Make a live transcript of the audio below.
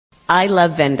I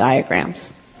love Venn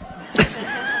diagrams.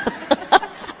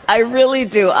 I really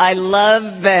do. I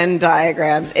love Venn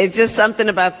diagrams. It's just something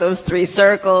about those three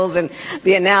circles and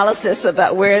the analysis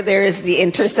about where there is the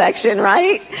intersection,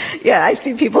 right? Yeah, I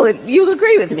see people that you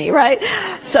agree with me, right?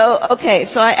 So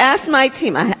I asked my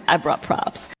team. I brought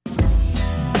props.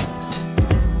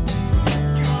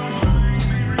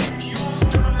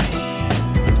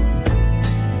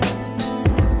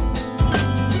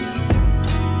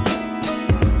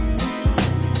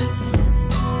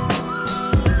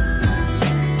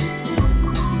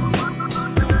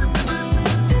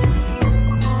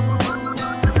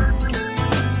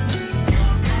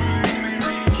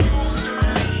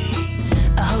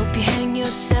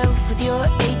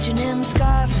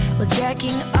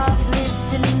 Jacking off,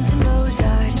 listening to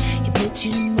Mozart. You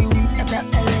bitch and moan about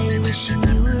LA, wishing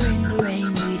you were in the rain,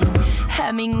 reading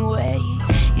Hemingway.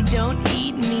 You don't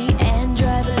eat meat and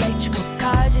drive electrical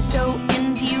cars. You're so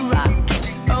into your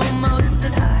rockets, almost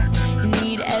an art. You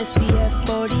need SPF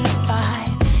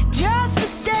 45 just to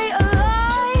stay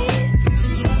alive.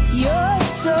 You're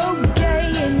so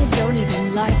gay and you don't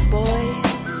even like boys.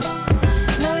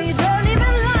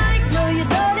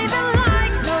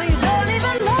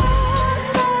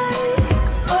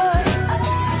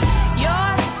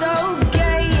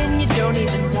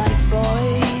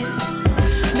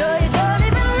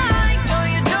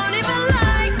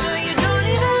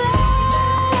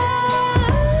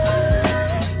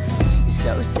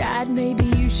 Maybe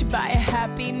you should buy a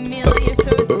Happy Meal. You're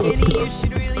so skinny, you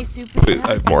should really supersize.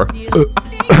 I have more.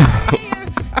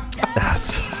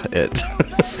 That's it.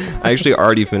 I actually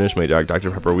already finished my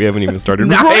Dr. Pepper. We haven't even started.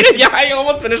 Nice. Yeah, I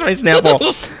almost finished my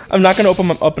Snapple. I'm not going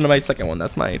to open my second one.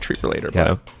 That's my treat for later.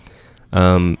 Yeah.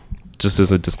 Just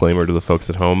as a disclaimer to the folks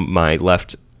at home, my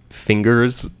left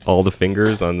fingers, all the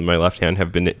fingers on my left hand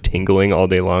have been tingling all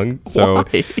day long. So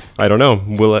Why? I don't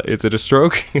know. Is it a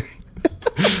stroke?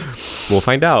 We'll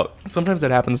find out. Sometimes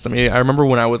that happens to me. I remember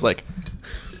when I was like,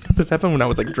 this happened when I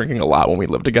was like drinking a lot when we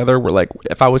lived together, where like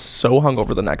if I was so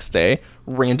hungover the next day,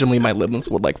 randomly my limbs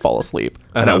would like fall asleep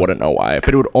and I wouldn't know why,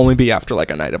 but it would only be after like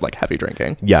a night of like heavy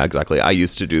drinking. Yeah, exactly. I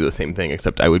used to do the same thing,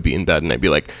 except I would be in bed and I'd be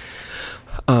like,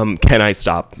 can I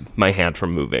stop my hand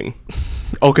from moving?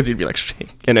 Oh, because you'd be like,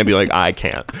 shake. And I'd be like, I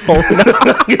can't.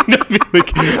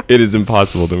 It is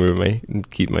impossible to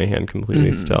keep my hand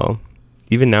completely still.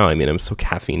 Even now, I mean, I'm so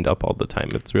caffeined up all the time.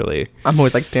 It's really... I'm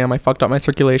always like, damn, I fucked up my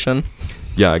circulation.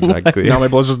 Yeah, exactly. Now my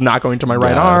blood's just not going to my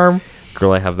right arm.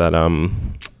 Girl, I have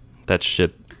that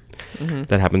shit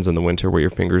that happens in the winter where your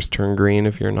fingers turn green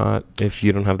if you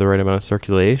don't have the right amount of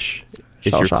circulation.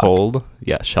 If you're cold.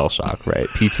 Yeah, shell shock, right.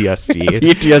 PTSD.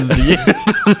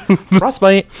 PTSD.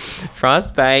 Frostbite.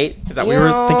 Is that what you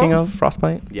were thinking of?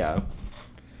 Frostbite? Yeah.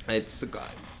 It's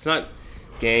not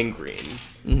gangrene.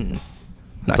 Mm-hmm.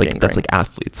 That's like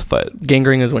athlete's foot.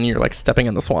 Gangrene is when you're like stepping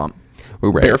in the swamp.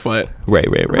 Right. Barefoot.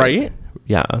 Right?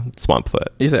 Yeah, swamp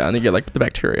foot. You say, and you get like the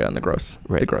bacteria and the gross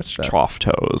shit. Trough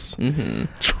toes. Mm-hmm.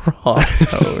 Trough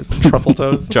toes. Truffle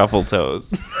toes. Truffle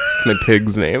toes. It's my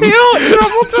pig's name. Ew,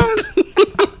 truffle toes.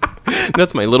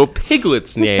 That's my little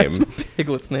piglet's name. That's my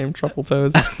piglet's name, truffle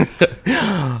toes. Do you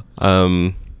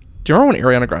remember when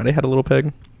Ariana Grande had a little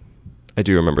pig? I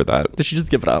do remember that. Did she just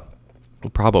give it up?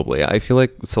 Probably. I feel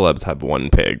like celebs have one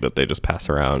pig that they just pass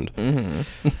around.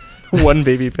 Mm-hmm. One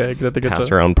baby pig that they get pass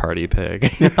around party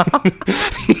pig.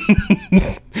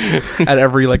 At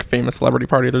every like famous celebrity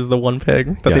party, there's the one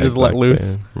pig that they just let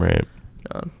loose. Right.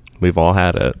 Yeah. We've all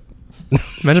had it.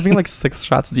 Imagine being like 6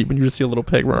 shots deep and you just see a little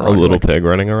pig running around. A little pig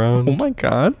running around. Oh my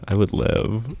god. I would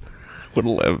live.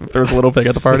 If there was a little pig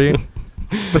at the party.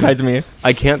 Besides me,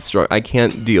 I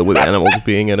can't deal with animals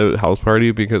being at a house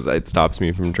party because it stops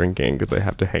me from drinking because I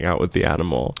have to hang out with the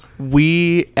animal.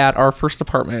 At our first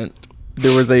apartment,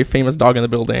 there was a famous dog in the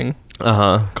building.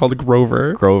 Called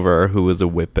Grover, who was a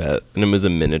whippet, and it was a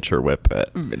miniature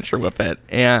whippet.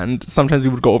 And sometimes we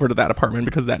would go over to that apartment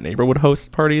because that neighbor would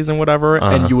host parties and whatever,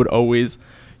 and you would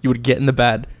get in the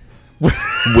bed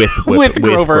with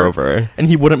Grover, and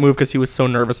he wouldn't move because he was so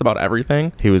nervous about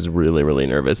everything. He was really, really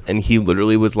nervous, and he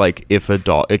literally was like, if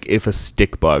a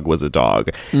stick bug was a dog,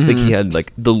 like he had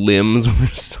like the limbs were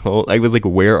so. I was like,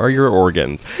 where are your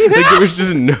organs? Like there was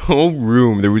just no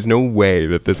room. There was no way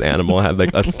that this animal had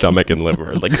like a stomach and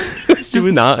liver. Like it was just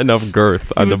not enough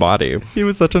girth on the body. He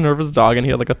was such a nervous dog, and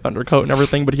he had like a thunder coat and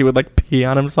everything, but he would like pee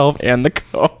on himself and the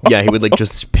coat. Yeah, he would like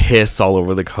just piss all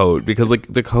over the coat because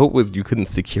like the coat you couldn't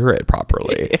secure it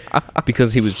properly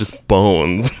because he was just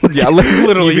bones. Yeah,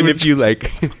 literally. Even if you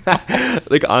like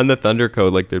like on the Thunder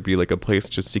Code, like there'd be like a place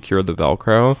to secure the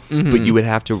Velcro, but you would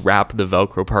have to wrap the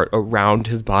Velcro part around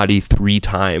his body 3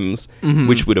 times,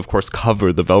 which would of course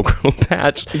cover the Velcro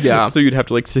patch. Yeah. So you'd have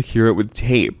to like secure it with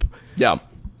tape. Yeah.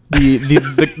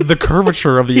 The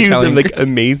curvature of the He was Italian like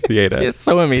emaciated. it's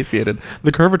so emaciated.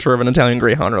 The curvature of an Italian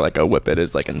Greyhound or like a Whippet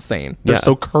is like insane. They're Yeah.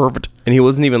 so curved. And he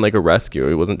wasn't even like a rescue.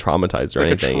 He wasn't traumatized or Like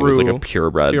a anything. He was like a true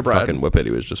purebred purebred. fucking Whippet.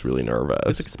 He was just really nervous.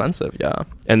 It's expensive, yeah.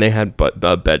 And they had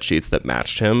bed sheets that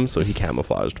matched him, so he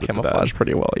camouflaged with Camouflage the bed.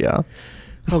 pretty well, yeah.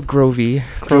 Oh, Grovey.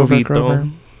 Grover.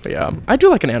 But yeah, I do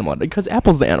like an animal because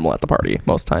Apple's the animal at the party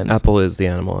most times. Apple is the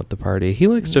animal at the party. He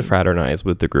likes to fraternize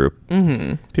with the group.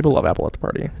 Mm-hmm. People love Apple at the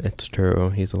party. It's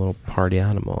true. He's a little party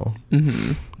animal.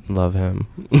 Mm-hmm. Love him.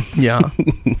 Yeah.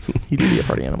 He'd be a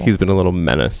party animal. He's been a little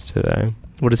menace today.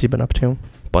 What has he been up to?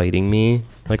 Biting me,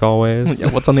 like always.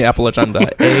 Yeah, what's on the Apple agenda?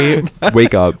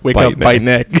 Wake up. Bite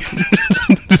Nick.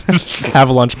 Have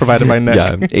lunch provided by Nick.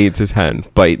 Yeah, 8 to 10.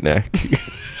 Bite Nick.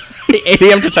 8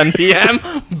 a.m. to 10 p.m.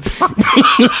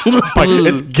 But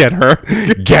it's get her.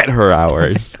 Get her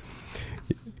hours.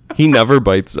 He never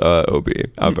bites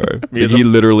Obi, ever. Me as He a-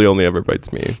 literally only ever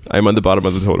bites me. I'm on the bottom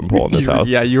of the totem pole in this house.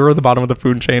 Yeah, you're at the bottom of the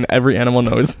food chain. Every animal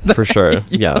knows. For sure.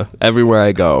 Yeah. Everywhere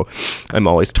I go, I'm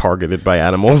always targeted by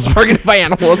animals. Targeted by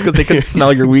animals because they can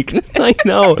smell your weakness. I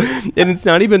know. And it's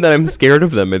not even that I'm scared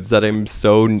of them. It's that I'm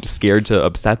so scared to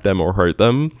upset them or hurt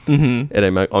them. Mm-hmm.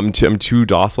 And I'm too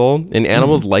docile. And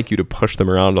animals like you to push them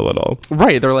around a little.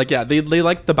 Right. They're like, yeah, they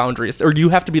like the boundaries. Or you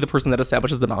have to be the person that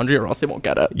establishes the boundary or else they won't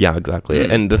get it. Yeah, exactly.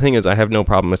 And the thing is, I have no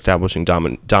problem establishing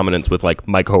dominance with like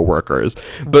my coworkers.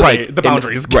 But Right, like, the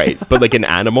boundaries. Right. But like an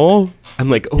animal, I'm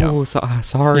like, oh,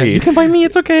 sorry. Yeah, you can bite me.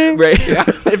 It's okay. Right. Yeah.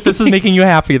 If this is making you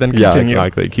happy, then Yeah, continue.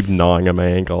 exactly. Keep gnawing on my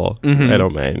ankle. I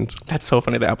don't mind. That's so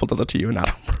funny that Apple does it to you, not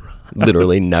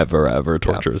Literally never ever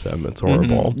tortures him. It's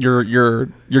horrible. You're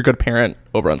good parent,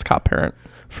 Oberon's cop parent.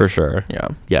 For sure. Yeah.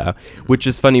 Yeah. Which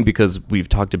is funny because we've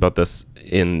talked about this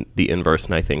in the inverse,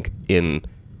 and I think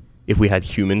if we had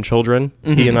human children,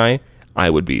 he and I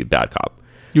would be bad cop.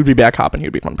 You'd be bad cop and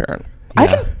he'd be fun parent. I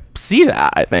Yeah. can see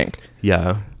that, I think.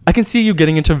 Yeah. I can see you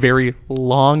getting into very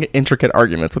long, intricate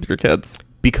arguments with your kids.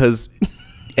 Because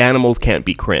animals can't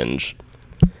be cringe.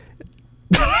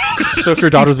 So if your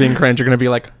daughter's being cringe, you're going to be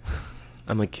like,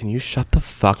 I'm like, can you shut the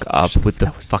fuck up with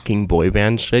the fucking boy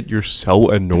band shit? You're so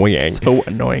annoying. so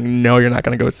annoying. No, you're not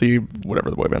going to go see whatever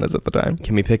the boy band is at the time.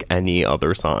 Can we pick any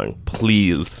other song,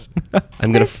 please?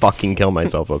 I'm gonna fucking kill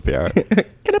myself up here.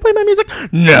 Can I play my music?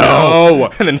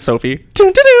 No. And then Sophie.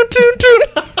 Toon, toon, toon, toon.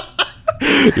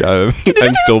 Yeah,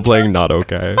 I'm still playing Not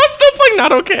Okay. I'm still playing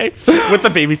Not Okay with the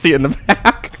baby seat in the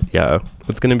back. Yeah,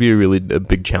 it's gonna be a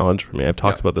big challenge for me. I've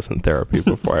talked about this in therapy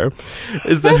before.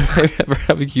 Is that if I ever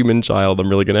have a human child, I'm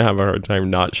really gonna have a hard time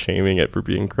not shaming it for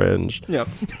being cringe. Yeah.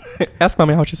 Ask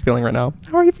mommy how she's feeling right now.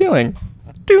 How are you feeling?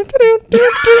 Doon, doon, doon,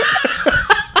 doon.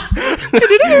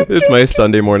 It's my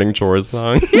Sunday morning chores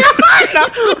song.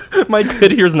 My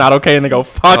kid here's Not Okay and they go,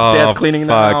 fuck, Oh, dad's cleaning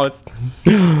the fuck. house.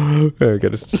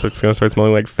 It's gonna start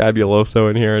smelling like Fabuloso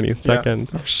in here any second.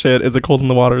 Oh, shit, Is It Cold in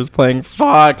the Water is playing.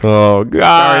 Fuck. Oh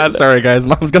God! Sorry, guys.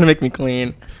 Mom's gonna make me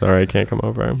clean. Sorry, I can't come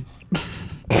over.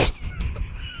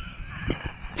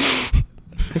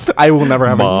 I will never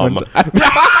have Mom. a human. I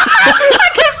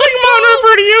kept saying mom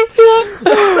refer to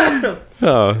you.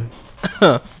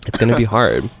 Oh, it's gonna be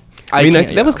hard. I mean,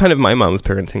 that was kind of my mom's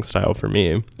parenting style for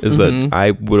me, is that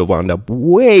I would have wound up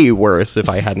way worse if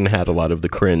I hadn't had a lot of the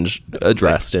cringe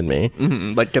addressed in me.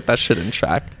 Like, get that shit in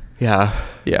check. Yeah.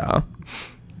 Yeah.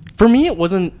 For me, it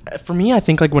wasn't. For me, I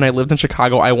think like when I lived in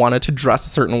Chicago, I wanted to dress a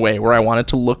certain way where I wanted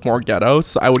to look more ghetto.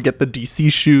 So I would get the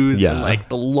DC shoes Yeah. and like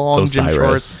the long gym Osiris.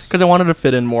 shorts because I wanted to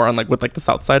fit in more on like with like the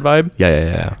South Side vibe.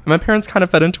 Yeah. My parents kind of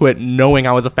fed into it, knowing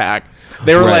I was a fag.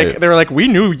 They were Right. like, we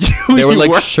knew you. They were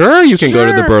like, sure, you can go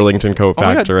to the Sure. Burlington Coat Oh my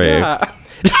God, Factory. yeah.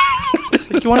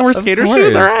 You want to wear skater course.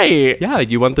 shoes? All right. Yeah,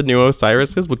 you want the new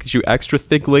Osiris's? We'll get you extra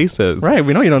thick laces. Right.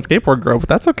 We know you don't skateboard, girl, but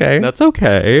that's okay. That's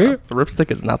okay. The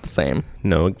ripstick is not the same.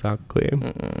 No, exactly.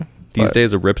 These But-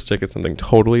 days, a ripstick is something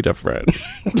totally different.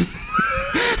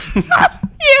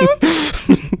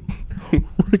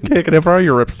 Okay, can I borrow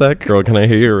your ripstick? Girl, can I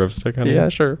hear your ripstick, honey? Yeah,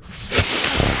 sure.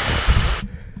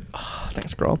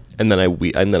 Thanks, girl. And then I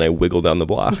wiggle down the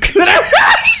block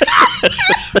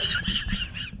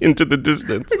into the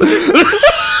distance.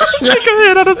 Like a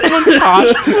hit out of someone's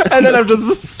crotch, and then I'm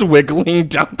just swiggling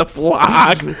down the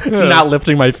block, not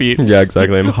lifting my feet. Yeah,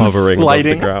 exactly. I'm hovering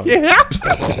Sliding. above the ground. Yeah.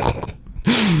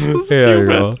 Yeah,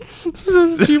 girl. So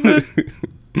stupid.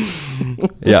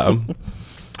 Yeah.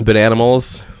 But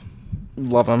animals,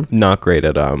 Love them. Not great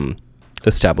at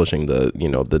establishing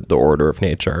the order of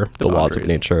nature, the laws of boundaries.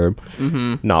 nature.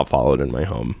 Not followed in my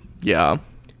home, Yeah.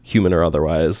 human or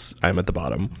otherwise. I'm at the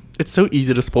bottom. It's so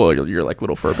easy to spoil your like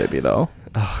little fur baby though.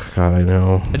 Oh God, I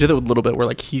know. I do that with a little bit where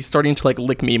like he's starting to like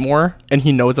lick me more, and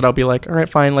he knows that I'll be like, all right,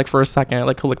 fine, like for a second,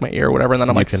 like he'll lick my ear or whatever, and then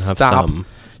I'm You like, can have stop. some.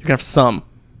 You can have some.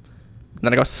 And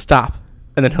then I go, stop,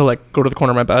 and then he'll like go to the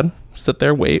corner of my bed, sit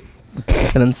there, wait,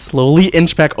 and then slowly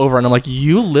inch back over, and I'm like,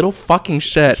 you little fucking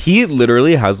shit. He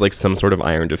literally has like some sort of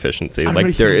iron deficiency. I Like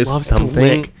know, there he is loves to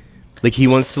something. lick. Like he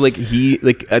wants to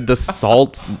the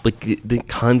salt, like the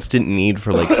constant need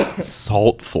for like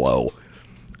salt flow.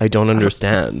 I don't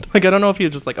understand. Like I don't know if he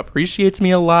just like appreciates me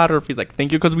a lot or if he's like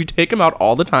thank you, because we take him out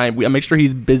all the time. I make sure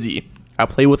he's busy. I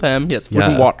play with him. He has food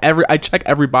and Yeah. water. I check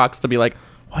every box to be like,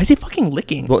 why is he fucking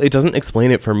licking? Well, it doesn't explain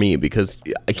it for me because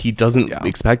he doesn't Yeah.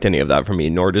 expect any of that from me,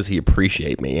 nor does he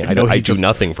appreciate me. I No, he do just-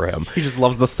 nothing for him. He just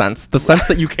loves the sense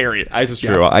that you carry. It's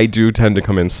true. I do tend to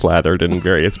come in slathered in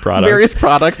various products. Various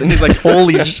products, and he's like,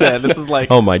 holy shit, this is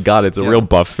like, Oh my God, it's a real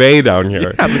buffet down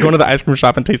here. I have to go to the ice cream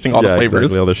shop and tasting all the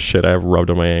flavors. Exactly, all the shit I have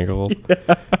rubbed on my ankles.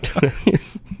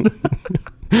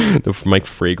 My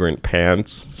fragrant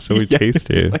pants, so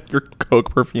tasty. Like your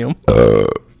Coke perfume. Oh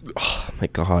my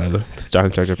God, this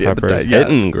Dr. Yeah, Pepper is yeah,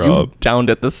 hitting, girl. You downed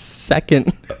it the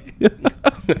second.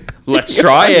 Let's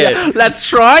try it. Yeah, let's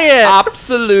try it.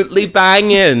 Absolutely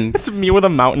banging. It's me with a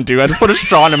Mountain Dew. I just put a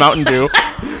straw in a Mountain Dew.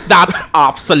 That's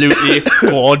absolutely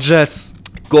gorgeous.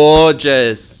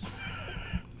 Gorgeous.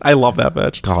 I love that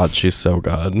bitch. God, she's so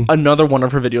good. Another one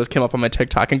of her videos came up on my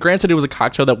TikTok, and granted, it was a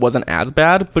cocktail that wasn't as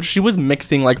bad, but she was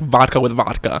mixing like vodka with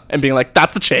vodka and being like,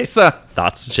 "That's a chaser."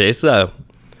 That's the chaser.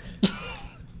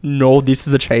 No, this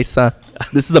is a chaser.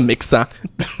 This is a mixer.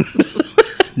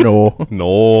 No,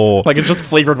 No. like it's just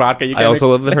flavored vodka. You I can't also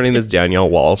love that her name is Danielle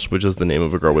Walsh, which is the name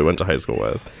of a girl we went to high school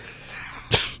with.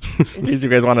 in case you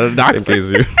guys wanted to In dox her.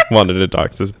 case you wanted to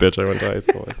dox this bitch I went to high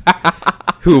school with.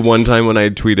 Who one time when I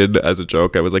tweeted as a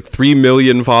joke, I was like, 3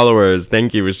 million followers.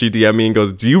 Thank you. She DM'd me and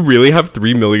goes, do you really have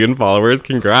 3 million followers?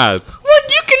 Congrats. Like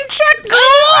you can check.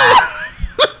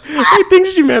 I think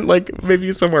she meant like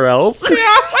maybe somewhere else.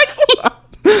 Yeah, like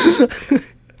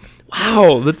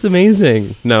Wow, that's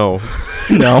amazing. No.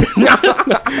 no.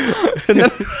 and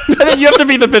then you have to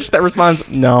be the bitch that responds.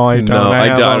 No, I don't. No, I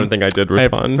have, don't think I did I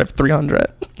have respond. 300.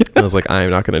 I was like, I'm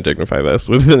not going to dignify this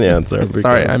with an answer.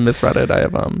 Sorry, I because- misread it. I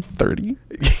have 30.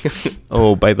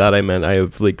 Oh, by that I meant I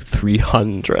have like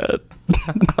 300.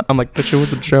 I'm like, but it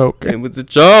was a joke. It was a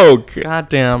joke. God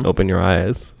damn. Open your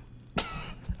eyes.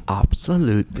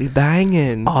 Absolutely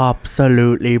banging.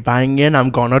 Absolutely banging. I'm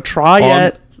gonna try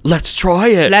it. Let's try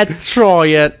it. Let's try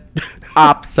it.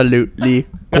 Absolutely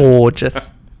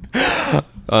gorgeous.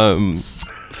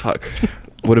 Fuck.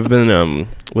 What have been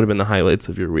the highlights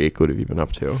of your week? What have you been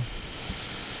up to?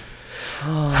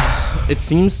 It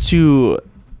seems to.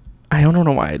 I don't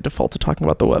know why I default to talking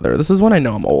about the weather. This is when I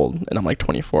know I'm old and I'm like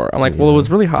 24. I'm like, well, it was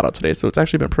really hot out today, so it's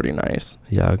actually been pretty nice.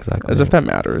 Yeah, exactly. As if that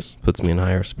matters. puts me in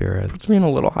higher spirits. Puts me in a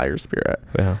little higher spirit.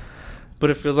 Yeah. But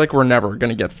it feels like we're never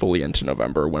gonna get fully into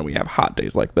November when we have hot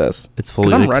days like this. It's fully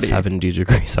 'Cause I'm like ready. 70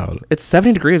 degrees out. It's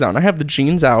 70 degrees out, and I have the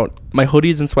jeans out, my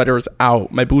hoodies and sweaters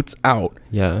out, my boots out,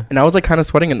 Yeah. and I was like kind of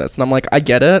sweating in this, and I'm like, I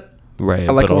get it, Right.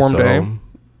 I like but a warm also, day.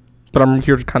 but I'm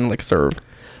here to kind of like serve,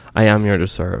 I am here to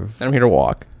serve. and I'm here to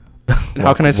walk. And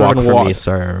how can I serve walk and for walk? me,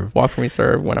 serve? Walk for me,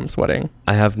 serve when I'm sweating.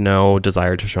 I have no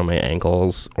desire to show my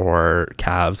ankles or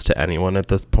calves to anyone at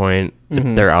this point.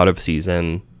 Mhm. They're out of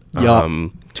season. Yup.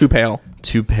 Too pale.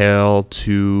 Too pale,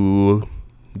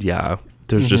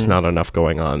 there's just not enough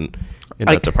going on in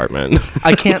I- that department.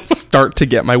 I can't start to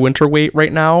get my winter weight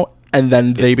right now, and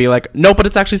then they be like, no, but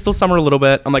it's actually still summer a little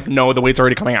bit. I'm like, no, the weight's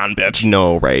already coming on, bitch.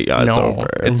 No, right? Yeah, it's no, over.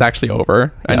 it's actually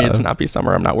over. I need Yeah. it to not be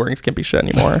summer. I'm not wearing skimpy shit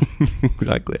anymore.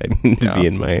 exactly. I need to be Yeah.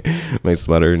 in my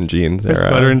sweater and jeans The era.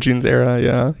 sweater and jeans era,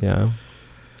 yeah. Yeah.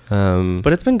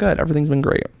 But it's been good. Everything's been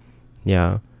great.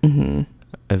 yeah, Mm-hmm.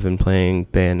 I've been playing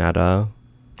Bayonetta,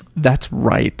 That's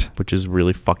right. which is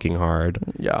really fucking hard.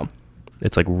 Yeah.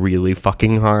 It's like really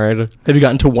fucking hard. Have you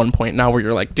gotten to one point now where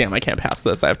you're like, damn, I can't pass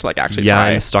this. I have to like actually Yeah,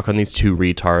 try. I'm stuck on these two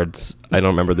retards. I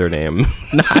don't remember their name.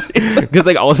 Nice. Because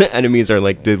like all the enemies are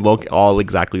like, they look all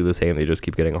exactly the same. They just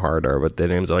keep getting harder. But their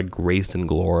names are like Grace and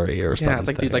Glory or something. Yeah, it's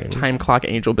like these like time clock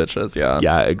angel bitches. Yeah.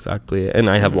 Yeah, exactly. And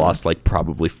I have lost like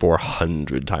probably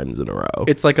 400 times in a row.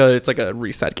 It's like a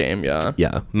reset game. Yeah.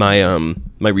 Yeah, my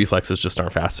reflexes just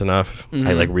aren't fast enough.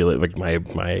 I like really like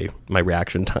my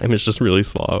reaction time is just really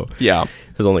slow. Yeah.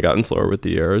 Has only gotten slower with the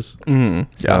years. Yeah.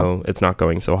 So it's not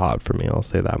going so hot for me. I'll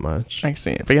say that much. I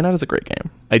see. Bayonetta's a great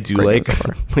game. I do Great like game so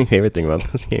far. my favorite thing about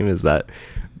this game is that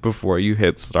before you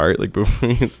hit start, like before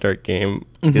you hit start game,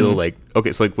 it'll like,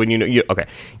 okay, so like when you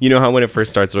know how when it first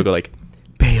starts, it'll go like,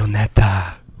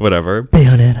 Bayonetta, whatever.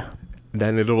 Bayonetta.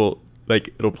 Then it'll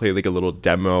play like a little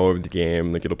demo of the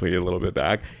game, like it'll play a little bit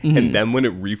back, and then when it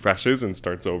refreshes and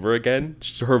starts over again,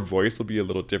 her voice will be a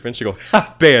little different. She'll go,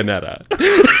 ha, Bayonetta.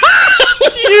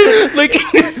 Like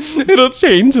it'll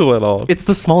change a little. It's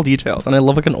the small details, and I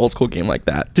love like an old school game like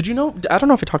that. Did you know? I don't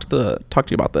know if I talked to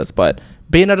you about this, but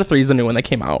Bayonetta 3 is a new one that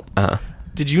came out.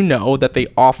 Did you know that they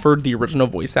offered the original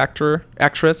voice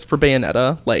actress for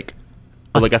Bayonetta like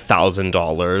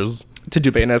 $1,000 to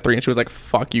do Bayonetta 3, and she was like,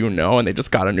 "Fuck you, no," and they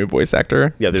just got a new voice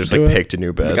actor. Yeah, they just like picked a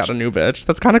new bitch. They got a new bitch.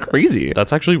 That's kind of crazy.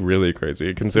 That's actually really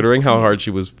crazy, considering how hard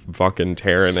she was fucking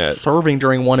tearing it. Serving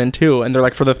during 1 and 2, and they're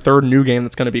like, for the third new game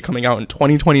that's going to be coming out in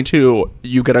 2022,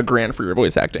 you get $1,000 for your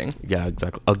voice acting. Yeah,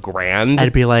 exactly. $1,000?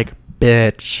 I'd be like,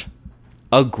 bitch.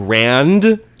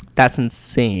 $1,000? That's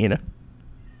insane.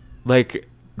 Like,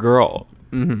 girl.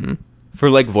 For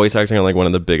like voice acting on like one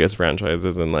of the biggest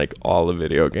franchises in like all the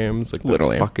video games, like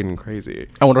literally fucking crazy.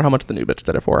 I wonder how much the new bitch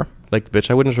did it for. Like,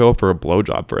 bitch, I wouldn't show up for a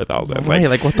blowjob for $1,000. Right,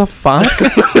 like what the fuck?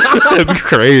 It's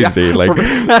crazy. Yeah, like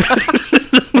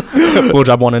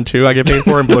blowjob 1 and 2 I get paid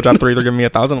for, and blowjob 3 they're giving me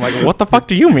 $1,000. I'm like, what the fuck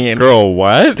do you mean, girl?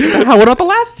 What? What about the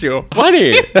last two?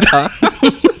 Money.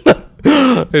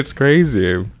 It's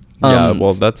crazy. Yeah,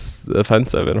 well, that's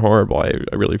offensive and horrible. I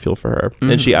really feel for her.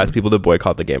 And she asked people to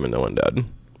boycott the game, and no one did.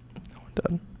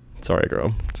 Sorry,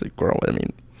 girl. It's like, girl, I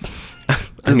mean,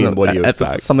 what do you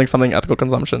expect? Something ethical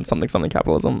consumption, something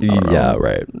capitalism. Yeah,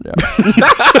 right. Yeah.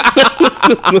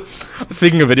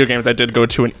 Speaking of video games, I did go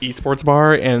to an esports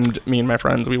bar, and me and my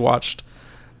friends, we watched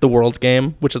the Worlds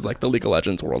game, which is like the League of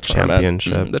Legends World Tournament,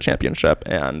 the championship,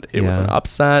 and it was an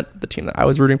upset. The team that I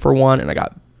was rooting for won, and I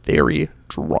got very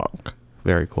drunk.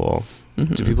 Very cool.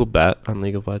 Do people bet on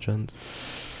League of Legends?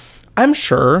 I'm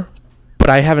sure, but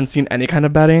I haven't seen any kind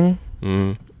of betting.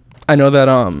 I know that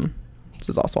this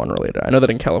is also unrelated. I know that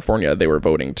in California they were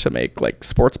voting to make like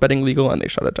sports betting legal, and they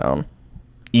shut it down.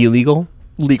 Illegal?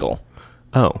 Legal.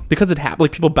 Oh, because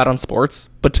like people bet on sports,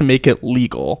 but to make it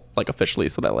legal, like officially,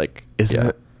 so that like it's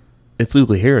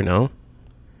legal here, no?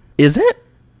 Is it?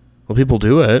 Well, people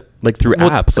do it like through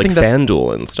apps, like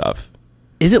FanDuel and stuff.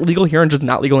 Is it legal here and just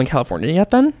not legal in California yet?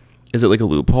 Then is it like a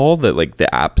loophole that like the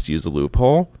apps use a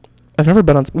loophole? I've never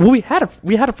bet on. Well, we had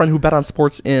a friend who bet on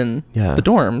sports in the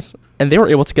dorms, and they were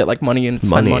able to get like money and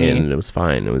spend money, and it was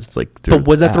fine. It was like, but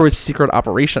was that through a secret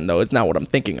operation though? Is not what I'm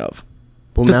thinking of.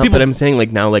 Well, now, but I'm saying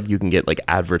like now, like you can get like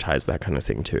advertise that kind of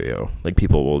thing to you. Like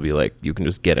people will be like, you can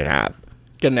just get an app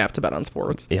to bet on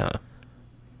sports. Yeah.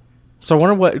 So I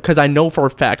wonder what, because I know for a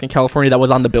fact in California that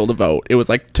was on the bill to vote. It was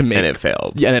like to make, and it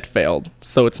failed. Yeah, and it failed.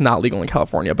 So it's not legal in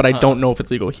California, but I don't know if it's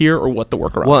legal here or what the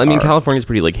workarounds are. Well, I mean, California's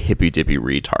pretty like hippy dippy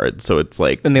retard, so it's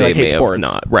like, and they like hate sports.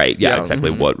 Not right. Yeah, exactly.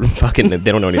 What fucking they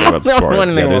don't know anything about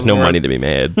sports. Yeah, there's no money to be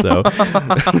made. So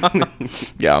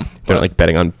yeah, they're not like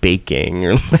betting on baking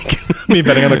or like me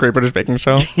betting on the Great British Baking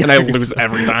Show, and I lose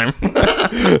every time.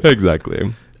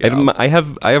 Exactly. Yeah. I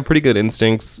have pretty good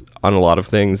instincts on a lot of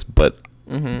things, but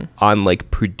on like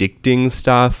predicting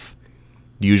stuff,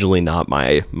 usually not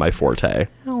my forte.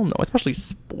 Hell no, especially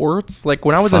sports. Like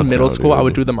when I was in middle school, I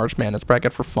would do the March Madness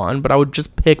bracket for fun, but I would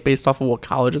just pick based off of what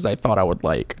colleges I thought I would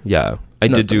like. Yeah, I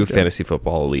did do fantasy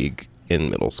football league in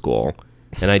middle school,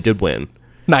 and I did win.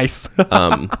 Nice.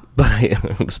 But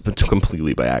it was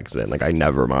completely by accident. Like I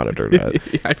never monitored it.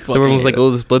 Yeah, so everyone was like,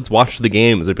 "Oh, let's watch the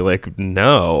games." I'd be like,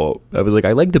 "No." I was like,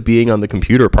 "I like the being on the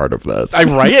computer part of this."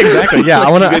 Right? Exactly. Yeah.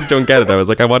 I want to. You guys don't get it. I was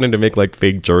like, I wanted to make like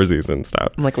fake jerseys and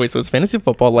stuff. I'm like, wait, so is fantasy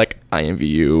football like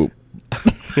IMVU?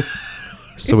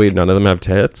 So wait, none of them have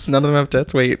tits? None of them have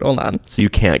tits. Wait, hold on. So you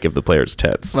can't give the players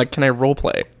tits. Like, can I role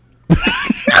play?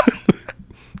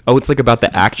 Oh, it's like about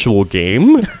the actual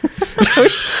game? I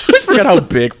just forget how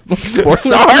big sports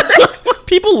are.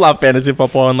 People love fantasy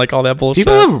football and like all that bullshit.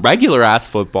 People love regular ass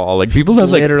football. Like people love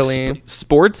literally like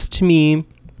sports to me.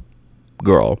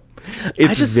 Girl,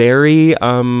 it's very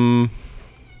I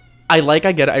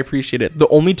get it. I appreciate it. The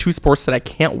only two sports that I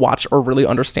can't watch or really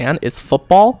understand is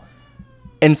football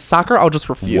and soccer. I'll just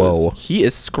refuse. Whoa. He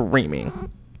is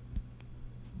screaming.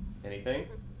 Anything?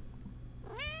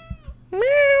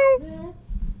 Meow.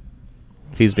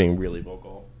 He's being really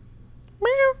vocal.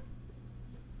 Meow.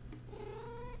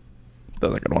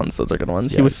 Those are good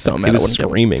ones. Yeah, he was so mad. He was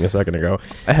screaming a second ago.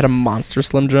 I had a monster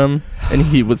Slim Jim, and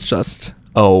he was just...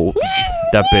 Oh,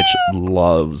 that bitch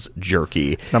loves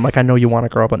jerky. And I'm like, I know you want to,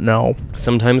 girl, but no.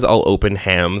 Sometimes I'll open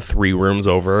Ham 3 rooms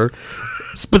over,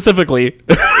 specifically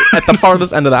at the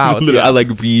farthest end of the house. Literally, Yeah. I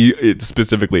like be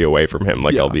specifically away from him.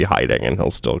 Like Yeah. I'll be hiding, and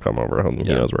he'll still come over. He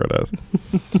Yeah. knows where it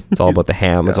is. It's all about the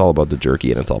ham. It's all about the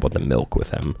jerky, and it's all about the milk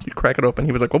with him. You crack it open.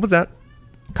 He was like, "What was that?"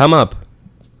 Come up.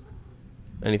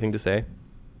 Anything to say?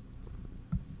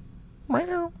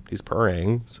 Meow. He's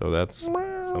purring, so that's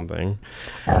something.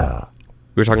 We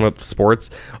were talking about sports.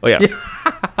 Oh yeah.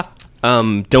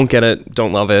 Don't get it.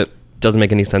 Don't love it. Doesn't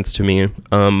make any sense to me.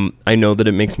 I know that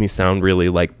it makes me sound really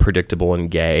like predictable and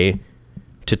gay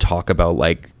to talk about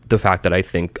like the fact that I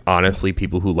think honestly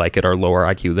people who like it are lower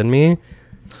IQ than me.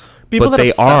 People But that they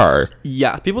obsess- are.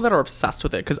 Yeah, people that are obsessed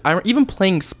with it. Because I'm even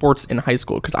playing sports in high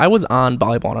school. Because I was on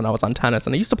volleyball and I was on tennis,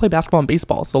 and I used to play basketball and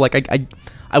baseball. So like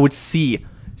I would see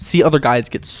other guys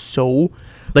get so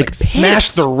like smash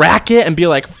pissed. the racket and be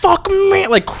like, "Fuck me,"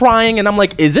 like crying, and I'm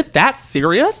like, "Is it that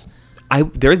serious?"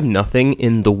 There's nothing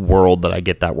in the world that I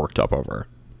get that worked up over.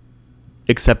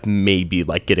 Except maybe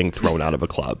like getting thrown out of a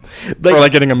club. Or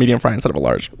like getting a medium fry instead of a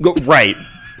large. Right.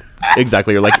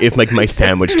 Exactly. Or like if like my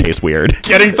sandwich tastes weird.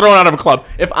 Getting thrown out of a club.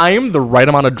 If I am the right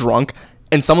amount of drunk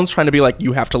and someone's trying to be like,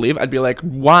 "You have to leave," I'd be like,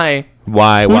 "Why?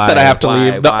 Why? Who said I have to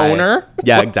Why? leave? The Why? owner?"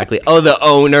 Yeah, exactly. Oh, the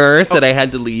owner said I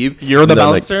had to leave. You're the And then,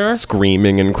 like, bouncer?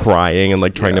 screaming and crying and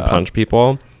like trying to Yeah. punch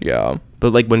people. Yeah.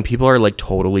 But like when people are like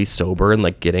totally sober and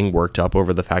like getting worked up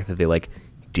over the fact that they like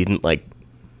didn't like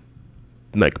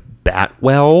bat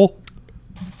well,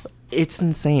 It's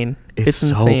insane. it's so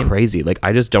insane. crazy. Like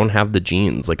I just don't have the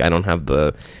genes. Like I don't have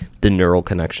the neural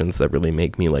connections that really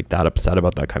make me like that upset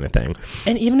about that kind of thing.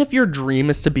 And even if your dream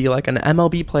is to be like an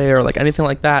MLB player or like anything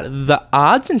like that, the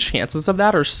odds and chances of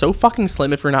that are so fucking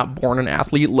slim if you're not born an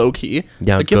athlete, low key.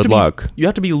 Yeah, like, you have good to be- luck. You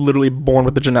have to be literally born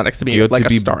with the genetics to be You have like to a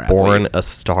be star born athlete. a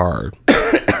star,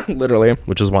 Literally.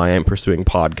 which is why I'm pursuing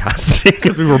podcasting.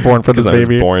 Because we were born for this Because I was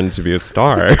baby. born to be a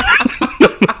star.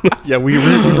 Yeah, we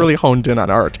really honed in on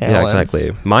our Yeah, talents.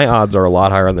 exactly. My odds are a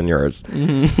lot higher than yours.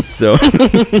 So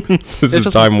this is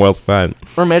just- time well spent.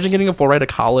 Or imagine getting a full ride to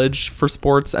college for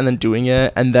sports and then doing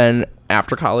it, and then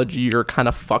after college you're kind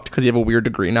of fucked because you have a weird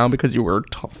degree now because you were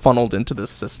funneled into this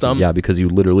system. Yeah, because you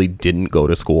literally didn't go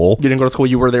to school. You didn't go to school.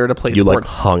 You were there to play You like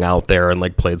sports. hung out there and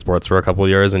like played sports for a couple of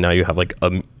years, and now you have like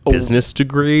a business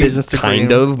degree, business degree.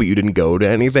 kind of, but you didn't go to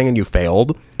anything and you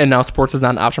failed And now sports is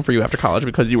not an option for you after college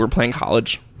because you were playing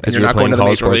college. And because you're you're not playing going to the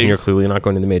college major sports and you're leagues. clearly not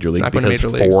going to the major leagues Not going to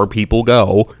because major leagues. 4 people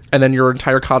go. And then your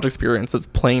entire college experience is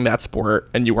playing that sport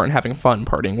and you weren't having fun,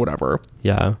 partying, whatever.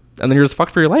 Yeah, And then you're just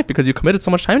fucked for your life because you committed so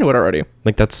much time to it already.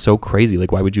 like that's so crazy.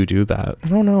 Like, why would you do that? I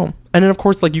don't know. And then, of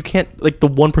course, like you can't, like the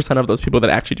 1% of those people that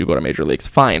actually do go to major leagues,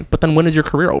 fine. But then when is your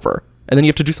career over? And then you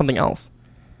have to do something else.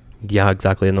 Yeah,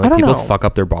 exactly. And I like don't people know. fuck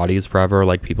up their bodies forever.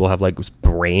 Like people have like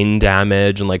brain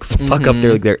damage and like fuck up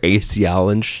their like their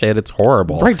ACL and shit. It's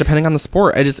horrible. Right, depending on the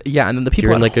sport. And then the people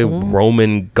You're in at like home, a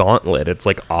Roman gauntlet. It's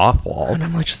like awful. and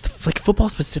I'm like, just like football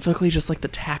specifically, just like the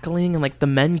tackling and like the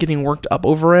men getting worked up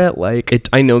over it. Like,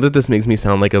 I know that this makes me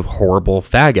sound like a horrible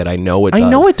faggot. I know it does. I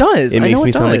know it does. It I makes know me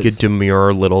it sound like a does.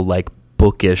 demure little like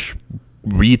bookish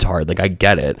retard. Like I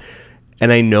get it.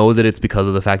 And I know that it's because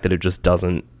of the fact that it just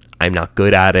doesn't, I'm not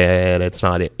good at it. It's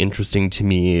not interesting to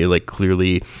me. Like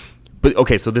clearly. But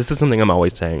okay, so this is something I'm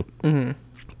always saying. Mm-hmm.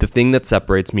 The thing that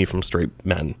separates me from straight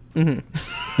men.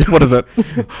 what is it?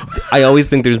 I always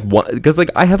think there's one because like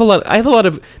I have a lot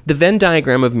of the Venn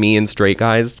diagram of me and straight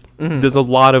guys. There's a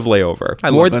lot of layover. I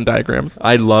love Venn diagrams.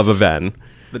 I love a Venn.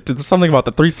 There's something about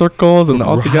the 3 circles and the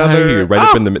all together. Right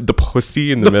up in the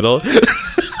pussy in the middle.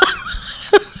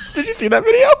 Did you see that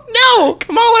video? No.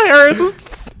 Kamala Harris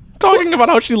is talking about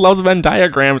how she loves Venn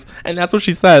diagrams, and that's what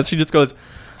she says. She just goes,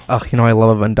 "Oh, I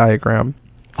love a Venn diagram.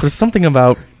 There's something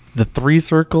about the 3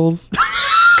 circles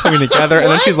coming together,"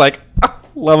 and then she's like,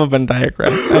 "Love a Venn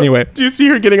diagram." Anyway, Do you see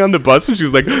her getting on the bus and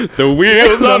she's like, the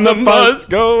wheels on the bus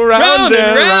go round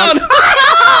and round.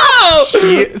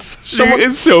 She is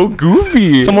so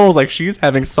goofy. Someone was like, "She's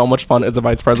having so much fun as a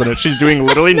vice president. She's doing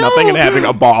literally nothing and having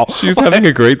a ball. She's having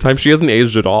a great time. She hasn't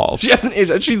aged at all. She hasn't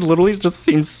aged. She literally just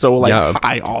seems so like Yeah.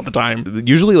 high all the time."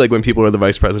 Usually, like when people are the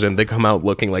vice president, they come out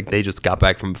looking like they just got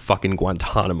back from fucking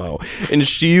Guantanamo, and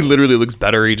she literally looks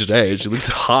better each day. She looks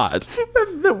hot.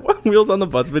 The wheels on the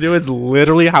bus video is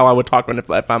literally how I would talk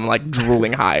if I'm like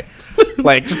drooling high.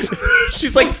 Like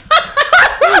she's like,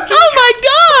 Oh my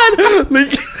god!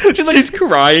 Like she's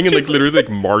crying and like literally like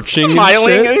marching,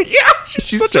 smiling, And shit. and yeah,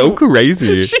 She's so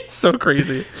crazy. She's so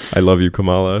crazy. I love you,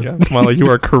 Kamala. Yeah, Kamala, you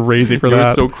are crazy for You're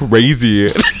that. so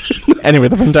crazy. Anyway,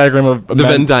 the Venn diagram of The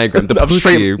Venn diagram, the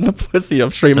pussy. the pussy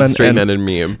of straight men, Straight and men and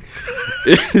meme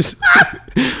is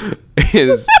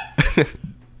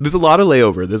there's a lot of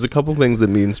layover. There's a couple things that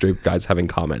me and straight guys have in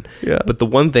common. Yeah. But the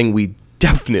one thing we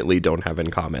definitely don't have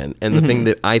in common, and the thing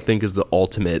that I think is the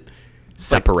ultimate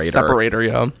separator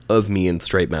yeah. of me and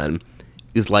straight men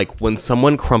is like when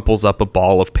someone crumples up a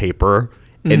ball of paper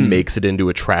and makes it into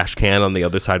a trash can on the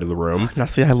other side of the room. Now,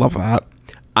 see, I love that.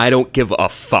 I don't give a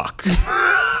fuck.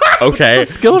 Okay? It's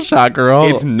a skill shot, girl.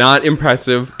 It's not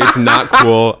impressive. It's not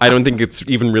cool. I don't think it's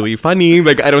even really funny.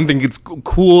 Like, I don't think it's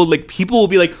cool. Like, people will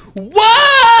be like, whoa!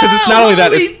 Because it's not only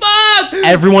that, Holy it's fuck!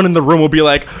 everyone in the room will be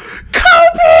like,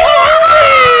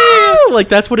 Kobe! Like,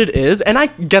 that's what it is. And I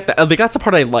get that. Like, that's the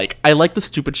part I like. I like the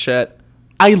stupid shit.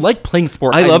 I like playing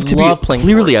sports. I love playing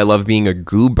clearly, sports. I love being a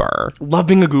goober. Love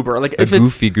being a goober. Like, A if it's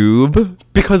goofy goob.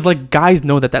 because like guys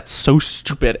know that that's so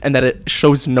stupid and that it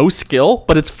shows no skill,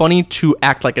 but it's funny to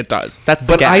act like it does. That's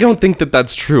the But gag. I don't think that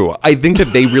that's true. I think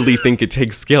that they really think it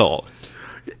takes skill.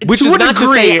 Which To is a not to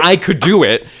say degree. I could do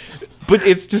it, but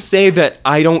it's to say that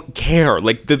I don't care.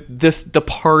 Like the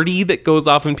party that goes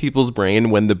off in people's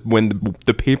brain when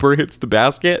the paper hits the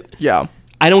basket. Yeah.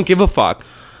 I don't give a fuck.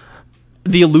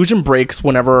 The illusion breaks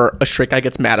whenever a straight guy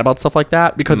gets mad about stuff like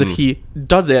that, because if he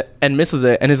does it and misses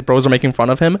it and his bros are making fun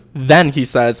of him, then he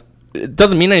says it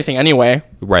doesn't mean anything anyway.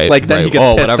 Right, Like then he right. gets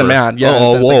Oh, pissed whatever. and mad. Yeah.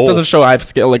 Oh, it's like, whoa. it doesn't show I have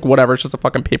skill. Like whatever. It's just a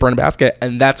fucking paper in a basket,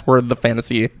 and that's where the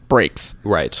fantasy breaks.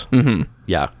 Right. Mm-hmm.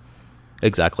 Yeah.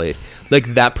 Exactly.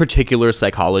 Like that particular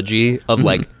psychology of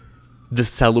like the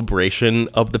celebration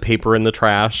of the paper in the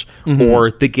trash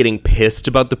or the getting pissed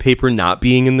about the paper not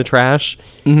being in the trash.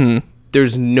 There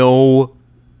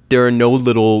are no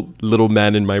little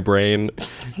men in my brain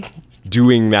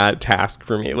doing that task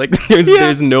for me. Like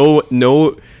there's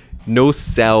no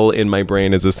cell in my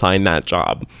brain is assigned that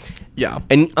job. Yeah.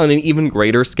 And on an even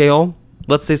greater scale,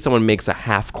 let's say someone makes a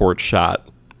half court shot,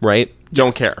 right?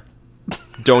 Don't care.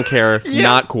 Don't care.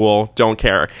 Not cool. Don't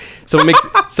care. Someone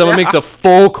makes a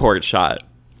full court shot.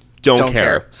 Don't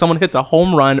care. Someone hits a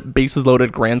home run, bases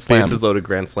loaded, grand slam. Bases loaded,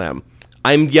 grand slam.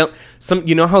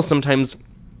 You know how sometimes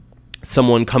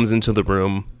someone comes into the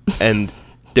room and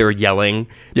they're yelling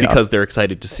Yeah. because they're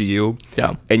excited to see you.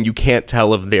 Yeah. And you can't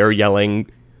tell if they're yelling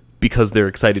because they're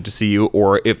excited to see you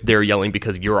or if they're yelling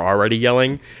because you're already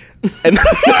yelling. And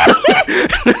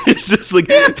it's just like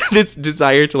this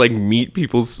desire to like meet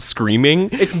people's screaming.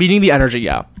 It's meeting the energy,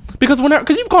 yeah. Because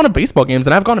you've gone to baseball games,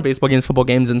 and I've gone to baseball games, football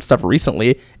games, and stuff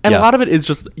recently, and Yeah. a lot of it is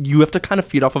just you have to kind of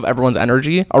feed off of everyone's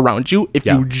energy around you if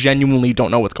Yeah. you genuinely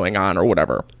don't know what's going on or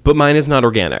whatever. But mine is not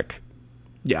organic.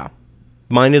 Yeah.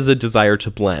 Mine is a desire to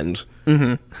blend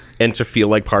and to feel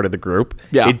like part of the group.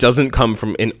 Yeah. It doesn't come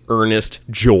from an earnest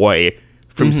joy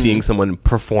from seeing someone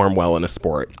perform well in a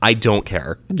sport. I don't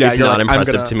care. Yeah, It's you're not like, I'm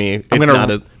impressive gonna- to me. I'm It's gonna-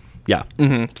 not a... Yeah.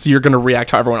 So you're gonna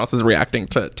react how everyone else is reacting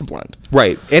to blend.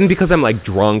 Right. And because I'm like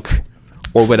drunk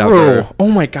or whatever. Oh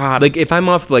my god! Like if I'm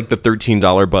off like the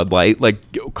 $13 Bud Light, like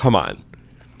yo, come on.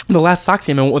 The last Sox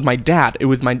game I went with my dad. It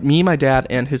was me, my dad,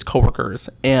 and his coworkers,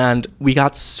 and we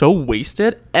got so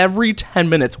wasted. Every 10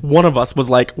 minutes, one of us was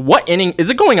like, "What inning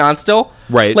is it going on still?"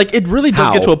 Right. Like it really does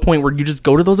How? get to a point where you just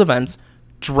go to those events,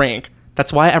 drink.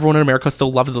 That's why everyone in America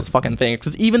still loves those fucking things.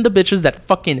 Because even the bitches that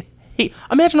fucking hate.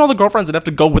 Imagine all the girlfriends that have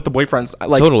to go with the boyfriends.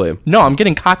 Like, Totally. No, I'm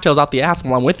getting cocktails out the ass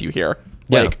while I'm with you here.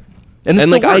 Yeah. Like, and it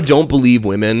And still like I works. don't believe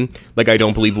women. Like I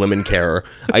don't believe women care.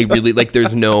 I really like.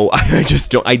 There's no. I just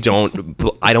don't. I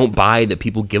don't buy that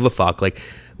people give a fuck. Like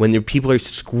when the people are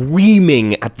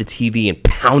screaming at the TV and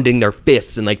pounding their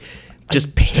fists and like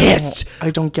just pissed I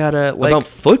don't get it. Like, about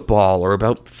football or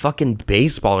about fucking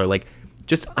baseball or like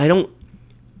just I don't.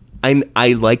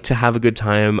 I like to have a good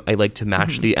time. I like to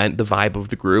match the vibe of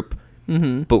the group.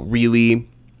 But really,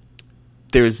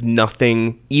 there's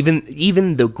nothing.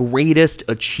 Even the greatest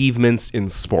achievements in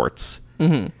sports.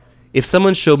 If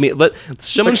someone showed me,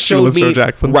 someone Like showed Shoeless me, Joe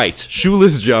Jackson. right?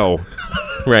 Shoeless Joe,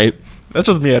 right? that's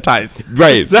just me at ties.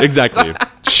 Right, exactly.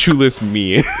 Shoeless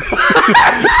me,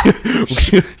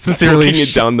 Sincerely, walking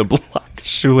it down the block.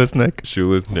 Shoeless Nick.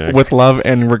 Shoeless Nick. With love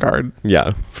and regard.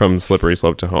 Yeah, from Slippery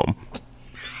Slope to Home.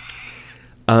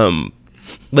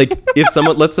 Like if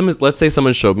someone let's say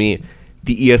someone showed me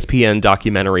the ESPN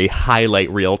documentary highlight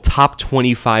reel top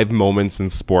 25 moments in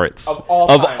sports Of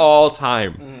all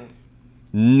time.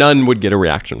 none would get a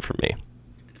reaction from me.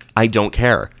 I don't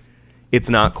care. It's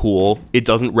not cool. It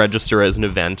doesn't register as an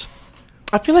event.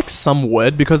 I feel like some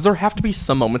would, because there have to be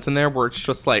some moments in there where it's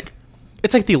just like,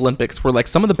 it's like the Olympics, where like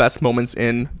some of the best moments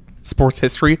in sports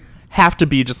history have to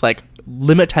be just like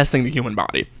limit testing the human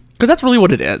body, because that's really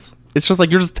what it is. It's just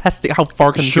like you're just testing how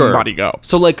far can the human body go.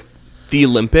 So like the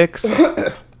Olympics,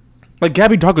 Like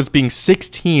Gabby Douglas being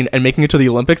 16 and making it to the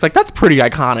Olympics, like that's pretty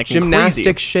iconic. gymnastic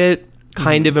and crazy. shit,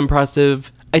 kind of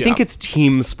impressive. I think it's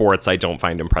team sports I don't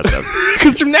find impressive.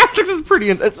 Because gymnastics is pretty.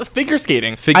 It's figure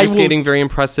skating. Figure skating, very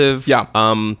impressive. Yeah.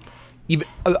 Even,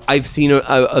 I've seen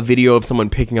a video of someone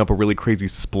picking up a really crazy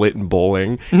split in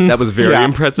bowling. That was very Yeah.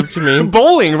 impressive to me.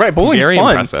 Bowling, right? Bowling's Very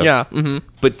fun. impressive. Yeah. Mm-hmm.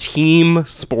 But team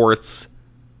sports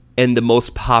and the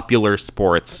most popular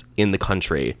sports in the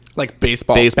country, Like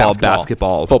baseball,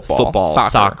 basketball, football,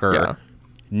 soccer. Yeah.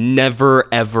 Never,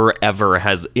 ever, ever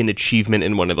has an achievement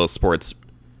in one of those sports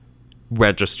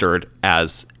registered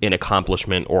as an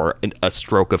accomplishment or a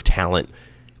stroke of talent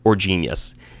or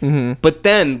genius. But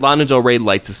then Lana Del Rey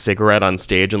lights a cigarette on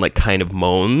stage and like kind of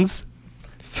moans,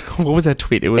 So what was that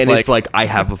tweet? It was and it's like, I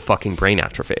have a fucking brain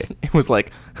atrophy. it was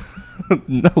like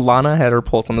Lana had her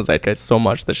pulse on the zeitgeist so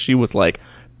much that she was like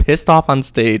pissed off on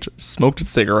stage, smoked a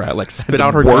cigarette, like spit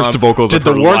out her worst gum, vocals did of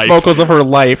the her worst life. vocals of her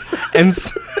life,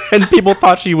 and people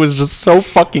thought she was just so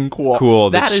fucking cool. Cool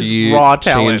that is she raw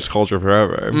talent. changed culture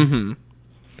forever.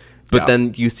 But Yeah.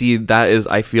 then you see that is,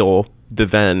 I feel, the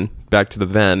Venn, back to the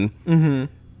Venn.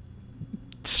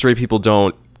 Straight people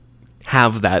don't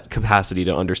have that capacity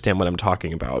to understand what I'm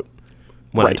talking about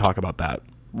when I Right. talk about that.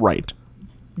 Right.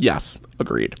 Yes.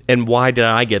 Agreed. And why did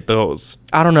I get those?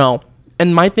 I don't know.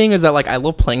 And my thing is that like I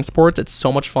love playing sports. It's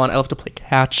so much fun. I love to play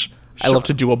catch. I love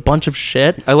to do a bunch of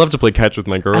shit. I love to play catch with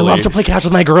my girlie. I love to play catch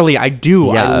with my girlie. I do.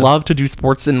 Yeah. I love to do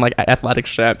sports and like athletic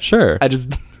shit. Sure. I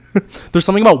just there's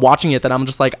something about watching it that I'm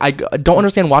just like I don't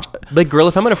understand. Like, girl,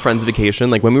 if I'm on a friend's vacation,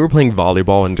 like when we were playing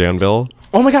volleyball in Danville,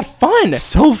 Oh my god, fun.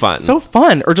 so fun. So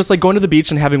fun. Or just like going to the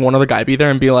beach and having one other guy be there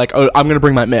and be like, "Oh, I'm gonna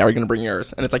bring my mate. Are you gonna bring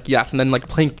yours?" And it's like, yes. And then like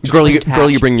playing. Just girl, playing you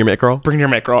catch. bring your mitt, girl. Bring your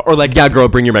mate, girl. Or like Yeah, girl,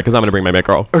 bring your mitt, because I'm gonna bring my mitt,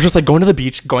 girl. Or just like going to the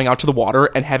beach, going out to the water,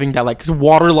 and having that like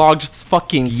waterlogged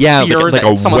fucking Yeah, sphere like that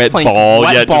a someone's wet playing ball.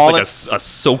 wet Yeah, ball just like a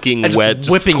soaking and just wet,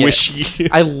 just whipping squishy.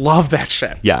 it. I love that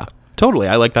shit. Yeah, totally.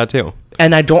 I like that too.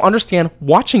 And I don't understand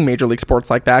watching Major League sports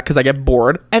like that because I get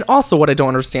bored. And also, what I don't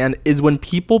understand is when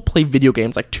people play video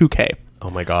games like 2K. Oh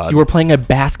my god. You were playing a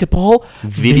basketball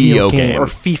Video game. or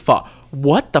FIFA.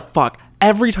 What the fuck?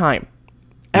 Every time.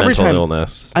 Every Mental time.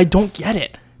 illness. I don't get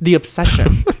it. The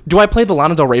obsession. Do I play the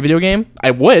Lana Del Rey video game?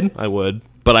 I would. I would,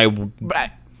 but I But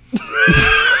I-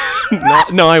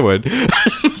 no, I would.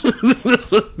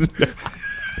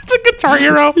 it's a Guitar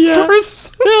Hero.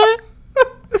 Yes.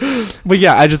 But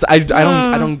yeah, I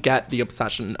don't get the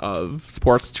obsession of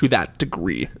sports to that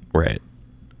degree. Right.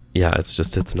 Yeah,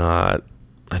 it's not.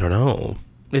 I don't know.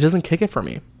 It doesn't kick it for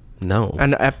me, No.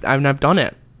 and I've done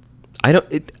it. I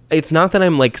don't. It's not that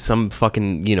I'm like some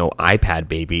fucking iPad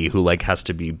baby who like has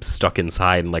to be stuck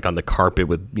inside and like on the carpet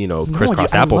with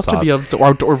crisscross I love applesauce. to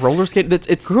be or roller skate.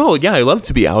 It's Girl, yeah, I love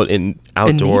to be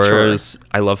outdoors. nature.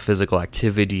 I love physical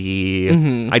activity.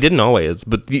 Mm-hmm. I didn't always,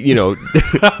 but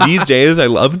these days I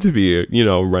love to be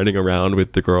running around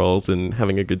with the girls and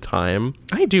having a good time.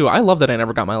 I do. I love that I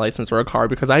never got my license for a car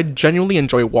because I genuinely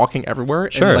enjoy walking everywhere.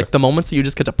 Sure. And like the moments that you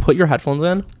just get to put your headphones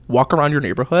in, walk around your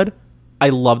neighborhood. I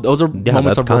love those are moments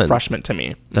that's of cunt. refreshment to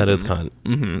me. That is cunt.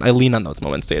 I lean on those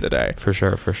moments day to day. For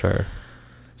sure.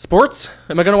 Sports.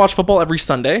 Am I going to watch football every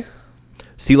Sunday?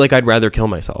 See, like I'd rather kill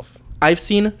myself. I've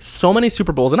seen so many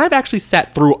Super Bowls, and I've actually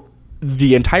sat through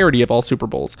the entirety of all Super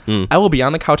Bowls. I will be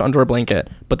on the couch under a blanket,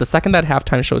 but the second that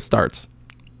halftime show starts,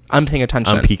 I'm paying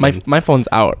attention. I'm peeking. My phone's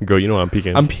out. Girl, I'm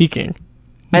peeking. I'm peeking.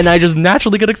 And I just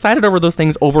naturally get excited over those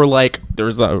things over like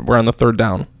we're on the third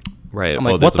down. Right. I'm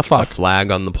like, there's what the fuck? A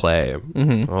flag on the play.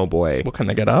 Oh boy. What, can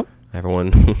they get up?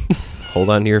 Everyone, hold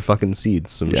on to your fucking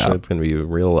seats. I'm Yeah. sure it's gonna be a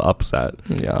real upset.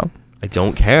 Yeah. I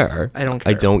don't care. I don't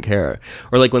I care. don't care.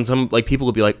 Or like when some people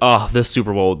will be like, "Oh, this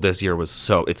Super Bowl this year it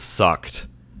sucked.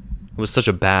 It was such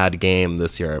a bad game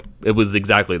this year. It was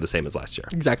exactly the same as last year.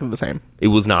 Exactly the same. It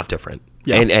was not different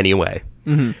Yeah. in any way."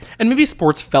 And maybe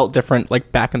sports felt different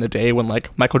like back in the day when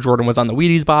like Michael Jordan was on the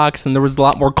Wheaties box and there was a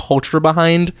lot more culture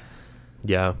behind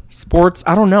Yeah. sports.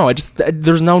 I don't know.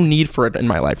 There's no need for it in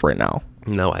my life right now.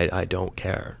 No, I don't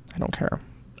care. I don't care.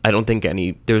 I don't think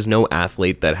there's no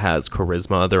athlete that has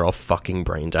charisma. They're all fucking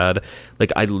brain dead.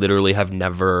 Like I literally have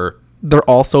never. They're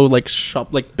also like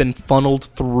been funneled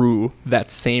through that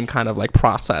same kind of like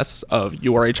process of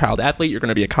you are a child athlete, you're going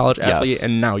to be a college athlete, Yes.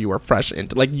 and now you are fresh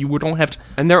into like you don't have to.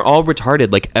 And they're all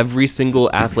retarded. Like every single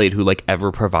athlete who like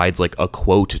ever provides like a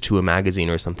quote to a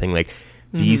magazine or something, like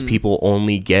these people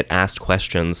only get asked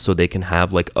questions so they can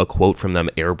have like a quote from them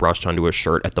airbrushed onto a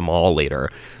shirt at the mall later.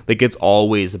 Like it's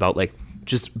always about like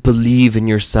just believe in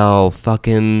yourself,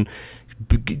 fucking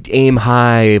aim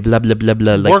high, blah blah blah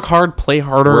blah. Like, Work hard, play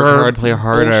harder. Work hard, play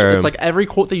harder. Bullshit. It's like every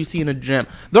quote that you see in a gym.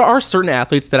 There are certain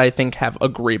athletes that I think have a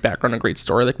great background, a great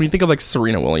story. Like when you think of like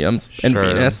Serena Williams and Sure.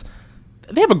 Venus,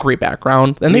 they have a great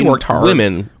background and they mean, worked hard.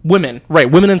 women. Right?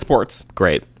 Women in sports,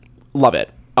 Great. love it.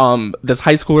 This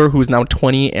high schooler who's now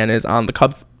 20 and is on the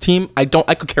Cubs team. I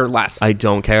could care less. I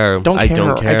don't care. don't I care.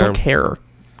 don't care. I don't care.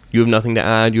 You have nothing to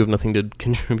add. You have nothing to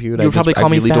contribute. You would probably call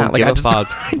me really fat. don't Like, give I a just fuck.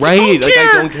 I don't Right? Like, I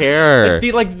care. don't care.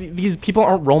 These people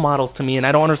aren't role models to me, and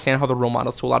I don't understand how they're role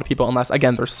models to a lot of people unless,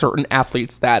 again, there's certain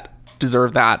athletes that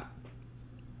deserve that.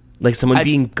 Like someone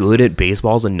being good at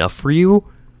baseball is enough for you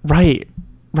Right.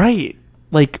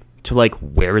 Like, to like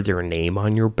wear their name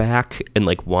on your back and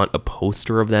like want a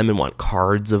poster of them and want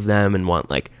cards of them and want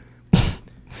like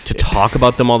to talk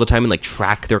about them all the time and like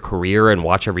track their career and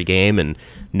watch every game and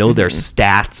know their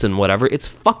stats and whatever. It's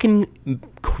fucking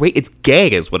great. It's gay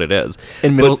is what it is.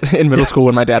 in middle school,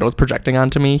 when my dad was projecting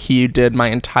onto me, he did my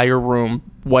entire room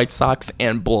White Sox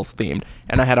and Bulls themed,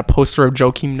 and I had a poster of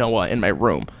Joakim Noah in my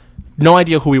room. No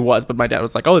idea who he was, but my dad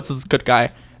was like, "Oh, this is a good guy,"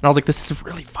 and I was like, "This is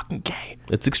really fucking gay."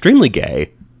 It's extremely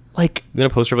gay. Like, You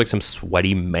got a poster of like some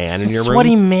sweaty man in your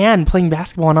sweaty room? man playing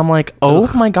basketball, and I'm like, "Oh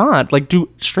my god!" Like, do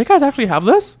straight guys actually have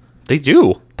this? They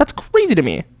do. That's crazy to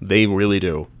me. They really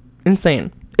do.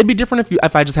 Insane. It'd be different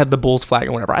if I just had the Bulls flag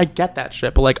or whatever. I get that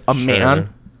shit, but like a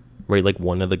man Right, like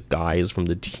one of the guys from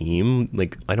the team,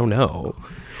 like I don't know,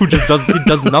 who just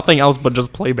does nothing else but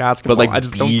just play basketball. but like I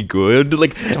just be good.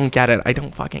 Like don't get it. I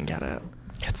don't fucking get it.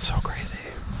 it's so crazy.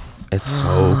 It's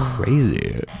so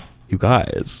crazy. You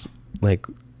guys, like,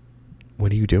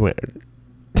 what are you doing?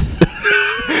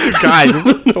 Guys,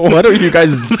 what are you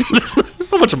guys doing? There's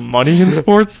so much money in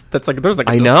sports. That's like there's like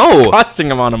a I know.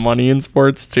 disgusting amount of money in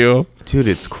sports too. Dude,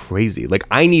 it's crazy. Like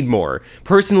I need more.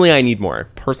 Personally, I need more.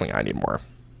 Personally, I need more.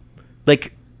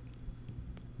 Like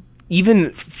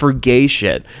even for gay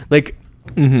shit. Like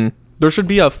There should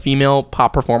be a female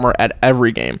pop performer at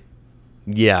every game.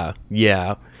 yeah.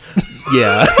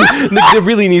 Like, there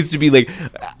really needs to be like,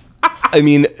 I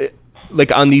mean,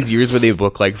 like on these years where they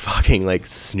book like fucking like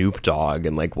Snoop Dogg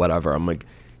and like whatever, I'm like,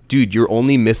 dude, you're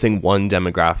only missing one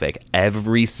demographic.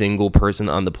 Every single person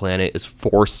on the planet is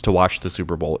forced to watch the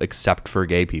Super Bowl except for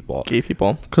gay people. Gay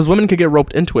people, because women could get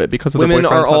roped into it because of Women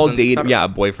their are boyfriends, all husbands, dating. etc. Yeah,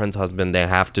 boyfriend's husband. They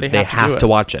have to. They have to have do to it.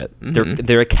 watch it.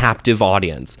 They're a captive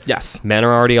audience. Yes. Men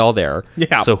are already all there.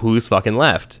 Yeah. So who's fucking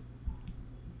left?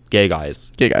 Gay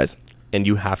guys. Gay guys. And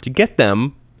you have to get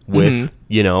them with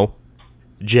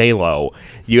J-Lo.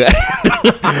 You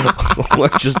or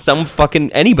just some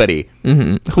fucking anybody.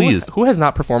 Please. Who has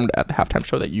not performed at the halftime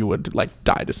show that you would like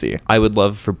die to see? I would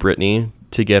love for Britney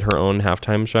to get her own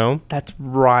halftime show. That's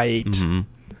right.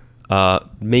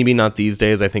 Maybe not these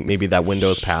days. I think maybe that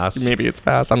window's passed. Maybe it's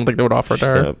past. I don't think they would offer it to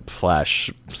Just her. gonna flash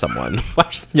someone.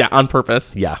 Yeah, on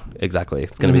purpose. Yeah, exactly.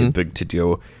 It's gonna be a big to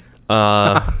do.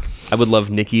 I would love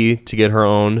Nikki to get her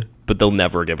own, but they'll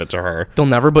never give it to her. They'll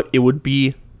never, but it would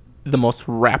be the most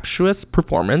rapturous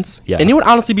performance. Yeah. And it would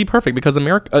honestly be perfect because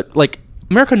America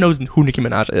knows who Nicki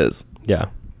Minaj is. Yeah,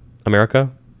 America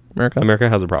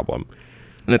has a problem,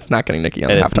 And it's not getting Nicki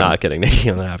on and the it's halftime. not getting Nikki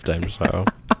on the halftime show.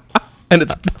 And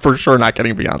it's for sure not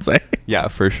getting Beyonce. Yeah,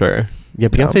 for sure. Yeah,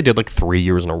 Beyonce did like 3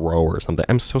 years in a row or something.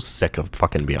 I'm so sick of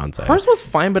fucking Beyonce. Hers was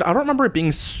fine, but I don't remember it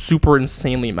being super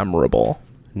insanely memorable.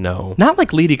 No. Not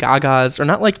like Lady Gaga's, or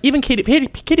not like even Katy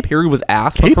Perry was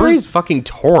ass. but Katy Perry's hers- fucking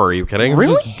tour. Are you kidding?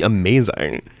 Really? It was just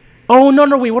amazing. Oh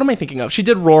no, wait, what am I thinking of? She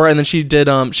did Roar, and then she did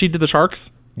the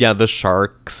Sharks. Yeah, the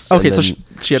Sharks. Okay, and so then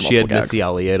she had multiple gags. Missy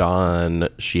Elliott on.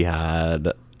 She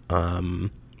had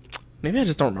Maybe I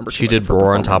just don't remember. she did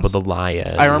Roar on Top of the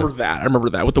Lion. I remember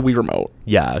that with the Wii remote.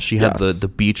 Yeah, she had Yes. the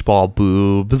beach ball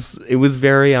boobs. It was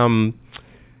very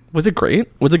Was it great?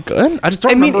 Was it good? I just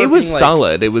don't I mean, remember. it was being, like,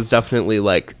 solid. It was definitely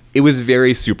like it was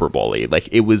very Super Bowl-y. Like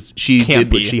it was she Can't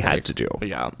did what be, she like, had to do. But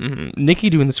yeah, Nicki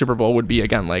doing the Super Bowl would be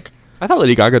again like I thought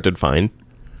Lady Gaga did fine.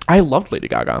 I loved Lady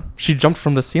Gaga. She jumped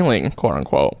from the ceiling, quote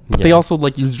unquote. But they Yeah. also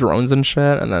like used drones and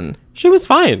shit, and then She was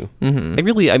fine. I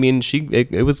mean,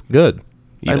 it was good.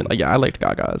 even. I liked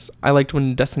Gaga's. I liked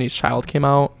when Destiny's Child came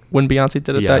out when Beyonce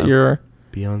did it that Yeah. year.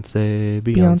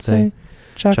 Beyonce.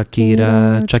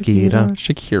 Shakira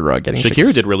Shakira. getting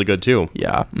Shakira did really good too.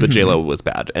 Yeah, But J-Lo was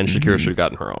bad, and Shakira should have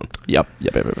gotten her own. Yep.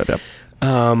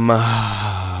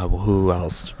 Who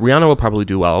else? Rihanna will probably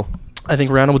do well. I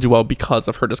think Rihanna will do well because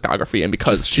of her discography and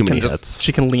because Just she too can many hits.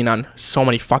 she can lean on so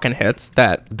many fucking hits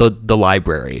that The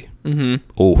library.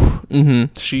 Oh,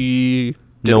 she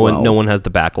did no well. one has the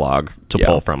backlog to Yeah.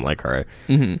 pull from like her.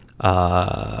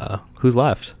 Who's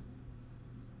left?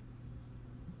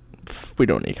 We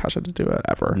don't need Kesha to do it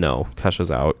ever. No, Kesha's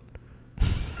out.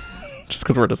 just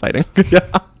because we're deciding.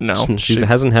 Yeah, no, She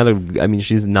hasn't had a. I mean,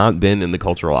 she's not been in the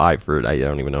cultural eye for. I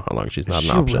don't even know how long she's not an She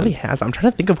option. really has. I'm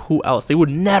trying to think of who else. They would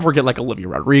never get like Olivia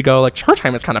Rodrigo. Like her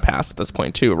time is kind of past at this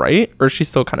point too, right? Or is she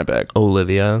still kind of big?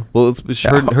 Olivia. Well, it's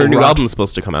Yeah, her new Rod. album's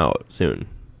supposed to come out soon.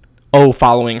 Oh,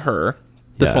 following her,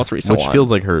 this Yeah, most recent which one.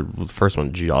 feels like her first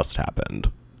one just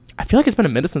happened. I feel like it's been a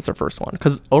minute since her first one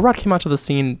because O-Rod came out to the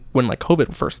scene when like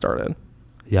COVID first started.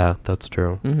 Yeah, that's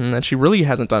true. And she really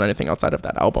hasn't done anything outside of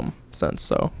that album since.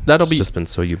 So that'll It's be just been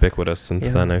so ubiquitous since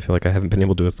Yeah. then. I feel like I haven't been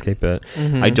able to escape it.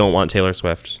 I don't want Taylor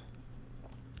Swift.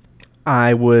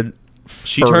 I would.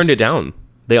 She turned it first- down.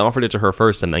 They offered it to her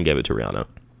first and then gave it to Rihanna.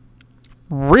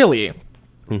 Really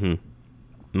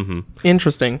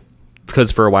interesting.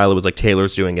 Because for a while it was like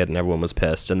Taylor's doing it and everyone was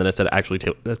pissed, and then it said actually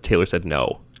Taylor said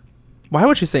no. Why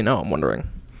would she say no? I'm wondering.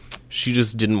 She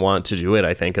just didn't want to do it,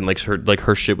 I think, and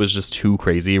her shit was just too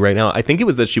crazy right now. I think it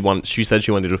was that she said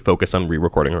she wanted to focus on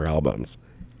re-recording her albums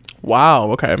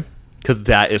Wow. Okay. because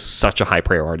that is such a high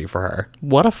priority for her.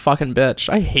 What a fucking bitch.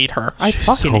 I hate her. I She's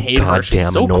fucking so hate her. She's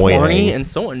goddamn so annoying. corny and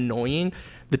so annoying.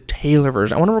 The Taylor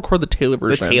version. I want to record the Taylor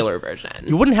version. version.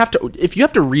 You wouldn't have to. If you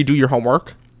have to redo your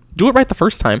homework, do it right the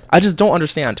first time. I just don't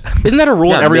understand. Isn't that a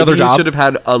rule in every other job? You should have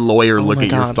had a lawyer look my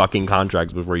at your God. fucking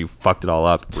contracts before you fucked it all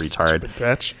up, retard.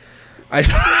 Bitch. I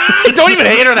don't even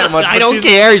hate her that much. I but don't she's-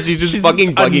 care. She's just she's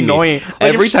fucking just bugging annoying. me. Like,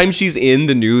 Every if she- time she's in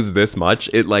the news this much,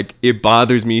 it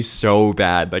bothers me so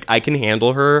bad. Like I can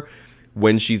handle her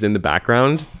when she's in the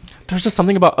background. There's just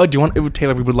something about. Oh, do you want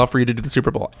Taylor? We would love for you to do the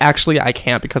Super Bowl. Actually, I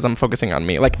can't because I'm focusing on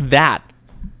me. Like that.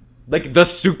 Like the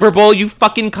Super Bowl, you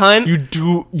fucking cunt.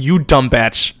 You dumb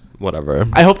bitch. Whatever.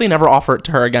 I hope they never offer it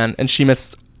to her again, and she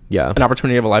missed Yeah. an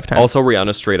opportunity of a lifetime. Also,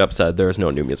 Rihanna straight up said there is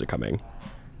no new music coming.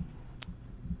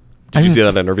 Did you see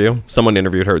that interview? Someone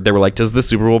interviewed her. They were like, "Does the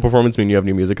Super Bowl performance mean you have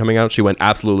new music coming out?" She went,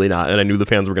 "Absolutely not." And I knew the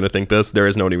fans were going to think this. There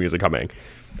is no new music coming.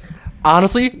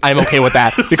 honestly, I'm okay with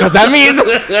that because that means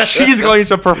she's going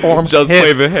to perform. Just hits.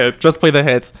 play the hits. Just play the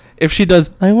hits. If she does,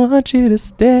 I want you to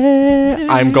stay.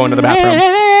 I'm going to the bathroom.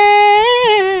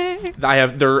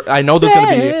 I know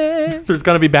there's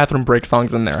gonna be bathroom break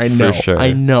songs in there. I know. sure.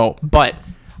 I know. But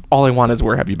all I want is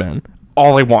Where Have You Been?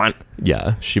 All I want.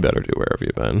 Yeah, she better do Where Have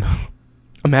You Been.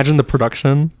 Imagine the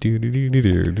production. That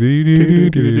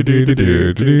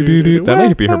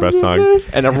might be her best song.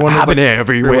 And everyone was I've been like,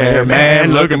 everywhere,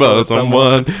 man, looking for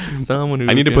someone. Someone who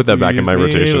I need to can put that back in my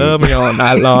please me, rotation. Love me all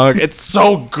night long. It's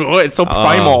so good. It's so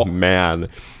primal. Oh, man.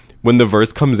 When the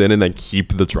verse comes in and they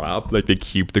keep the drop, like they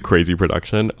keep the crazy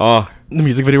production. Oh, The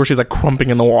music video where she's like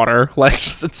crumping in the water. Like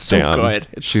it's so damn. good.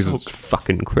 It's She's so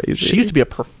fucking crazy. She used to be a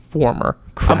performer.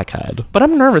 crackhead. But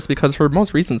I'm nervous because her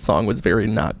most recent song was very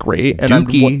not great. And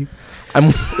Dookie.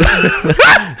 I'm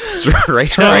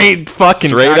Straight fucking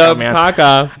Straight caca, up man.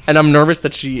 caca. And I'm nervous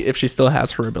that if she still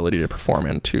has her ability to perform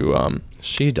and to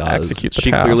She does. execute the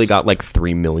She clearly task. got like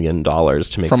 $3 million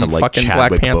to make From some like fucking Black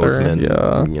Chadwick Panther,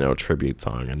 Boseman, yeah. tribute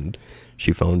song, and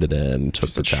she phoned it in, took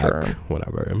the check, Sure.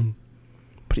 whatever.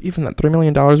 But even that $3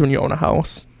 million when you own a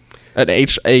house at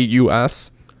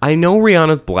HAUS. I know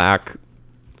Rihanna's black,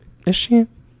 Is she?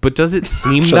 but does it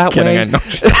seem Just that kidding. way? I know.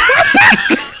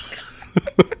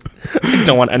 I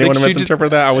don't want anyone Like, to she just-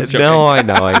 misinterpret that. I was joking. No, I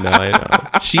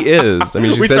know. She is. I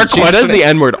mean, We she start says questioning- the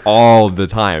N-word all the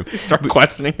time. Start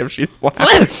questioning if she's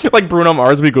black. Like Bruno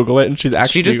Mars, we Google it and she's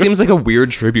actually. She just seems like a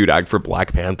weird tribute act for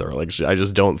Black Panther. Like, I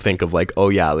just don't think of like, oh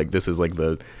yeah, like this is like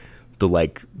the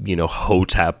like,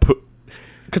 Hotep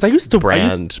because I used to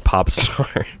brand pop star.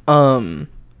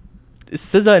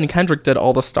 SZA and Kendrick did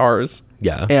All the Stars.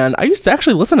 Yeah. And I used to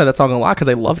actually listen to that song a lot because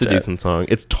I loved It's a it. decent song.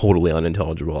 It's totally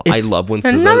unintelligible. It's- I love when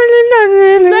And SZA.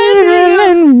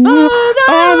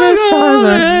 all the stars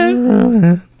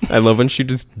are- I love when she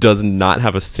just does not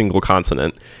have a single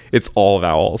consonant. It's all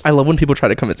vowels. I love when people try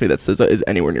to convince me that SZA is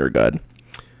anywhere near good.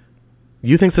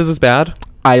 You think SZA's bad?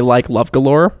 I like Love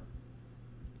Galore.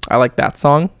 I like that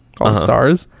song, All the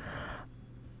Stars.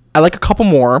 I like a couple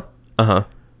more. Uh-huh.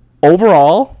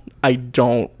 Overall, I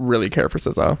don't really care for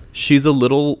SZA. She's a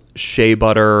little shea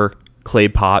butter clay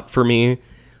pot for me,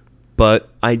 but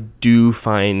I do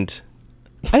find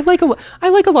I like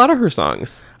a lot of her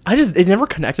songs. It never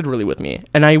connected really with me.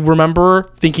 And I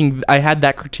remember thinking I had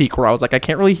that critique where I was like, I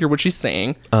can't really hear what she's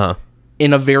saying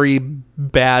in a very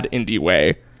bad indie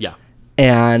way. Yeah.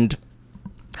 And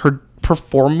her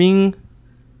performing,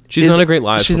 She's not a great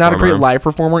live She's performer. not a great live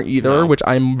performer either, No. which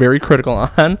I'm very critical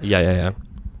on. Yeah.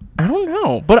 I don't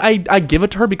know, but I give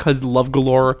it to her because Love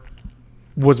Galore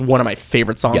was one of my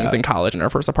favorite songs Yeah. in college in our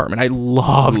first apartment. I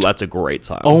loved. That's a great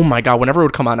song. Oh my god! Whenever it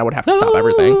would come on, I would have to stop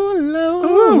everything.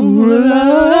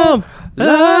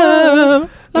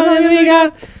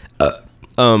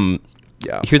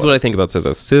 Yeah. Here's what I think about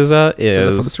SZA. SZA is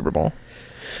SZA for the Super Bowl.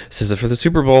 SZA for the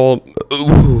Super Bowl.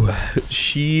 Ooh,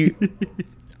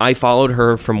 I followed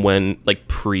her from when, like,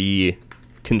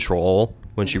 pre-Control,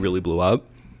 when she really blew up.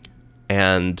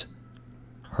 And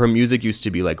her music used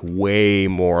to be, like, way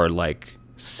more, like,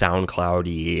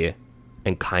 SoundCloud-y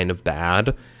and kind of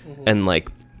bad. And, like,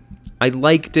 I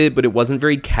liked it, but it wasn't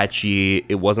very catchy.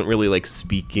 It wasn't really, like,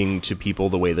 speaking to people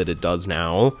the way that it does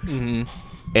now.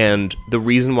 And the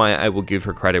reason why I will give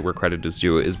her credit where credit is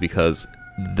due is because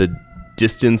the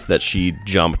distance that she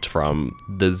jumped from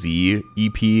the Z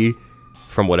EP,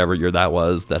 from whatever year that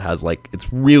was, that has, like,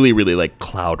 it's really, really, like,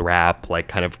 cloud rap, like,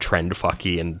 kind of trend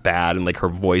fucky and bad, and, like, her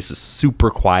voice is super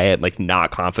quiet, like,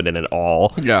 not confident at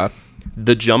all. Yeah.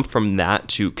 The jump from that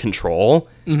to Control,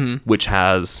 which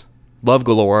has Love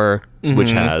Galore,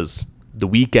 which has The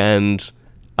Weeknd.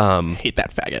 Hate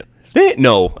that faggot.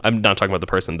 No, I'm not talking about the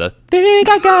person. The think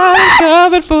I got it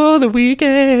covered for the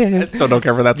weekend. I still don't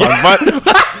care for that song,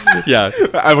 but Yeah,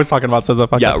 I was talking about SZA.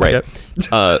 Fuck yeah, that right.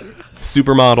 faggot.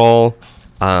 Supermodel.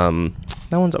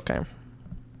 That one's okay.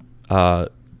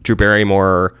 Drew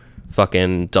Barrymore.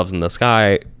 Fucking Doves in the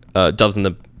Sky. Doves in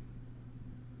the.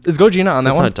 Is Go Gina on that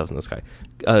That's one? not Doves in the Sky.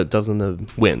 Doves in the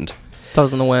Wind.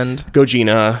 Doves in the Wind. Go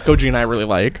Gina. Go Gina I really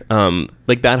like.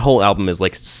 Like, that whole album is,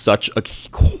 like, such a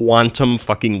quantum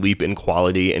fucking leap in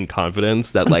quality and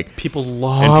confidence that, like, People and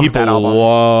love people that album.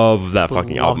 love that People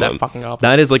fucking love album. that fucking album.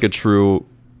 That is, like, a true,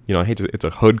 you know, I hate to, it's a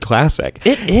hood classic.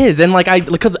 It is, and like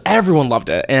because everyone loved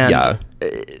it, and Yeah.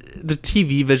 the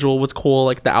TV visual was cool,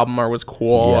 like the album art was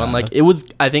cool, Yeah. and like it was.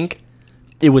 I think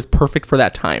it was perfect for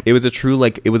that time. It was a true,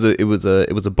 like, it was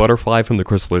a butterfly from the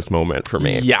chrysalis moment for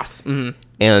me. Yes. Mm-hmm.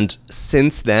 And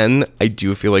since then, I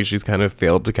do feel like she's kind of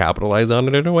failed to capitalize on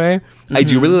it in a way. I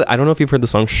do really, I don't know if you've heard the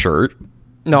song Shirt.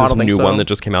 No, I This don't think new so. one that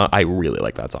just came out. I really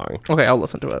like that song. Okay, I'll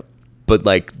listen to it. But,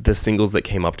 like, the singles that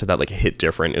came up to that, like, Hit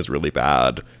Different is really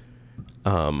bad.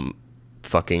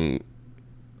 Fucking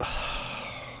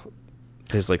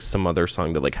there's, like, some other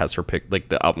song that, like, has her pick, like,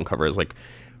 the album cover is, like,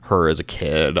 her as a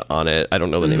kid on it. I don't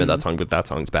know the name of that song, but that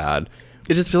song's bad.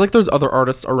 It just feels like there's other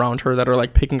artists around her that are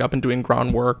like picking up and doing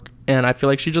groundwork, and I feel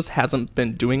like she just hasn't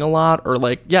been doing a lot, or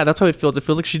like, yeah, that's how it feels. It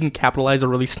feels like she didn't capitalize or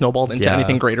really snowballed into Yeah.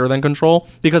 anything greater than Control,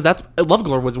 because that's Love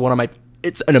Galore was one of my.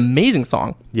 It's an amazing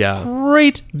song. Yeah.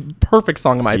 Great, perfect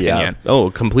song in my opinion. Oh,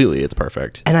 completely. It's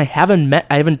perfect. And I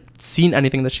haven't seen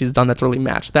anything that she's done that's really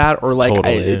matched that, or like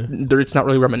Totally. it's not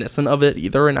really reminiscent of it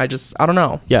either. And I don't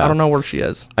know. Yeah. I don't know where she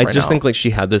is. I right just now. think, like, she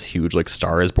had this huge, like,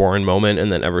 Star is Born moment,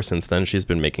 and then ever since then she's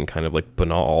been making kind of, like,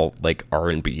 banal, like,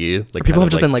 R&B. Like, people have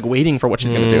just been like waiting for what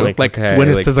she's gonna do. Like okay, when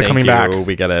is like, SZA thank coming you, back?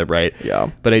 We get it, right? Yeah.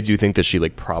 But I do think that she,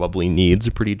 like, probably needs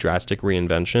a pretty drastic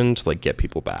reinvention to, like, get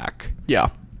people back. Yeah.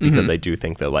 Because I do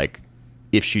think that, like,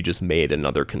 if she just made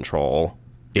another Control,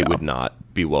 it Yeah. would not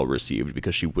be well received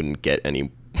because she wouldn't get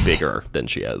any bigger than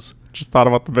she is. Just thought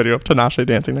about the video of Tinashe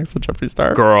dancing next to Jeffree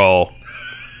Star. Girl.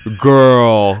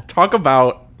 Talk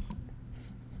about.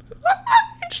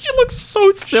 She looks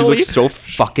so She silly. looks so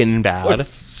fucking bad. Looks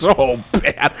so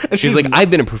bad. And She's like,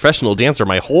 I've been a professional dancer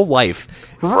my whole life.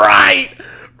 right.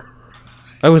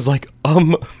 I was like,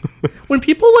 When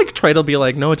people like try to be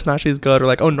like, no, Tinashe's good, or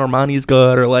like, oh, Normani's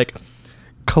good, or like,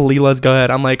 Khalila's good,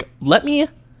 I'm like, let me.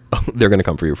 they're gonna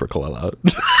come for you for Kalila.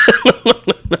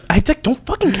 I like, don't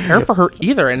fucking care for her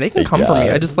either, and they can come for me.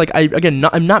 Yeah. I just like,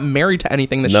 I'm not married to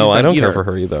anything that she's No, done I don't either. care for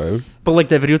her either. But like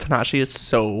the video Tinashe is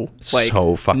so like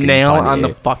So fucking nail funny. on the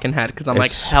fucking head, because I'm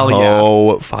like, It's hell yeah,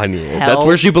 so funny. That's Hell-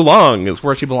 where she belongs. it's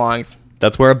where she belongs.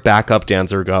 That's where a backup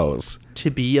dancer goes. To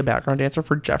be a background dancer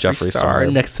for Jeffree Jeffree Star Star.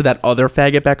 next to that other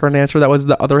faggot background dancer that was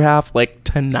the other half, like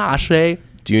Tinashe.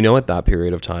 Do you know at that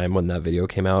period of time when that video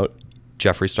came out,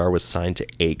 Jeffree Star was signed to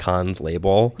Akon's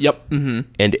label? Yep. Mm-hmm.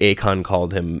 And Akon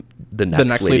called him the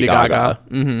next, Lady Gaga.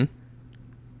 Mm-hmm.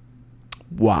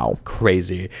 Wow.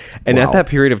 Crazy. And Wow. at that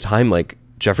period of time, like,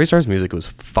 Jeffree Star's music was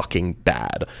fucking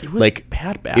bad. It was like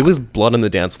bad. It was blood on the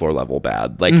dance floor level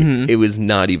bad. Like, it was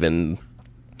not even.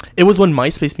 It was when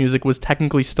MySpace music was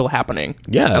technically still happening.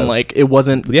 Yeah. And like it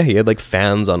wasn't. Yeah, he had like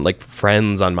fans on, like,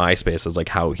 friends on MySpace as like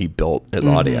how he built his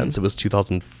audience. It was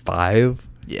 2005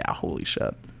 Yeah. Holy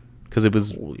shit. because it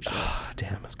was. Holy shit.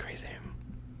 Damn, it's crazy.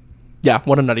 Yeah.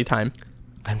 What a nutty time.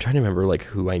 I'm trying to remember like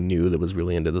who I knew that was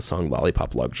really into the song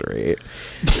Lollipop Luxury.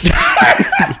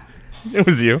 It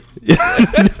was you. No,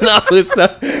 it's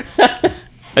not.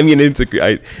 I mean,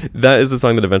 that is the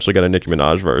song that eventually got a Nicki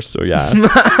Minaj verse. So yeah,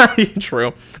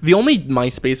 True. The only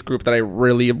MySpace group that I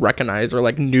really recognized or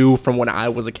like knew from when I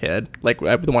was a kid, like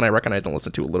the one I recognized and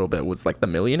listened to a little bit was like the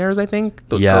Millionaires. I think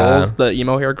those girls, the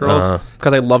emo hair girls,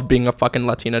 because I loved being a fucking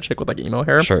Latina chick with like emo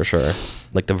hair. sure,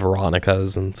 like the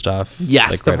Veronicas and stuff.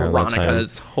 Yes, like the right around that time.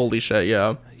 Veronicas. Holy shit,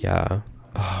 yeah. Yeah,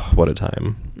 oh, what a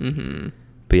time. Mm-hmm.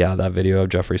 But yeah, that video of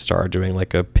Jeffree Star doing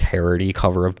like a parody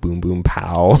cover of Boom Boom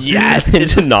Pow. Yes. And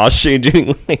Tinashe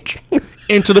doing like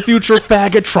Into the future,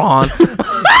 faggotron.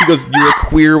 he goes, "You're a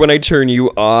queer when I turn you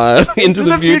on." Into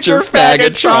the future,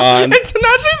 faggotron. And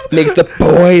Tinashe's Makes the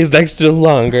boys extra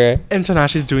longer. And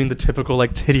Tinashe's doing the typical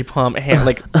like titty pump, hand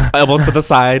like elbows to the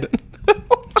side,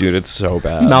 Dude, it's so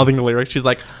bad. mouthing the lyrics. She's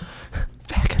like,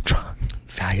 faggotron.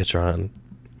 Faggotron.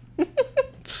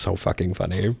 So fucking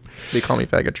funny. They call me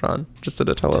faggotron. Just did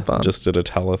a telethon. Just did a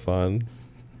telethon.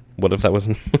 What if that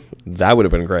wasn't? That would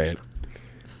have been great.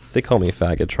 They call me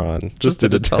Faggotron. Just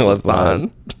did a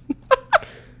telethon.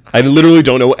 I literally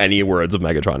don't know any words of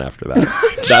Megatron after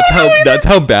that. That's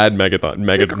how bad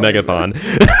Megathon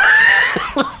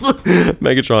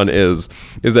Megatron is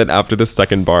that after the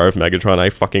second bar of Megatron I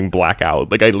fucking black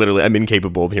out. Like I'm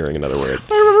incapable of hearing another word.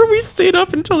 I remember we stayed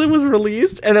up until it was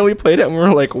released, and then we played it, and we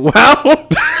were like, "Wow, it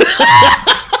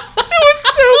was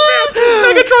so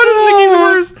bad." Megatron is Nicki's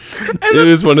worst. And It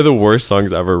is one of the worst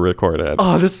songs ever recorded.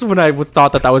 oh, this is when I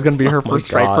thought that was gonna be her my first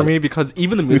strike for God. me, because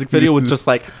even the music video was just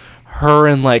like her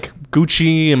and like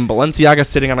Gucci and Balenciaga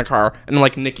sitting on a car, and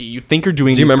like, Nicki, you think you're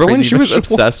doing? Do you these remember when crazy she was visuals?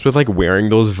 obsessed with like wearing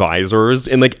those visors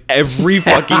in like every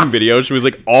fucking video? She was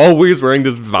like always wearing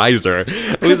this visor.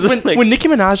 It was Because like, when Nicki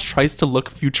Minaj tries to look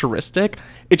futuristic,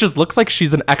 it just looks like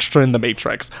she's an extra in the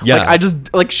Matrix. Yeah. Like, I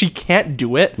just, like, she can't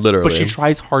do it. Literally. But she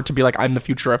tries hard to be like, I'm the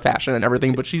future of fashion and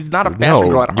everything, but she's not a fashion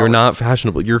girl at heart. you're not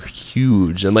fashionable. You're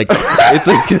huge, and like it's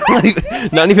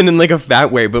like not even in like a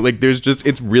fat way, but like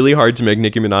it's really hard to make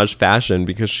Nicki Minaj fashion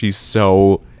because she's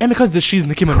so And because she's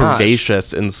Nicki Minaj.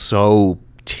 curvaceous and so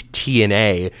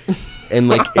TNA, and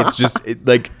like it's just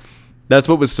like that's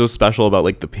what was so special about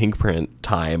like the pink print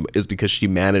time, is because she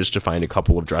managed to find a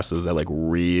couple of dresses that like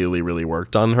really really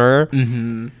worked on her.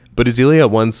 Mm-hmm. But Azealia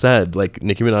once said, like,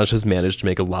 Nicki Minaj has managed to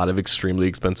make a lot of extremely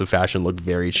expensive fashion look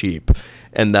very cheap,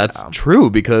 and that's true,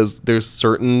 because there's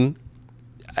certain,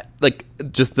 like,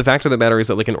 just the fact of the matter is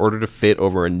that, like, in order to fit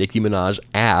over a Nicki Minaj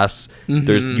ass,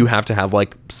 you have to have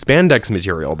like spandex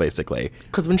material basically.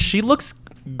 Because when she looks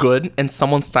good and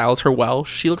someone styles her well,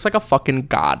 she looks like a fucking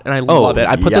god, and I love it.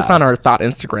 I put this yeah. on our Thought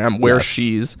Instagram where Yes.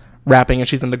 she's rapping and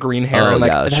she's in the green hair. Oh and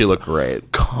like, yeah, she that's looked great.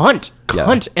 cunt,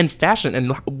 Yeah. and fashion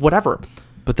and whatever.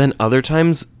 But then other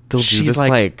times they'll do She's this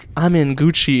like, I'm in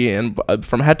Gucci and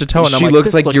from head to toe, and I'm she like,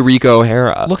 looks this like Eureka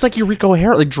O'Hara. looks like Eureka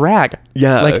O'Hara, like drag.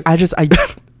 Yeah. Like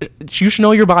you should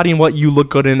know your body and what you look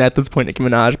good in at this point, Nicki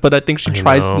Minaj. But I think she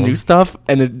tries know. new stuff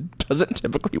and it doesn't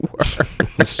typically work.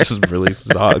 It's just really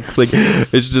sucks. Like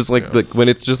it's just like when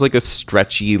it's just like a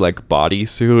stretchy like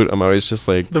bodysuit, I'm always just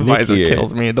like, The visor Nikki.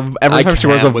 kills me. Every time she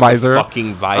wears a can't with the visor,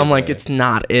 fucking visor. I'm like, it's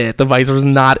not it. The visor's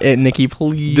not it, Nicki.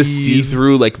 Please. The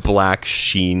see-through like black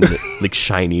sheen like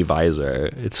shiny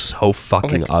visor. It's so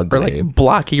fucking or ugly. like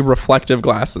blocky reflective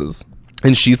glasses.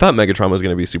 And she thought Megatron was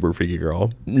gonna be super freaky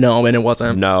girl. No, and it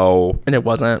wasn't. No. And it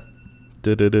wasn't.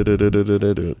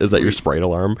 Is that your Sprite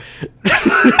alarm?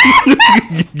 I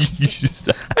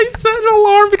set an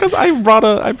alarm because I brought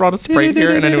a Sprite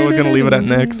here and I knew I was gonna leave it at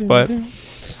Nick's, but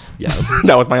Yeah.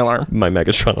 that was my alarm My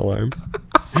Megatron alarm.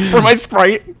 for my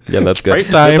Sprite. Yeah, that's Sprite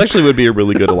good. time. This actually would be a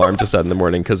really good alarm to set in the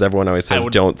morning, because everyone always says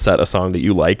would- don't set a song that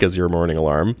you like as your morning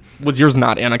alarm. Was yours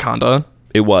not Anaconda?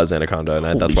 It was Anaconda,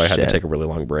 and that's why I had shit. to take a really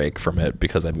long break from it,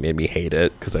 because it made me hate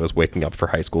it, because I was waking up for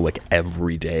high school like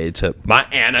every day to my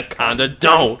Anaconda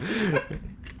don't.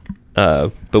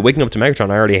 But waking up to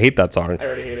Megatron, I already hate that song. I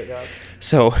already hate it, God.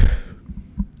 So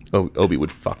Obi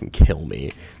would fucking kill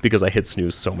me because I hit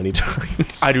snooze so many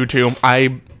times. I do too.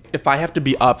 If I have to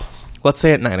be up, let's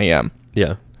say at 9 a.m.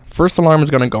 Yeah. First alarm is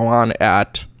gonna go on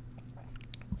at,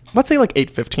 let's say like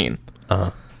 8:15.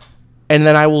 And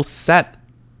then I will set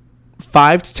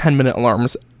 5 to 10 minute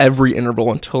alarms every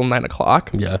interval until 9 o'clock.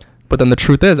 Yeah. But then the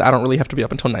truth is, I don't really have to be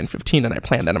up until 9:15, and I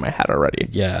planned that in my head already.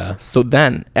 Yeah. So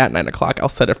then at 9 o'clock, I'll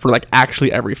set it for like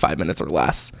actually every 5 minutes or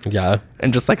less, Yeah.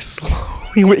 and just like slowly.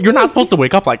 You're not supposed to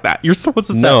wake up like that. You're supposed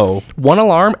to set No. one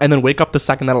alarm and then wake up the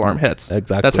second that alarm hits.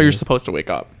 Exactly. That's how you're supposed to wake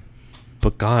up.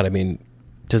 But God, I mean,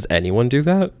 does anyone do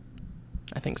that?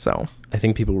 I think so. I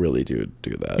think people really do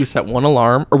that. You set one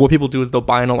alarm, or what people do is they'll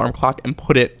buy an alarm clock and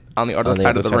put it on the other On the side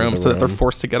other of the side of room the so that they're room.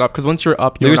 forced to get up. Because once you're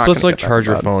up, you're You're not supposed to gonna like get back charge in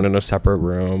your bed. phone in a separate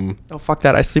room. Oh fuck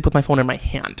that! I sleep with my phone in my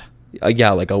hand.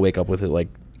 Yeah, like I'll wake up with it like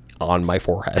on my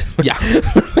forehead. Yeah.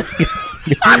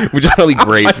 Which is probably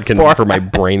great for my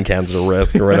brain cancer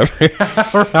risk or whatever.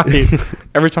 Right.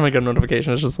 Every time I get a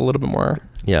notification, it's just a little bit more.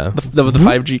 Yeah. The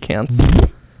 5G cans.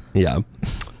 Yeah.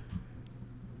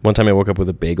 One time I woke up with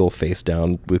a bagel face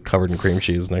down with covered in cream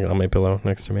cheese on my pillow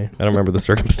next to me. I don't remember the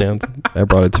circumstance. I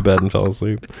brought it to bed and fell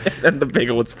asleep. And the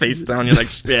bagel was face down. You're like,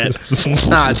 shit.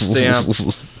 Ah,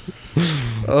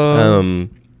 damn.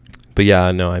 But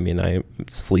yeah, no, I mean, I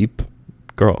sleep,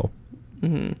 girl.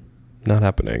 Not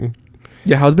happening.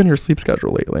 Yeah, how's been your sleep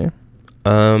schedule lately?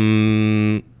 I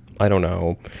don't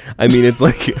know. I mean, it's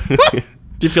like...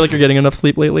 Do you feel like you're getting enough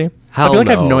sleep lately? Hell I feel like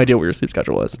I have no. no idea what your sleep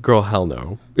schedule is. Girl, hell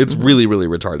no. It's really, really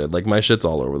retarded. Like, my shit's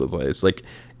all over the place. Like,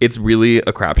 it's really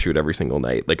a crapshoot every single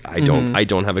night. Like, I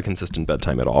don't have a consistent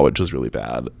bedtime at all, which is really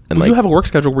bad. And Well, you have a work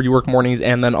schedule where you work mornings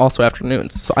and then also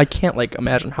afternoons. So I can't, like,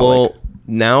 imagine how, well, like...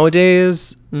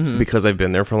 nowadays, because I've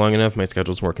been there for long enough, my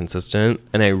schedule's more consistent.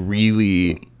 And I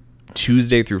really...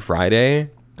 Tuesday through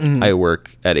Friday... I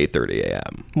work at 8:30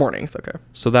 a.m. Mornings, okay.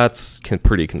 So that's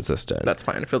pretty consistent. That's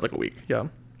fine. It feels like a week, yeah.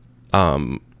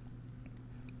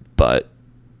 But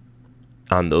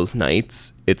on those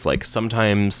nights, it's like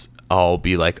sometimes I'll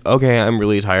be like, okay, I'm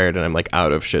really tired and I'm like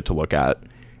out of shit to look at.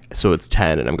 So it's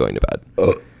 10 and I'm going to bed.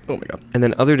 Oh my God. And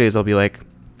then other days I'll be like,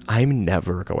 I'm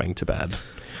never going to bed.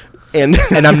 And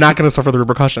I'm not going to suffer the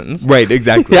repercussions. Right,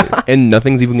 exactly. Yeah. And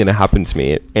nothing's even going to happen to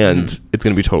me. And it's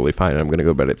going to be totally fine. I'm going to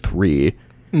go to bed at 3.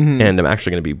 And I'm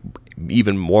actually going to be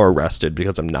even more rested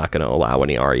because I'm not going to allow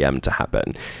any REM to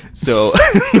happen. So,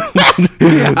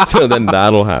 so then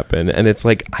that'll happen. And it's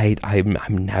like, I'm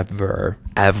never,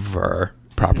 ever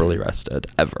properly rested,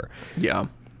 ever. Yeah.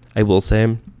 I will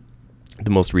say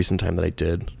the most recent time that I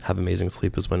did have amazing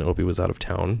sleep is when Opie was out of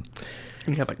town.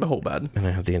 And you have, like, the whole bed. And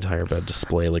I had the entire bed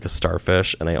display like a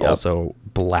starfish. And I also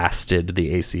blasted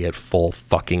the AC at full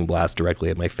fucking blast directly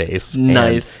at my face.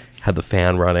 Nice. Had the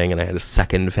fan running, and I had a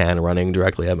second fan running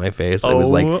directly at my face. I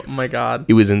was like, oh my God.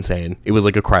 it was insane. It was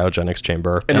like a cryogenics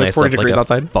chamber. And it was I 40 slept degrees like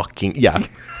outside? Fucking, yeah.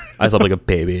 I slept like a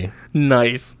baby.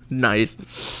 Nice.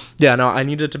 Yeah, no, I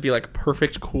need it to be, like,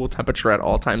 perfect cool temperature at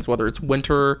all times, whether it's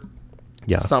winter,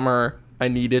 summer. I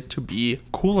need it to be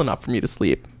cool enough for me to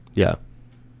sleep. Yeah.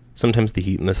 Sometimes the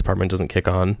heat in this apartment doesn't kick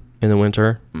on in the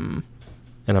winter. And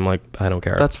I'm like, I don't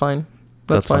care. That's fine.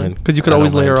 That's fine. Because you could I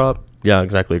always don't layer mind. up. Yeah,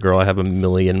 exactly. Girl, I have a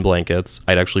million blankets.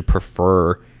 I'd actually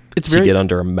prefer to get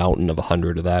under a mountain of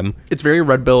 100 of them. It's very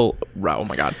red bill. Oh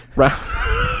my God.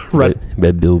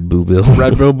 Red bill, blue bill.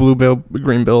 Red bill, blue bill,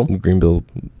 green bill, Green bill.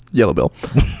 yellow bill.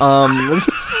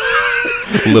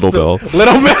 Little bill.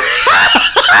 Little bill.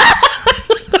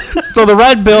 So the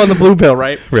red bill and the blue bill,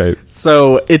 right? Right.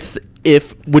 So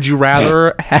would you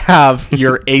rather have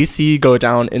your AC go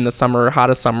down in the summer,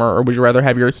 hottest summer, or would you rather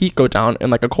have your heat go down in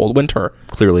like a cold winter?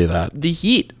 Clearly that. The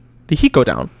heat go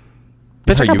down.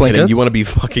 Bitch, Are I got you blankets. kidding? You want to be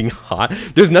fucking hot?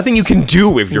 There's nothing you can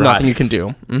do if you're Nothing hot. you can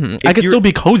do. I can still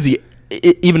be cozy,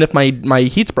 even if my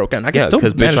heat's broken. I can still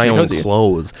because manage bitch, I to be own cozy.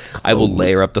 clothes. I will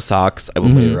layer up the socks. I will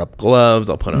layer up gloves.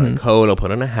 I'll put on a coat. I'll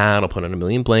put on a hat. I'll put on a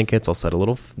million blankets. I'll set a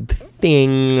little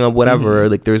thing, whatever.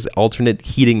 Like there's alternate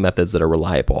heating methods that are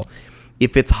reliable.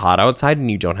 If it's hot outside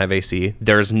and you don't have AC,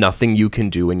 there's nothing you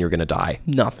can do and you're gonna die.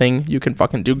 Nothing you can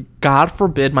fucking do. God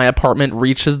forbid my apartment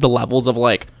reaches the levels of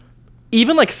like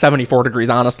even like 74 degrees,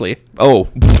 honestly. Oh,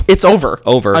 it's over.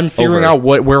 Over. I'm figuring Over.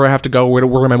 out where I have to go.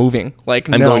 Where am I moving? Like,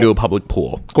 I'm going to a public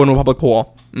pool going to a public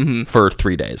pool. for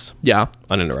 3 days, Yeah.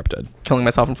 uninterrupted. Killing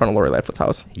myself in front of Lori Lightfoot's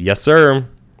house. Yes, sir.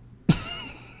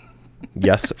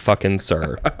 Yes, fucking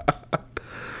sir.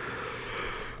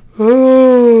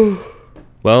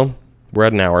 Well, we're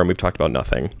at an hour and we've talked about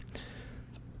nothing.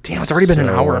 Damn, it's already been an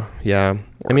So, hour. Yeah.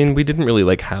 I mean, we didn't really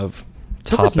like have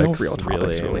topics. There was no real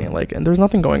topics, really. Like, and there's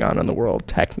nothing going on in the world,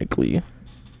 technically.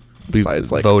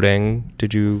 Besides, like, voting.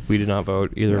 We did not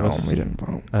vote. Either of no, us. we didn't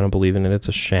vote. I don't believe in it. It's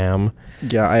a sham.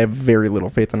 Yeah, I have very little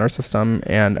faith in our system,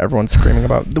 and everyone's screaming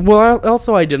about. Well,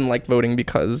 also, I didn't like voting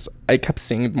because I kept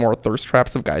seeing more thirst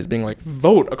traps of guys being like,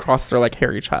 vote across their like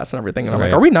hairy chest and everything, and I'm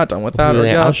like, Right. are we not done with that? Or,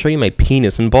 Yeah, yeah. I'll show you my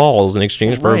penis and balls in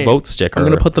exchange for a Right. vote sticker. I'm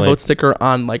gonna put the Like, vote sticker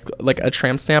on like a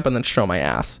tramp stamp and then show my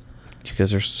ass. You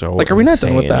guys are so Like, are we not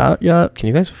done with insane. that yet? Can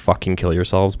you guys fucking kill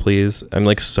yourselves, please? I'm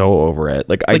like so over it.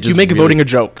 Like I Like, just you make really- voting a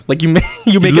joke. Like you make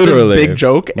it Literally. this big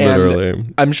joke, and Literally.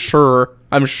 I'm sure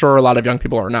a lot of young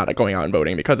people are not going out and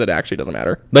voting because it actually doesn't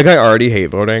matter. Like I already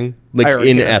hate voting. Like I already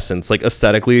in hate it. essence, like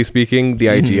aesthetically speaking, the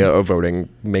idea of voting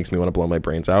makes me want to blow my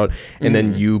brains out. And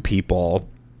then you people,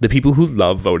 the people who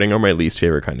love voting are my least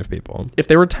favorite kind of people. If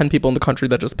there were 10 people in the country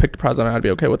that just picked president, I'd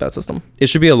be okay with that system. It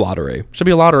should be a lottery. Should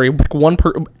be a lottery.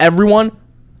 Everyone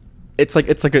it's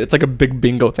like a big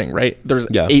bingo thing, right? There's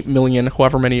 8 million,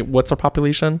 however many. What's our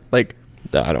population? Like,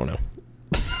 I don't know.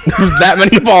 There's that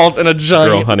many balls in a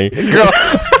giant. Girl, honey.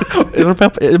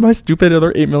 Am I stupid? Are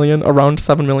there 8 million? Around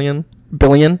 7 million?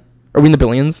 Billion? Are we in the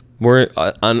billions? We're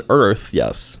on Earth,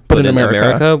 yes. But in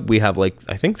America, we have like,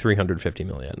 I think 350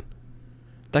 million.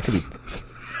 That could be.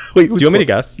 Wait, do you want me to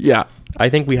guess? Yeah. I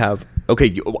think we have.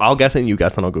 Okay, I'll guess and you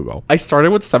guess, and I'll Google. I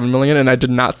started with 7 million and I did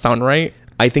not sound right.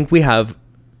 I think we have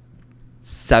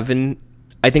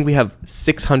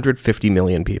 650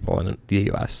 million people in the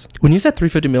US. When you said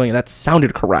 350 million, that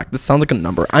sounded correct. That sounds like a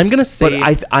number. I'm going to say.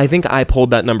 But I think I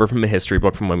pulled that number from a history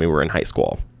book from when we were in high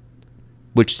school,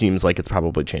 which seems like it's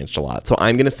probably changed a lot. So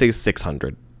I'm going to say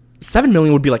 600. 7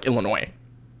 million would be like Illinois.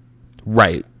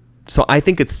 Right. So I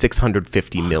think it's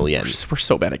 650 million. We're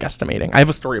so bad at guesstimating. I have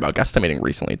a story about guesstimating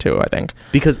recently too, I think.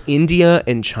 Because India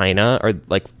and China are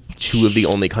like two of the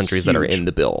only countries that are in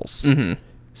the bills. Mm-hmm.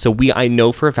 So I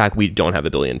know for a fact we don't have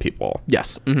 1 billion people.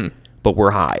 Yes. Mm-hmm. But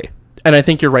we're high. And I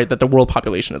think you're right that the world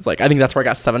population is like, I think that's where I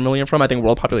got 7 million from. I think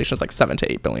world population is like 7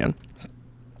 to 8 billion.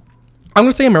 I'm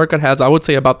going to say America has, I would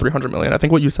say about 300 million. I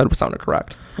think what you said sounded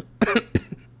correct.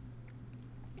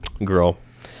 Girl.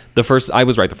 I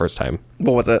was right the first time.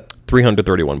 What was it?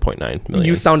 331.9 million.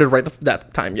 You sounded right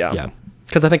that time, yeah. Yeah.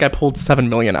 Because I think I pulled 7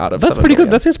 million out of. That's pretty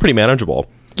good. That seems pretty manageable.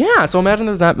 Yeah. So imagine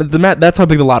there's that. That's how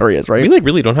big the lottery is, right? We like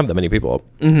really don't have that many people.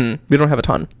 Mm-hmm. We don't have a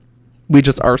ton. We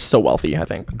just are so wealthy, I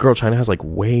think. Girl, China has like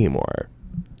way more.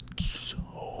 So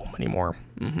many more.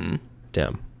 Mm-hmm.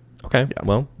 Damn. Okay. Yeah.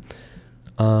 Well.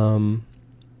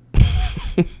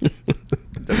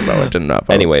 Did not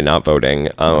vote. Anyway, not voting.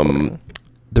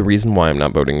 The reason why I'm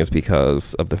not voting is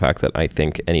because of the fact that I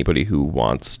think anybody who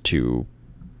wants to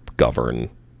govern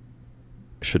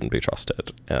shouldn't be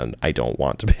trusted. And I don't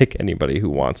want to pick anybody who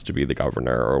wants to be the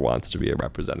governor or wants to be a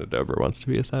representative or wants to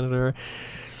be a senator.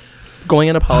 Going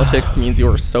into politics means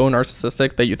you are so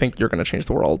narcissistic that you think you're going to change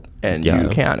the world, and you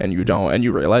can, and you don't, and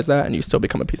you realize that, and you still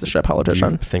become a piece of shit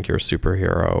politician. You think you're a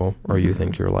superhero, or you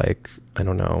think you're like, I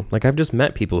don't know. Like, I've just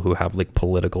met people who have like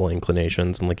political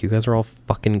inclinations, and like, you guys are all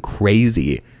fucking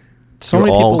crazy. So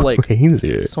many people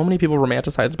crazy. So many people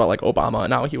romanticized about like Obama.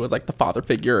 Now he was like the father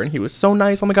figure and he was so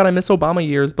nice. Oh my god, I miss Obama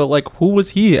years. But like, who was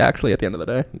he actually at the end of the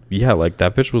day? Yeah, like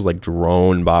that bitch was like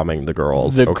drone bombing the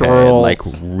girls. Girls. Like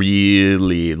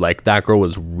really, like that girl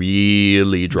was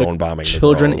really drone bombing the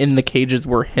children girls. in the cages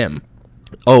were him.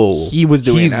 Oh, he was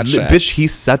doing that shit. Bitch, he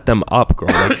set them up, girl.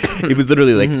 Like, it was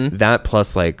literally like that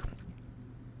plus like,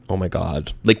 oh my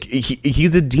god, like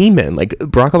he's a demon. Like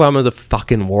Barack Obama is a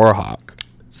fucking war hawk.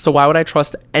 So why would I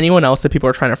trust anyone else that people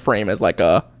are trying to frame as like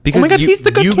a... Because oh my God, he's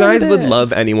the good you guys candidate. would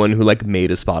love anyone who like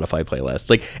made a Spotify playlist.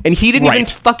 Like, and he didn't even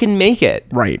fucking make it.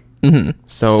 Right. Mm-hmm.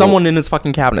 So someone in his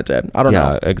fucking cabinet did. I don't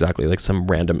know. Yeah, exactly. Like some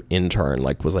random intern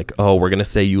like was like, oh, we're going to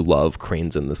say you love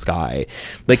cranes in the sky.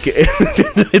 Like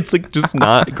it's like just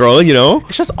not, girl, you know?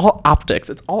 It's just all optics.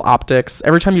 It's all optics.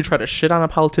 Every time you try to shit on a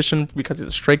politician because he's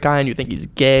a straight guy and you think he's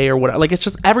gay or whatever, like it's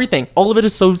just everything. All of it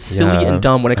is so silly and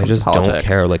dumb when it comes to politics. I just don't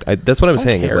care. Like that's what I'm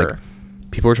saying is like,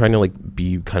 people were trying to like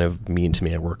be kind of mean to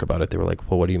me at work about it. They were like,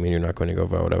 well, what do you mean you're not going to go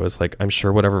vote? I was like, I'm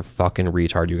sure whatever fucking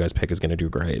retard you guys pick is going to do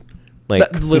great. Like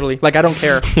literally, like I don't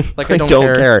care. Like I don't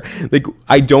care. Like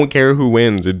I don't care who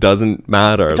wins. It doesn't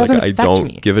matter. Like I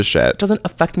don't give a shit. It doesn't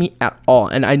affect me at all.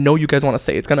 And I know you guys want to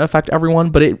say it's going to affect everyone,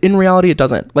 but in reality, it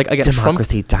doesn't. Like again,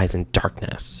 democracy dies in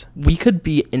darkness. We could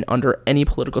be in under any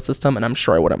political system, and I'm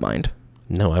sure I wouldn't mind.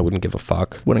 No, I wouldn't give a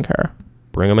fuck. Wouldn't care.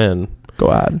 Bring them in. Go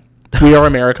ahead. We are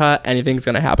America. Anything's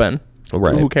going to happen.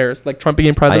 Right. Who cares? Like Trump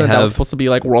being president, that was supposed to be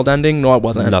like world ending. No, it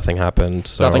wasn't. Nothing happened.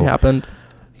 So nothing happened.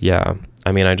 Yeah.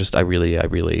 I mean, I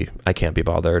can't be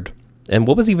bothered. And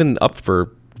what was even up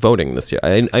for voting this year?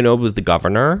 I know it was the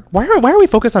governor. Why are we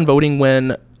focused on voting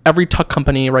when every tech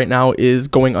company right now is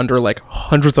going under like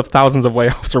hundreds of thousands of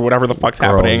layoffs or whatever the fuck's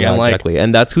happening? Yeah, and like, exactly.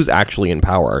 And that's who's actually in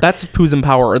power. That's who's in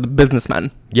power, are the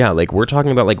businessmen. Yeah, like we're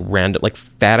talking about like random, like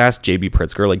fat ass JB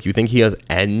Pritzker. Like you think he has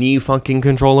any fucking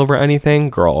control over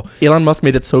anything, girl? Elon Musk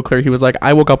made it so clear. He was like,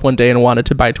 I woke up one day and wanted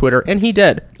to buy Twitter, and he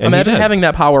did. Imagine having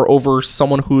that power over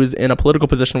someone who is in a political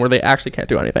position where they actually can't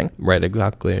do anything. Right,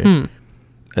 exactly.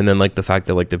 And then like the fact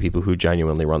that like the people who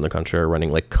genuinely run the country are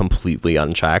running like completely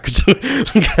unchecked,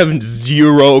 like have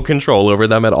zero control over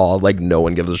them at all. Like no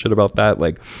one gives a shit about that.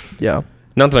 Like, yeah.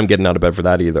 Not that I'm getting out of bed for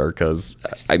that either, because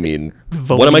I mean,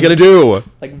 voting, what am I gonna do?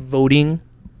 Like voting.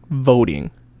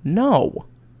 No.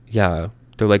 Yeah,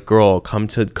 they're like, girl, come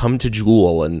to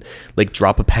Jewel and like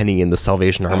drop a penny in the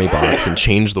Salvation Army box and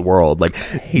change the world. Like,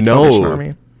 I hate Salvation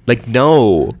Army. Like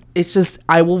no. It's just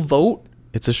I will vote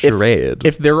It's a charade.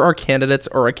 If there are candidates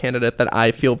or a candidate that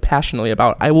I feel passionately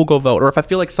about, I will go vote. Or if I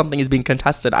feel like something is being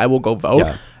contested, I will go vote.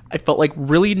 Yeah. I felt like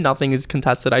really nothing is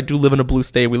contested. I do live in a blue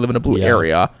state. We live in a blue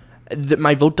area.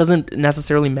 My vote doesn't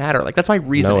necessarily matter. Like, that's my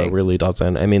reasoning. No, it really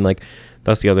doesn't. I mean, like,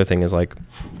 that's the other thing is, like,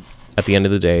 at the end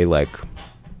of the day, like,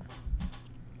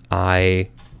 I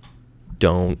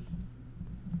don't,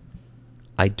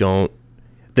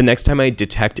 the next time I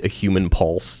detect a human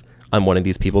pulse on one of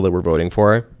these people that we're voting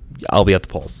for, I'll be at the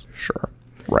polls. Sure.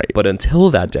 Right. But until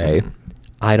that day,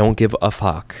 I don't give a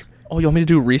fuck. Oh, you want me to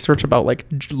do research about like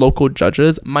local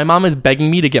judges? My mom is begging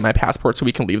me to get my passport so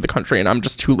we can leave the country, and I'm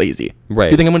just too lazy.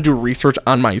 Right. You think I'm gonna do research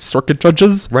on my circuit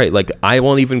judges? Right. Like, I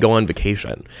won't even go on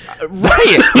vacation.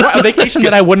 Right. A vacation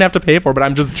that I wouldn't have to pay for, but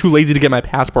I'm just too lazy to get my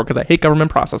passport because I hate government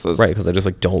processes. Right. Because I just,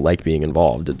 like, don't like being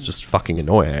involved. It's just fucking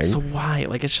annoying. So why?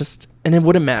 Like, it's just, and it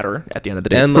wouldn't matter at the end of the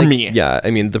day And for like, me. yeah,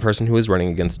 I mean, the person who was running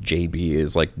against JB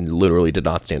is like literally did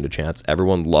not stand a chance.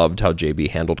 Everyone loved how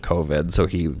JB handled COVID, so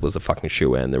he was a fucking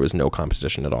shoe-in. There was no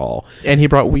competition at all. And he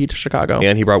brought weed to Chicago.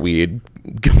 And he brought weed,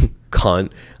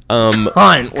 cunt,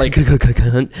 Cunt, like,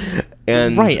 cunt,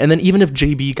 and right. And then even if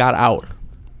JB got out,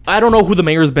 I don't know who the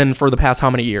mayor's been for the past how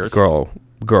many years. girl,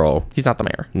 He's not the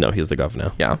mayor. no, he's the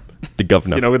governor. Yeah. The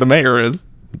governor. You know who the mayor is?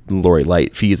 Lori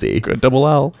Light Feezy. Good double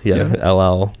L. Yeah,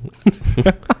 LL.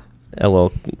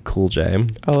 LL Cool J.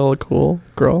 LL cool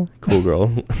girl. Cool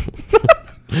girl.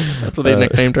 That's what they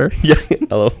nicknamed her. Yeah,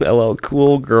 LL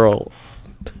Cool Girl.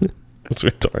 That's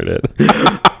retarded.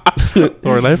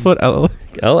 Lori Lightfoot, LL.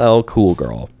 LL Cool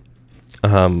Girl.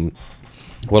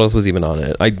 What else was even on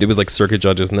it? It was like circuit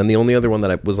judges, and then the only other one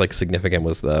that was like significant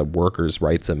was the Workers'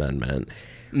 Rights Amendment,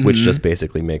 which just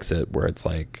basically makes it where it's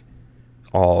like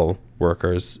all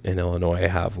workers in Illinois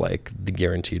have like the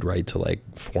guaranteed right to like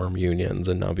form unions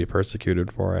and not be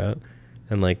persecuted for it,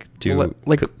 and like do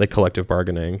like collective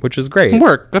bargaining, which is great.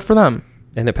 Work. Good for them.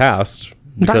 And it passed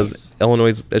because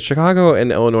Chicago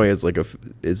and Illinois is like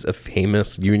is a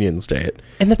famous union state.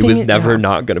 And it was never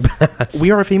not going to pass.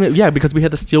 We are a famous, because we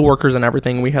had the steel workers and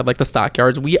everything. We had like the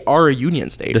stockyards. We are a union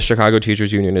state. The Chicago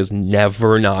Teachers Union is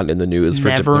never not in the news for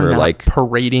like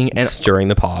parading and stirring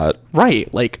the pot.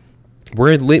 Right, like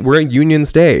we're a union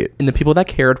state, and the people that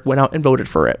cared went out and voted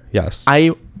for it. Yes.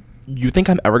 You think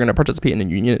I'm ever going to participate in a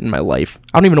union in my life?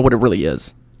 I don't even know what it really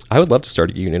is. I would love to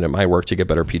start a union at my work to get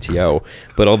better PTO,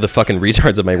 but all the fucking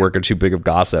retards at my work are too big of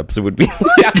gossips. It would be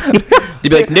they'd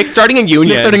be like, Nick's starting a union.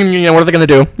 Nick's starting a union. What are they going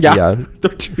to do? Yeah.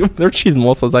 They're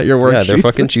chismosas at your work. Yeah, they're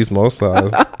fucking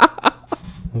chismosas.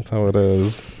 That's how it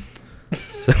is.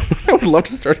 So, I would love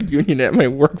to start a union at my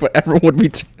work, but everyone would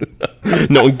be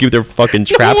no one keep their fucking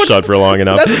trap shut for long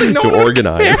enough to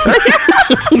organize.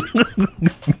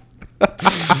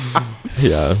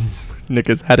 Yeah. Nick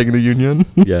is heading the union.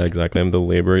 Yeah, exactly. I'm the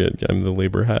labor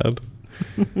head.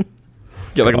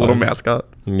 Get like a little mascot.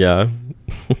 Yeah.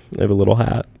 I have a little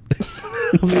hat.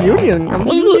 I'm a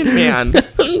union man.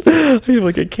 I have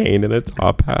like a cane and a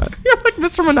top hat. You're like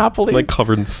Mr. Monopoly. I'm like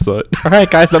covered in soot. All right,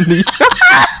 guys, I'm the.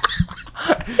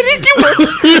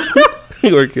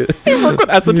 You work with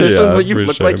estheticians, but you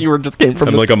look like you just came from.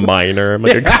 I'm like a miner. I'm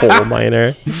like a coal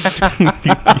miner.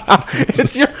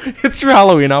 It's your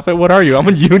Halloween outfit. What are you? I'm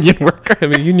a union worker.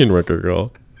 I'm a union worker,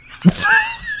 girl.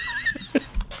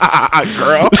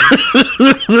 Girl.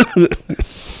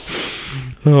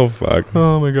 Oh fuck.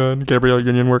 Oh my god, Gabrielle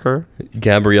union worker.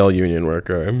 Gabrielle union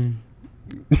worker.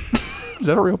 Is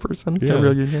that a real person? Yeah.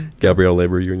 Gabrielle Union. Gabrielle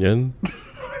Labor Union.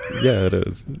 Yeah, it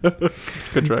is.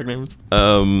 Good drag names.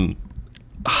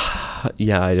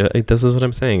 Yeah, this is what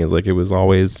I'm saying is like it was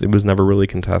never really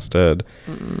contested.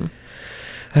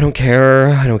 I don't care.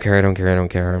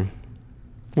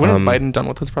 When is Biden done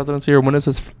with his presidency, or when is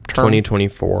his term?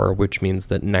 2024, which means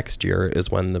that next year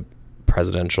is when the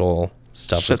presidential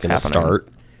stuff is going to start,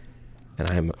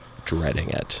 and I'm dreading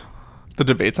it. The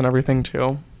debates and everything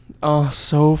too. Oh,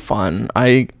 so fun.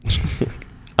 I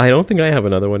don't think I have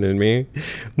another one in me.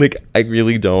 Like, I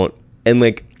really don't. And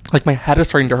like my head is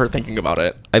starting to hurt thinking about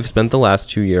it. I've spent the last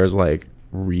 2 years like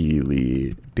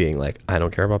really being like, I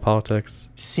don't care about politics.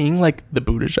 Seeing like the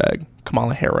Buttigieg,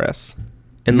 Kamala Harris,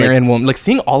 and Marianne Williamson, like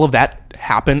seeing all of that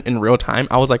happen in real time,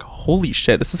 I was like, holy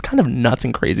shit, this is kind of nuts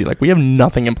and crazy. Like, we have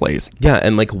nothing in place. Yeah,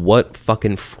 and like what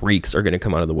fucking freaks are going to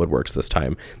come out of the woodworks this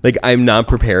time? Like, I'm not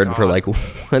prepared for like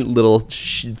what little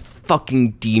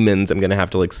fucking demons I'm going to have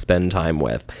to like spend time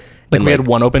with. Like, and we had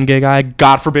one open gay guy.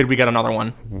 God forbid we get another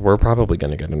one. We're probably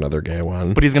going to get another gay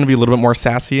one. But he's going to be a little bit more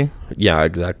sassy. Yeah,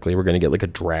 exactly. We're going to get like a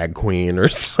drag queen or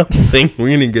something. We're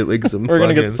going to get like some... We're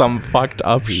going to get some fucked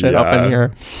up shit up in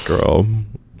here. Girl,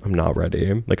 I'm not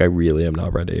ready. Like, I really am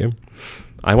not ready.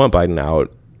 I want Biden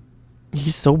out.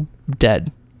 He's so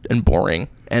dead and boring.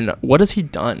 And what has he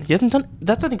done? He hasn't done.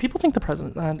 That's the thing. People think the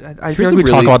president. I feel Here's like we a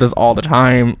talk really- about this all the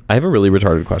time. I have a really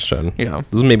retarded question. Yeah.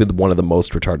 This is maybe one of the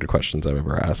most retarded questions I've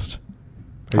ever asked.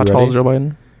 Are How you tall is ready?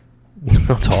 Joe Biden?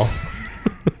 How tall?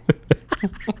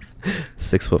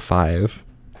 6'5".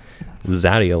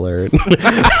 Zaddy alert.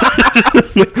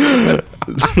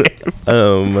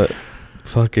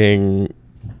 Fucking.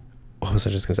 What was I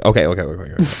just gonna say? Okay.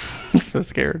 I'm so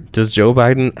scared. Does Joe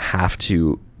Biden have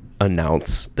to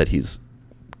announce that he's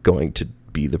going to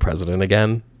be the president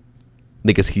again?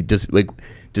 Because he does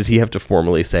he have to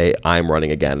formally say, I'm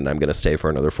running again and I'm going to stay for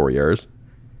another 4 years?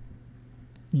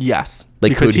 Yes.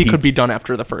 Like, because could he he- could be done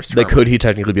after the first term. Like, could he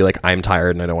technically be like, I'm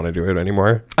tired and I don't want to do it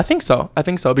anymore? I think so.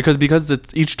 Because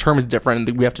each term is different.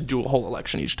 We have to do a whole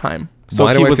election each time. So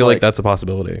why if do he I was feel like that's a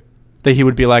possibility? that he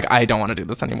would be like, I don't want to do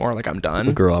this anymore. Like, I'm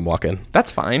done. Girl, I'm walking.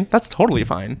 That's fine. That's totally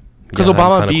fine. Because Yeah, I'm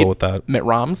Obama kinda beat cool with that. Mitt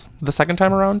Romney the second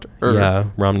time around. Yeah,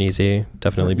 Romney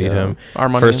definitely beat Yeah. him.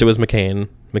 Armani. First it was McCain.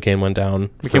 McCain went down.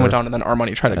 McCain went down, and then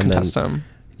Armani tried to and contest then- him.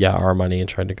 Yeah, our money and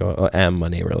tried to go. M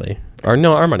money really. Or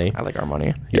no, our money. I like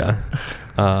Armani. Yeah.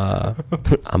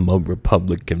 I'm a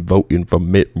Republican voting for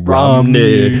Mitt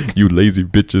Romney. Romney. You lazy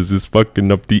bitches is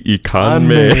fucking up the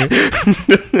economy.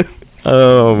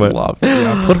 Oh my. Love it.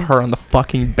 Yeah, put her on the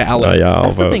fucking ballot. Yeah, I'll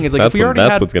that's the vote. thing is, like, that's if we already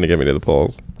had, what's gonna get me to the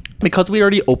polls. because we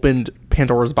already opened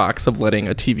Pandora's box of letting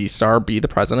a TV star be the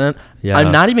president. Yeah.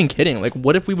 I'm not even kidding. Like,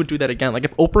 what if we would do that again? Like,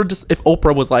 if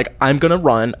Oprah was like, I'm gonna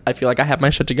run. I feel like I have my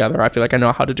shit together. I feel like I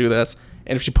know how to do this.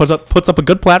 And if she puts up a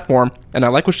good platform, and I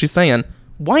like what she's saying,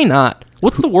 why not?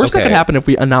 What's the worst that Okay. could happen if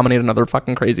we nominate another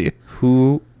fucking crazy?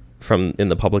 Who from in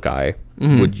the public eye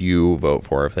Mm-hmm. would you vote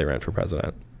for if they ran for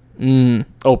president?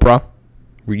 Oprah.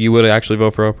 You would actually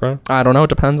vote for Oprah? I don't know. It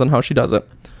depends on how she does it.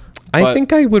 I But-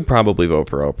 think I would probably vote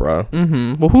for Oprah.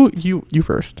 Well, who you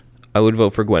first? I would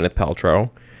vote for Gwyneth Paltrow.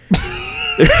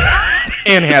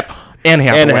 Anne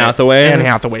Hathaway. Anne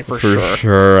Hathaway for sure.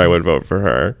 sure, I would vote for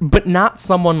her. But not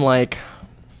someone like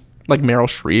Meryl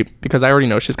Streep, because I already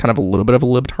know she's kind of a little bit of a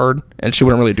libtard and she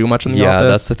wouldn't really do much in the Yeah,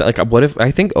 office. that's the thing. Like, what if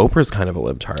I think Oprah's kind of a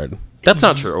libtard? That's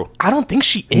not true. I don't think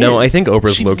she is. No, I think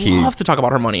Oprah's she low-key- loves to talk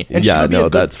about her money. And she Yeah, would be a no,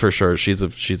 good- that's for sure. She's a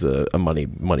money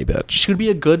bitch. she would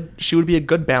be a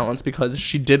good balance, because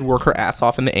she did work her ass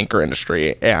off in the anchor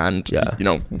industry and Yeah.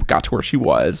 got to where she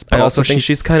was. I But also think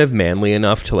she's kind of manly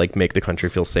enough to like make the country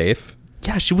feel safe.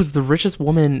 yeah, she was the richest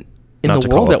woman in Not the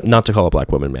to world. call not to call a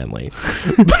black woman manly.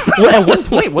 Well, at one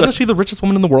point, wasn't she the richest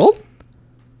woman in the world?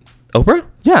 Oprah?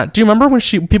 Yeah. Do you remember when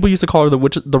people used to call her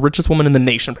the richest woman in the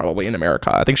nation, probably in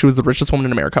America? I think she was the richest woman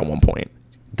in America at one point.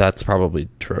 That's probably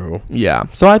true. Yeah.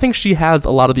 So I think she has a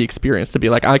lot of the experience to be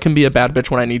like, I can be a bad bitch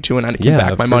when I need to, and I can Yeah,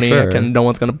 back my for money. sure. No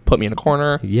one's gonna put me in a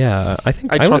corner. Yeah, I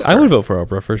think I I trust would, I her. would vote for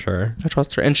Oprah for sure. I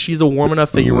trust her, and she's a warm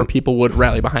enough figure where people would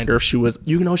rally behind her if she was.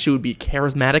 She would be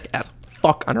charismatic as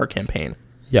fuck on her campaign.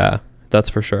 Yeah, that's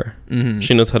for sure.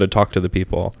 She knows how to talk to the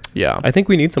people. Yeah. I think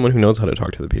we need someone who knows how to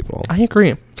talk to the people. I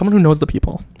agree. Someone who knows the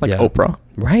people, like Yeah. Oprah.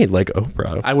 Right, like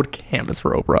Oprah. I would canvass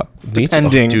for Oprah. Me too.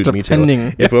 Depending, Dude, me too.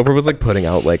 depending. If Oprah was like putting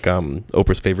out like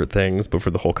Oprah's favorite things, but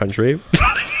for the whole country,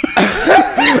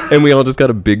 and we all just got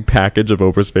a big package of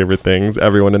Oprah's favorite things.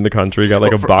 Everyone in the country got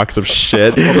like a box of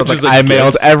shit. Just, I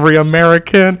mailed gifts. every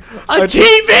American a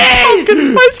TV. pumpkin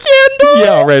spice candle.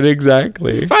 Yeah, right.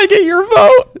 Exactly. If I get your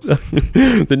vote,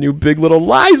 The new Big Little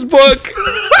Lies book.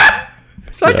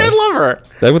 like Yeah. I love her.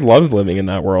 I would love living in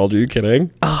that world. Are you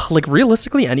kidding? Like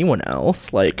realistically, anyone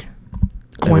else, like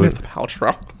would- Gwyneth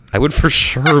Paltrow. I would for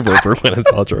sure vote for Gwyneth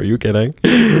Paltrow. Are you kidding?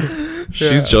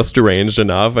 She's just deranged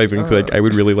enough. I think like I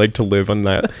would really like to live on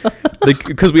that. Like,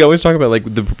 because we always talk about like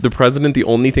the president. The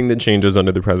only thing that changes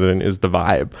under the president is the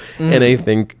vibe, and I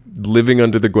think living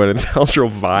under the Gwyneth Paltrow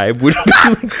vibe would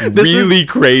be like, really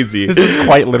crazy. This is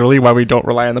quite literally why we don't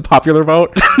rely on the popular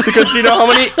vote, because you know how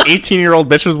many 18-year-old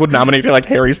bitches would nominate like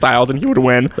Harry Styles and he would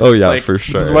win. Oh, yeah, Like, for This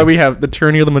is sure. why we have the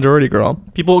tyranny of the majority, girl.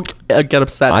 People get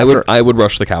upset. I after- would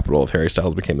rush the Capitol if Harry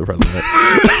Styles became the president.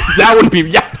 that would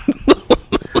be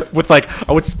with like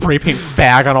I would spray paint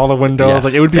fag on all the windows. Yeah,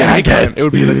 like it would be a hate faggot. crime. It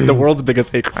would be the world's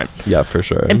biggest hate crime. Yeah, for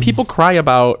sure. And people cry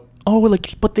about, oh,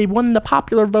 like, but they won the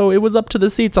popular vote. It was up to the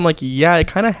seats. I'm like, yeah, it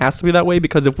kind of has to be that way,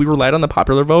 because if we relied on the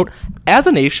popular vote, as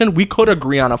a nation, we could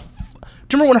agree on do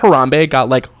you remember when Harambe got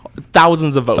like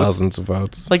thousands of votes? Thousands of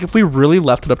votes. Like, if we really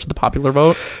left it up to the popular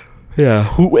vote,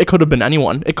 Yeah, it could have been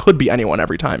anyone. It could be anyone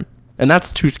every time. And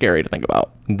that's too scary to think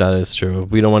about. that is true.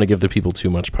 We don't want to give the people too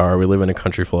much power. We live in a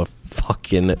country full of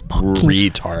fucking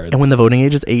retards. And when the voting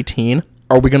age is 18,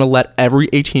 are we going to let every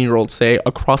 18-year-old say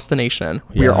across the nation,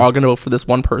 we are Yeah. all going to vote for this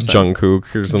one person?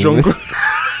 Jungkook or something.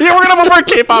 Jungkook. Yeah, we're gonna vote for a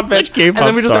K-pop bitch, K-pop and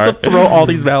then we just have to throw all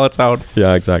these ballots out.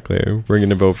 Yeah, exactly. We're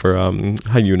gonna vote for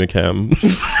Hyuna Cam.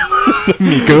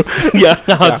 Miku. Yeah,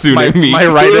 Hatsune Miku. My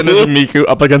write-in is Miku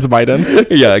up against Biden.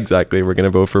 Yeah, exactly. We're gonna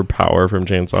vote for Power from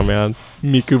Chainsaw Man.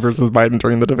 Miku versus Biden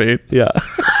during the debate. Yeah.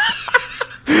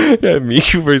 Yeah,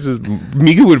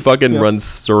 Miku would fucking run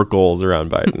circles around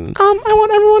Biden. I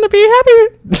want everyone to be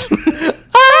happy.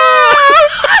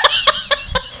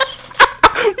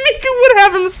 Miku would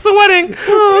have him sweating.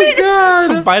 Oh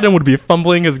god. Biden would be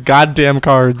fumbling his goddamn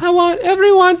cards. I want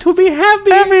everyone to be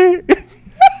happy.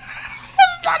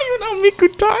 That's not even how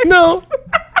Miku talks. No.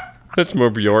 That's more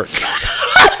Bjork.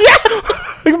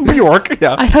 Bjork,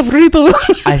 yeah. I have Riddle.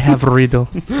 I have Riddle.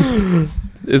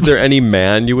 Is there any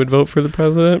man you would vote for the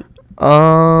president?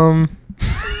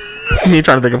 Me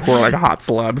trying to think of more like hot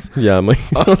celebs. Yeah, I'm like,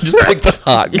 just like the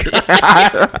hot girl.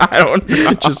 I don't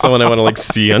know. Just someone I want to like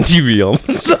see on TV all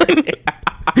the time.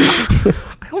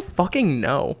 I don't fucking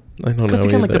know. I don't know. Because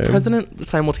again, like the either. president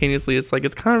simultaneously, it's like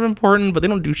it's kind of important, but they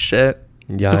don't do shit.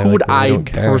 Yeah, so who would I I don't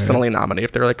care. personally nominate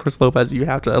if they're like Chris Lopez? You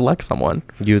have to elect someone.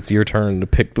 It's your turn to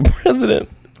pick the president.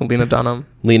 Lena Dunham.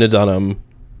 Lena Dunham.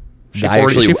 She I 40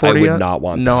 actually, she 40 I would yet? not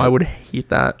want No, that. I would hate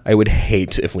that. I would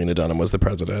hate if Lena Dunham was the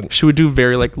president. She would do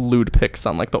very like lewd pics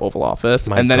on like the Oval Office,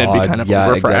 My and then it'd be God, kind of yeah,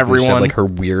 over for exactly. She'd have, everyone. like her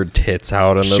weird tits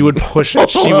out, and She would push it.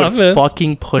 She would Office.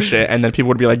 fucking push it, and then people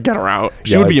would be like, "Get her out."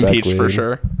 She Yeah, would be exactly. impeached for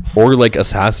sure. or like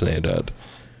assassinated.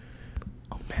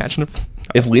 Imagine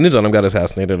If Lena Dunham got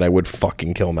assassinated, I would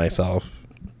fucking kill myself.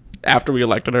 after we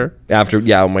elected her, After,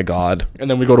 yeah, oh my god. and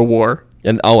then we go to war.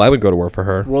 And I would go to war for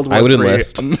her. World War I would III.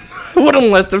 enlist. Would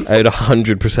enlist him. I would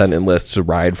 100% enlist to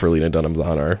ride for Lena Dunham's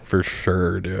honor. For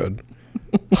sure, dude.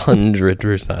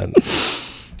 100%.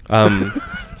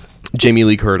 Jamie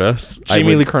Lee Curtis.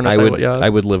 Jamie Lee Curtis, I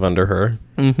would live under her.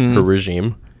 Mhm. Her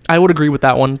regime. I would agree with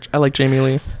that one. I like Jamie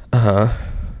Lee. Uh-huh.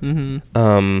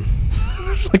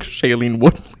 Like Shailene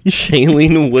Woodley.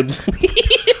 Shailene Woodley.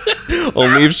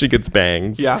 Only if she gets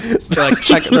bangs. Yeah. They're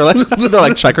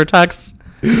like checker texts.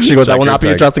 She goes, I will Checker not be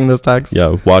text. addressing this text.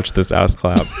 Yeah, watch this ass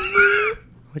clap.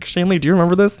 Like, Shailene, do you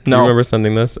remember this? Do you remember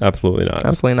sending this? Absolutely not.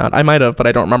 Absolutely not. I might have, but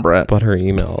I don't remember it. But her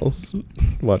emails.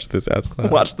 Watch this ass clap.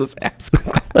 Watch this ass.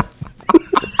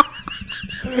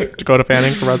 Dakota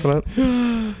Fanning for president?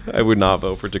 I would not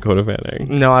vote for Dakota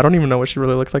Fanning. No, I don't even know what she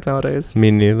really looks like nowadays.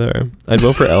 Me neither. I'd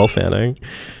vote for Elle Fanning.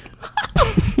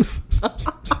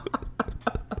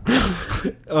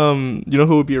 You know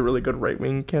who would be a really good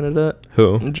right-wing candidate?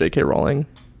 Who? J.K. Rowling.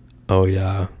 Oh,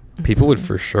 yeah. People would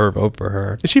for sure vote for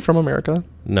her. Is she from America?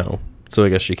 No. So I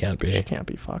guess she can't be. She can't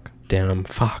be. Fuck. Damn.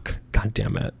 Fuck. God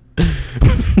damn it.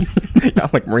 Yeah, I'm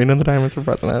like Marina and the Diamonds for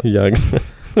president. Yeah.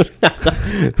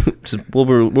 Just, we'll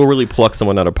really pluck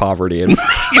someone out of poverty and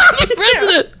make them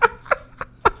president.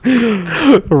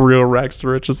 A real rags to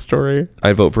riches story.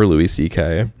 I'd vote for Louis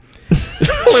C.K.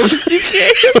 Louis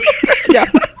C.K. Yeah.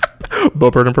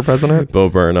 Bo Burnham for president. Bo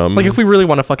Burnham. Like, if we really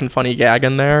want a fucking funny gag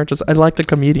in there, just I'd like a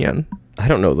comedian. I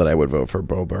don't know that I would vote for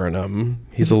Bo Burnham.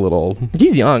 He's a little...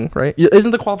 He's young, right? Isn't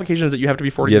the qualifications that you have to be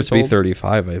 40 You have years to be old?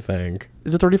 35, I think.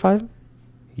 Is it 35?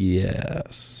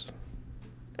 Yes.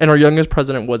 And our youngest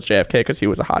president was JFK because he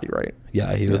was a hottie, right?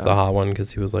 Yeah, he was Yeah. the hot one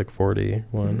because he was like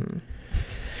 41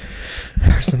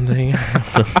 or something.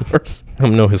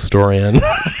 I'm no historian.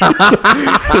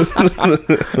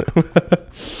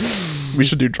 We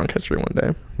should do drunk history one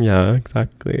day. Yeah,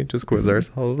 exactly. Just quiz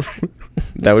ourselves.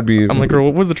 That would be... I'm like, girl,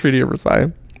 what was the Treaty of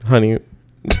Versailles? honey,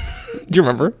 Do you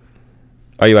remember?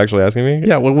 are you actually asking me?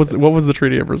 Yeah, what was the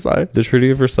Treaty of Versailles? The Treaty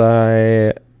of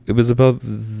Versailles, it was about...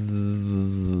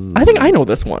 I think I know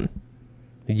this one.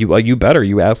 You better.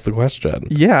 You asked the question.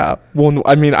 Yeah. Well,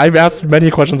 I mean, I've asked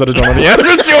many questions that I don't know the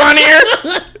answers to on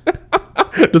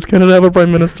here. Does Canada have a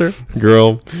prime minister?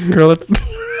 Girl, Girl, that's...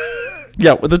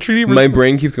 Yeah, with the Treaty of my Versailles...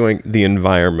 brain keeps going, the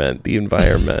environment.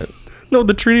 No,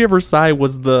 the Treaty of Versailles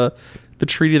was the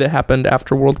treaty that happened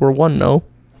after World War I, no?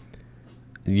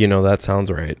 You know, that sounds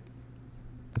right.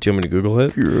 Do you want me to Google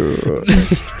it?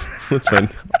 Let's find...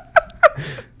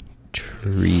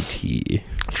 Treaty.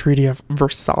 Treaty of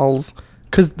Versailles.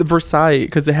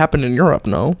 Because it happened in Europe,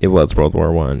 no? It was World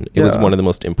War One. It was Yeah. one of the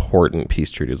most important peace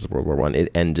treaties of World War One.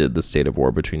 It ended the state of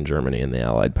war between Germany and the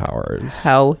Allied powers.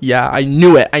 Hell yeah, I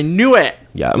knew it.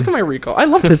 Yeah. Look at my recall. I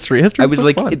love history. History I is was so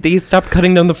like, fun. they stopped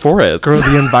cutting down the forest. Girl,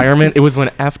 the environment. It was when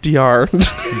FDR.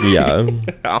 Yeah.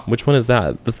 Yeah. Which one is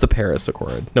that? That's the Paris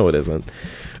Accord. No, it isn't.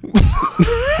 What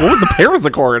was the Paris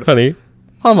Accord? Honey.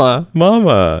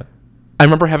 Mama. I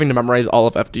remember having to memorize all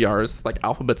of FDR's like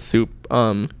alphabet soup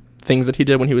things that he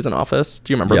did when he was in office.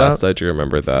 Do you remember Yes, that? I do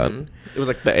remember that. It was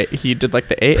like he did like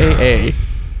the AAA,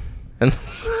 and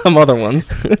some other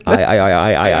ones.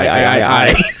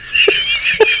 I.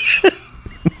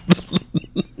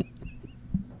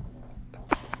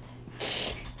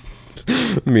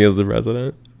 Me as the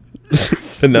president.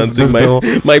 Announcing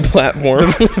my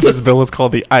platform. This bill is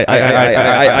called the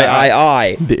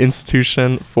I. the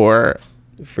Institution for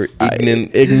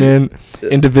Ignorant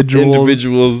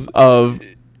individuals of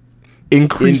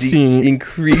increasing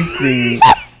increasing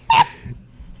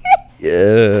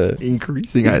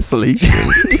isolation.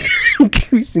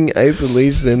 Increasing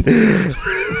isolation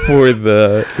for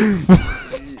the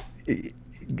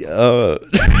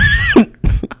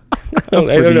I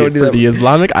don't know for the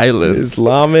Islamic islands.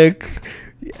 Islamic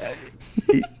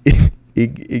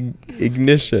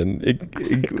ignition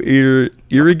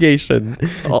irrigation,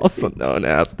 also known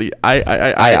as the I.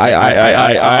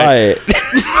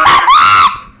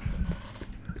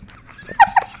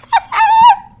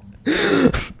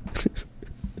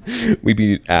 We'd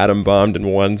be atom bombed in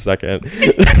 1 second.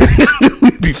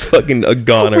 We'd be fucking a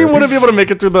goner. We wouldn't be able to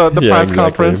make it through the press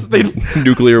conference.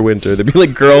 Nuclear winter. They'd be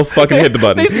like, "Girl, fucking hit the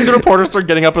button." They see the reporters start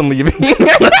getting up and leaving.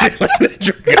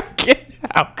 Get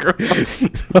out, girl.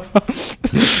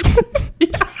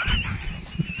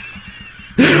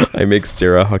 I make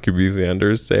Sarah Huckabee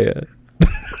Sanders say it.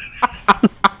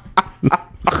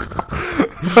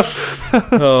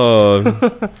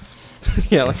 Oh.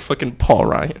 Yeah, like fucking Paul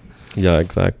Ryan. Yeah,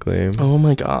 exactly. Oh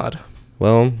my god.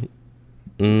 Well,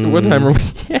 What time are we?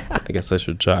 Yeah. I guess I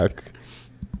should check.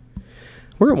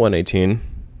 We're at 1:18.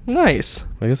 Nice.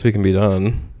 I guess we can be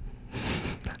done.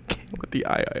 With the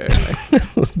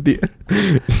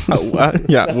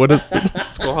yeah. What is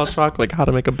Schoolhouse Rock? Like how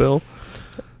to make a bill?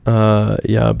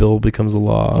 Yeah, a bill becomes a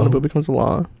law. When a bill becomes a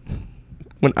law.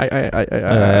 When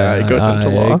I goes into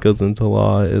law. It goes into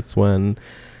law. It's when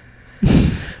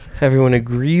everyone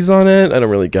agrees on it. I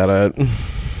don't really get it.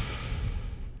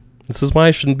 This is why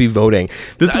I shouldn't be voting.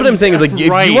 This is what I'm saying is like, if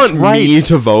you want me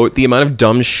to vote, the amount of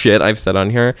dumb shit I've said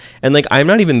on here, and like, I'm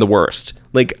not even the worst.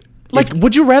 Like,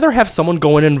 would you rather have someone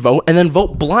go in and vote and then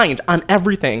vote blind on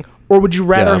everything? Or would you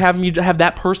rather have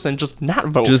that person just not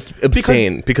vote? Just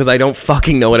abstain because I don't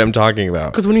fucking know what I'm talking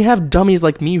about. Because when you have dummies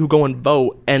like me who go and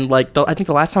vote, and like, I think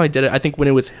the last time I did it, I think when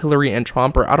it was Hillary and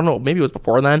Trump, or I don't know, maybe it was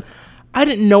before then, I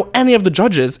didn't know any of the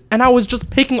judges, and I was just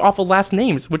picking off of last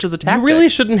names, which is a tactic. You really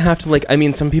shouldn't have to, like, I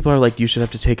mean, some people are like, you should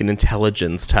have to take an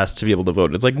intelligence test to be able to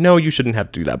vote. It's like, no, you shouldn't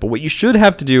have to do that. But what you should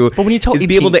have to do when you tell is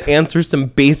be able to answer some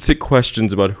basic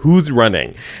questions about who's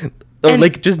running. Or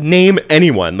like, just name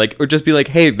anyone. Like, or just be like,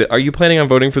 hey, are you planning on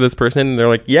voting for this person? And they're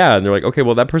like, yeah. And they're like, okay,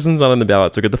 well, that person's not on the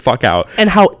ballot, so get the fuck out.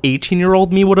 And how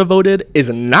 18-year-old me would have voted is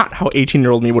not how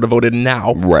 18-year-old me would have voted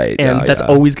now. Right. And that's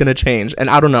always going to change. And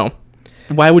I don't know.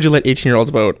 Why would you let 18-year-olds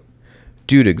vote?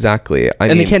 Dude, exactly. I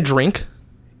mean, they can't drink?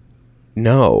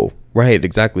 No. Right,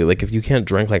 exactly. Like, if you can't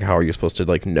drink, like, how are you supposed to,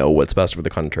 like, know what's best for the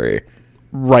country?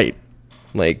 Right.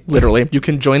 Like, literally, you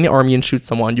can join the army and shoot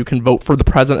someone. You can vote for the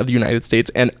president of the United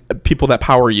States and people that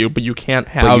power you, but you can't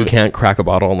have. But you can't crack a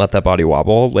bottle and let that body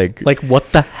wobble. Like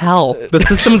what the hell? The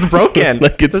system's broken.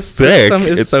 Like, it's sick.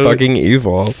 It's so fucking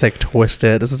evil. Sick,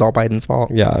 twisted. This is all Biden's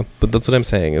fault. Yeah, but that's what I'm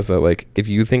saying is that, like, if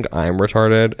you think I'm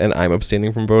retarded and I'm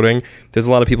abstaining from voting, there's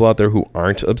a lot of people out there who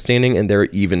aren't abstaining and they're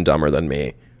even dumber than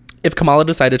me. If Kamala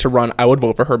decided to run, I would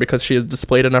vote for her because she has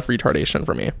displayed enough retardation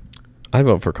for me. I'd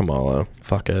vote for Kamala.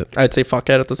 Fuck it. I'd say fuck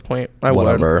it at this point.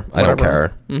 Whatever. I don't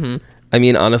care. Mm-hmm. I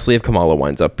mean, honestly, if Kamala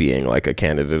winds up being like a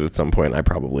candidate at some point, I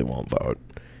probably won't vote.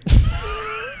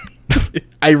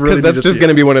 I really, because that's just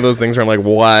gonna be one of those things where I'm like,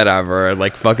 whatever,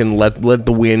 like, fucking let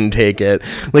the wind take it.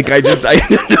 Like, I don't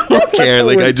care.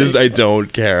 Like, I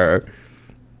don't care.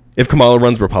 If Kamala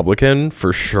runs Republican,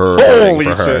 for sure. Holy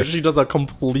for her. Shit! She does a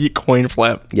complete coin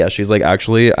flip. Yeah, she's like,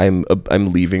 actually, I'm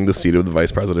leaving the seat of the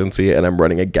vice presidency and I'm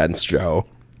running against Joe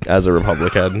as a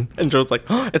Republican. And Joe's like,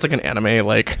 oh, it's like an anime.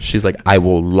 Like, she's like, I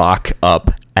will lock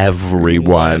up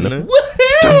everyone. Woohoo!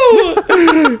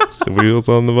 The wheels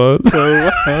on the bus.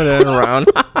 So around.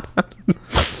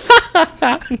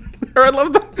 I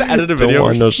love the edited video. Don't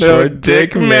want no short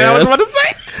dick, man. I was about to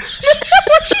say.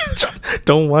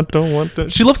 Don't want.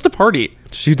 She loves to party.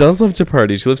 She does love to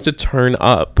party. She loves to turn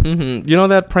up. Mm-hmm. You know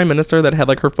that prime minister that had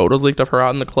like her photos leaked of her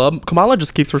out in the club? Kamala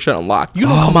just keeps her shit unlocked. You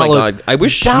know, Kamala's my God. I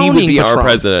wish she would be our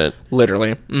president.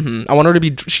 Literally. Mm-hmm. I want her to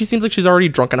be. She seems like she's already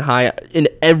drunk and high in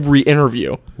every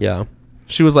interview. Yeah.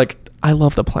 She was like, I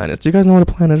love the planets. Do you guys know what a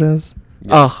planet is?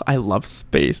 Yeah. Ugh, I love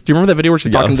space. Do you remember that video where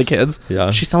she's talking to the kids?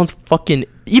 Yeah. She sounds fucking,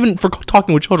 even for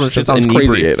talking with children, she sounds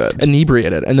inebriated. Crazy.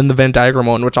 Inebriated. And then the Venn diagram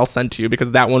one, which I'll send to you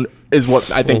because that one is what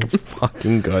I think.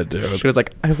 Fucking good, dude. She was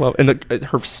like, I love, and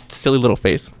her silly little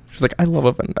face. She's like, I love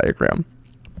a Venn diagram.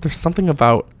 There's something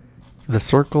about the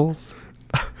circles.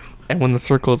 And when the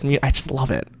circles meet, I just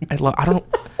love it. I don't.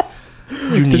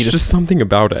 You need There's just something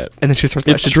about it. And then she starts.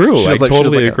 It's true. I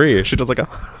totally agree. She does like a.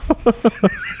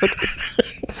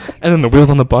 And then the wheels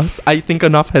on the bus. I think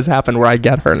enough has happened where I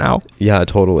get her now. Yeah,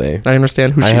 totally. I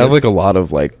understand who she is. I have like a lot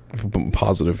of like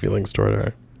positive feelings toward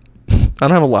her. I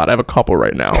don't have a lot. I have a couple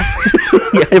right now.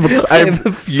 I have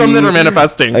a few, some that are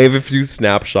manifesting. I have a few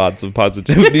snapshots of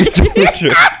positivity towards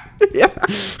her. Yeah.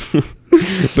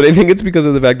 But I think it's because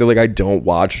of the fact that like I don't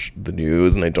watch the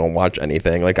news and I don't watch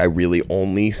anything. Like I really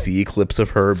only see clips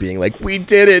of her being like, "We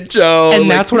did it, Joe," and like,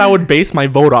 that's what I would base my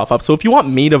vote off of. So if you want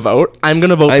me to vote, I'm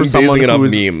gonna vote for someone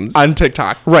who's memes on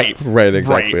TikTok. Right,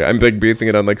 exactly. Right. I'm like basing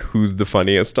it on like who's the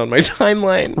funniest on my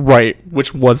timeline. Right,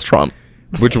 which was Trump.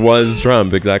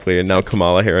 Exactly. And now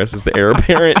Kamala Harris is the heir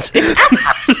apparent.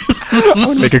 I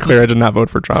want to make it clear I did not vote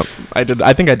for Trump. I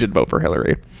think I did vote for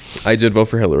Hillary. I did vote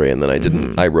for Hillary, and then I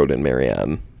didn't. I wrote in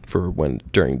Marianne for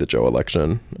during the Joe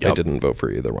election. Yep. I didn't vote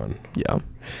for either one. Yeah,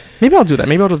 maybe I'll do that.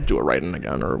 Maybe I'll just do a write-in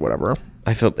again or whatever.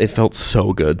 It felt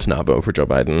so good to not vote for Joe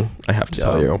Biden. I have to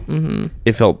tell you,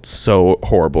 It felt so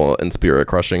horrible and spirit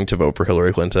crushing to vote for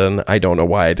Hillary Clinton. I don't know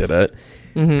why I did it.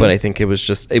 But I think it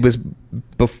was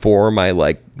before my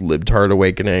like libtard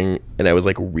awakening, and I was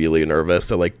like really nervous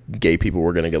that like gay people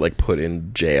were gonna get like put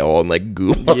in jail and like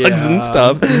gulags and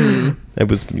stuff. I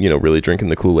was really drinking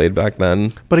the Kool-Aid back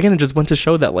then. But again, it just went to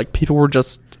show that like people were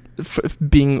just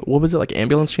being, what was it, like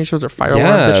ambulance chasers or fire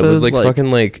alarm bitches? It was like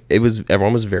fucking like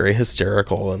everyone was very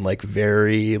hysterical and like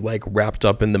very like wrapped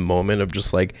up in the moment of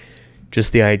just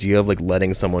the idea of like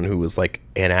letting someone who was like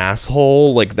an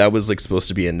asshole, like that was like supposed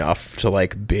to be enough to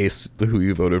like base who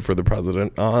you voted for the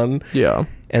president on. Yeah.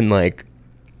 And like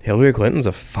Hillary Clinton's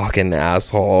a fucking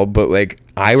asshole, but like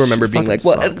I remember being like,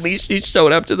 well, at least she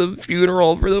showed up to the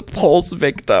funeral for the Pulse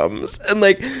victims. And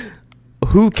like,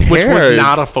 who cares? Which was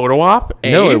not a photo op.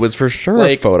 No, it was for sure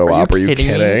like, a photo op. Are you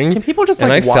kidding? Can people just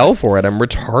like? And I fell for it. I'm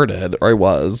retarded, or I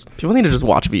was. People need to just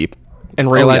watch Veep and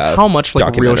realize how much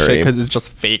like real shit, because it's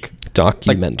just fake.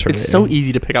 Documentary. Like, it's so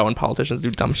easy to pick out when politicians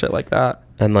do dumb shit like that.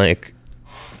 And like,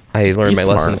 I learned my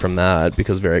lesson from that,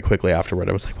 because very quickly afterward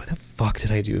I was like, why the fuck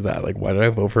did I do that? Like, why did I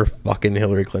vote for fucking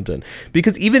Hillary Clinton?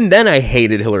 Because even then I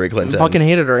hated Hillary Clinton. I fucking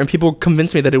hated her, and people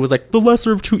convinced me that it was like the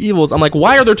lesser of two evils. I'm like,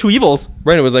 why are there two evils?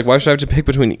 Right. It was like, why should I have to pick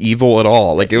between evil at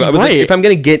all? Like, I was like, if I'm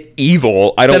gonna get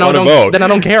evil, I don't want to vote. Then I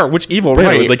don't care which evil.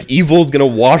 Right. It was like evil's gonna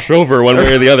wash over one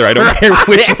way or the other. I don't care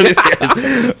which one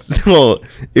it is. So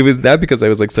it was that, because I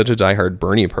was like such a diehard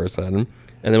Bernie person.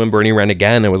 And then when Bernie ran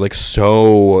again, I was like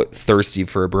so thirsty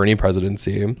for a Bernie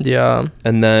presidency. Yeah.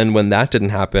 And then when that didn't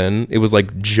happen, it was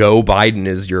like, Joe Biden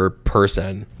is your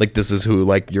person. Like, this is who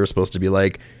like you're supposed to be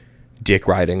like dick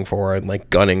riding for and like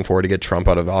gunning for to get Trump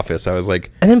out of office. I was like,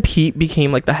 and then Pete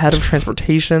became like the head of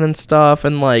transportation and stuff,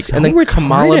 and like, so and then retarded.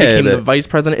 Kamala became the vice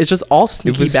president. It's just all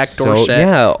sneaky backdoor shit.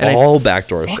 Yeah, and all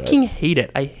backdoor shit. I fucking hate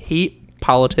it. I hate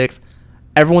politics.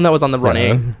 Everyone that was on the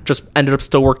running just ended up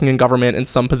still working in government in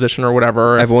some position or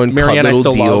whatever. Everyone Marianne, cut little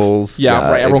I still deals. Love.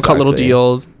 Yeah, right. Everyone cut little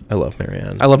deals. I love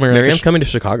Marianne. I love Marianne. Marianne's coming to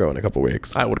Chicago in a couple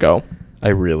weeks. I would go. I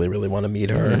really, really want to meet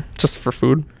her. Just for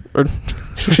food? Or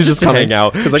she's just coming hang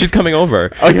out. Like, she's coming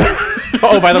over. Oh, yeah.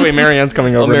 Oh, by the way, Marianne's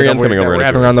coming over. Marianne's coming over. We're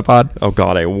having her on the pod. Oh,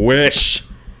 God, I wish.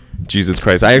 Jesus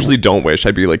Christ. I actually don't wish.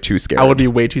 I'd be like too scared. I would be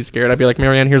way too scared. I'd be like,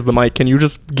 Marianne, here's the mic. Can you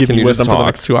just give me wisdom for the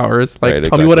next 2 hours? Like,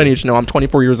 tell me what I need to know. I'm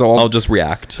 24 years old. I'll just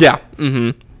react. Yeah.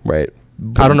 Mm-hmm. Right.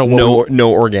 I don't know.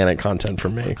 No organic content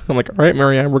from me. I'm like, all right,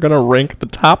 Marianne, we're going to rank the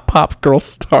top pop girl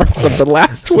stars of the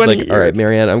last 20 years. All right,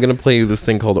 Marianne, I'm going to play you this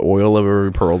thing called Oil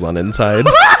Over Pearls on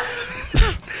Insides.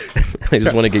 I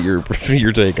just want to get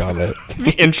your take on it.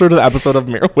 The intro to the episode of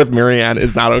with Marianne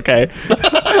is not okay.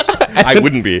 I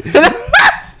wouldn't be.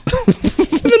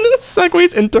 And then it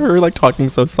segues into her like talking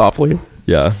so softly.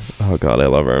 Yeah. Oh God, I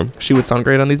love her. She would sound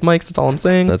great on these mics. That's all I'm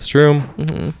saying. That's true.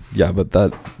 Mm-hmm. Yeah, but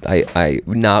that I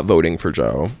not voting for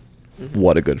Joe.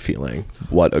 What a good feeling.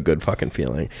 What a good fucking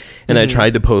feeling. And I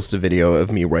tried to post a video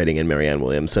of me writing in Marianne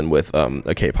Williamson with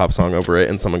a K-pop song over it,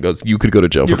 and someone goes, "You could go to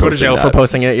jail for posting that." You could go to jail for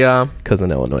posting it, yeah. Because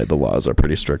in Illinois, the laws are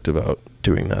pretty strict about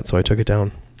doing that, so I took it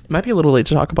down. Might be a little late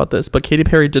to talk about this, but Katy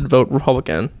Perry did vote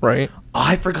Republican, right? Oh,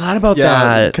 I forgot about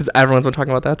that. Because everyone's been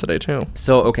talking about that today, too.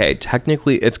 So, okay,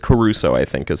 technically, it's Caruso, I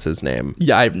think, is his name.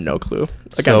 Yeah, I have no clue.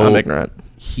 Again, I'm ignorant.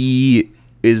 He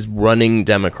is running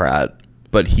Democrat,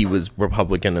 but he was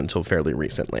Republican until fairly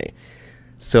recently.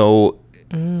 So,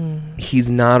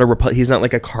 he's not he's not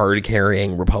like a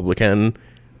card-carrying Republican.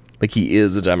 Like, he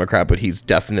is a Democrat, but he's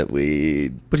definitely...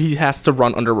 But he has to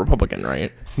run under Republican,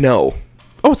 right? No.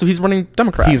 Oh, so he's running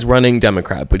Democrat. He's running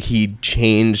Democrat, but he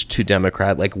changed to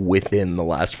Democrat like within the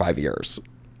last 5 years.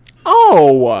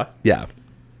 Oh. Yeah.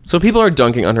 So people are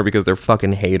dunking on her because they're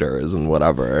fucking haters and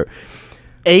whatever.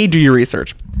 A, do your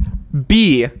research.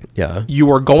 B, Yeah. you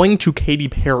are going to Katy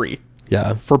Perry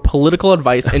Yeah. for political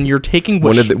advice, and you're taking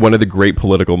One of the great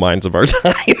political minds of our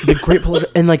time. the great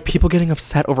political, and like people getting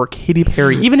upset over Katy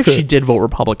Perry, even if she did vote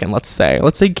Republican. Let's say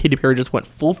Katy Perry just went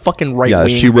full fucking right Yeah, wing.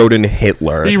 she wrote in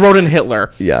Hitler. She wrote in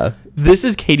Hitler. Yeah. This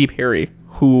is Katy Perry,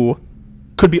 who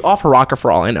could be off her rocker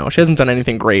for all I know. She hasn't done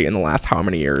anything great in the last how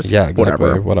many years? Yeah,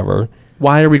 exactly. Whatever.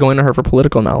 Why are we going to her for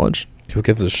political knowledge? Who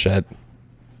gives a shit?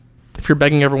 If you're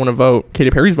begging everyone to vote,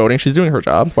 Katy Perry's voting. She's doing her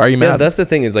job. Why are you Yeah, mad? that's the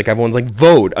thing is like everyone's like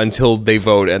vote until they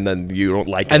vote and then you don't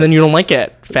like it. And then you don't like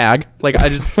it, fag. Like I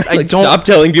just I like, don't stop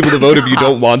telling people to vote if you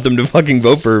don't want them to fucking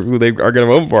vote for who they are going to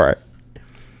vote for.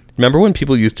 Remember when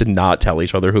people used to not tell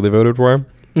each other who they voted for?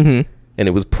 Mm-hmm. And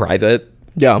it was private?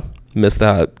 Yeah. Miss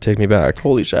that. Take me back.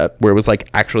 Holy shit. Where it was like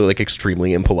actually like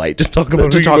extremely impolite to talk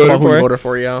about To who talk you about voted who you for. voted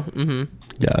for, yeah. Mm-hmm.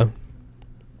 Yeah.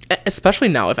 Especially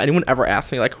now, if anyone ever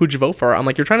asks me like, "Who'd you vote for?" I'm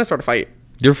like, "You're trying to start a fight."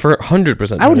 You're for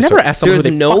 100%. I would never ask someone who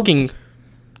they fucking.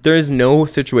 There is no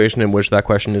situation in which that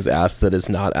question is asked that is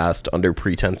not asked under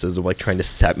pretenses of like trying to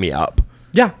set me up.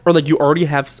 Yeah, or like you already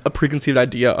have a preconceived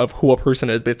idea of who a person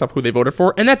is based off who they voted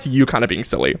for, and that's you kind of being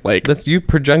silly. Like That's you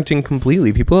projecting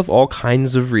completely. People have all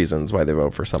kinds of reasons why they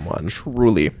vote for someone.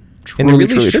 truly, And it really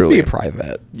truly, should truly. be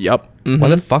private. Yep. Why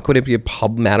the fuck would it be a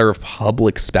matter of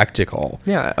public spectacle?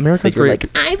 Yeah, America's Like you're great.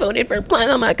 like, I voted for blah,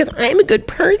 blah, blah, because I'm a good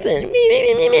person.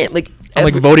 Like,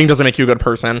 Like voting doesn't make you a good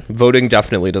person. voting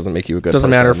definitely doesn't make you a good Doesn't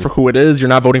person. matter for who it is. You're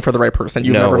not voting for the right person.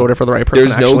 You've never voted for the right person.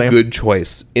 There's actually. no good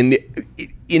choice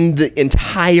in the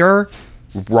entire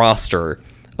roster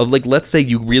of like, let's say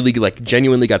you really like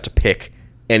genuinely got to pick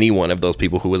any one of those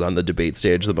people who was on the debate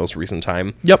stage the most recent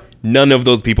time. Yep. None of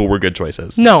those people were good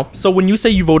choices. No. So when you say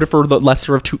you voted for the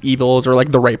lesser of two evils or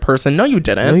like the right person, no, you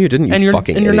didn't. No, you didn't, you and you're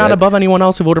fucking and you're not idiot. above anyone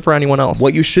else who voted for anyone else.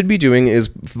 What you should be doing is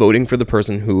voting for the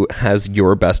person who has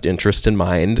your best interest in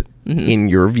mind, in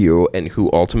your view, and who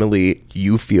ultimately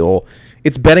you feel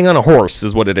it's betting on a horse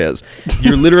is what it is.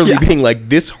 You're literally being like,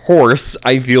 this horse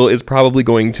I feel is probably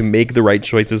going to make the right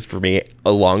choices for me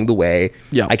along the way.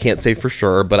 Yeah. I can't say for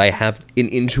sure, but I have an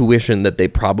intuition that they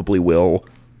probably will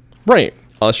Right.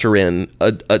 usher in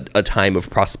a time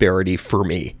of prosperity for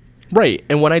me. Right.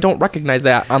 And when I don't recognize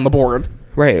that on the board,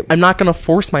 Right. I'm not going to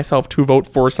force myself to vote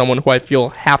for someone who I feel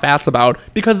half-ass about,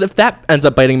 because if that ends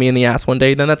up biting me in the ass one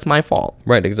day, then that's my fault.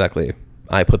 Right, exactly.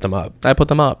 I put them up. I put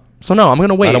them up. So no, I'm going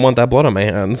to wait. I don't want that blood on my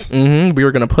hands. We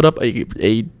are going to put up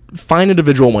a fine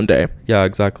individual one day, Yeah,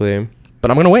 exactly. but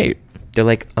I'm going to wait. They're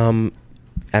like,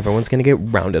 everyone's gonna get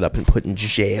rounded up and put in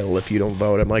jail if you don't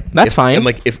vote. I'm like, That's fine. I'm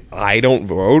like, if I don't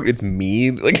vote, it's me.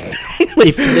 Like,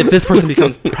 if this person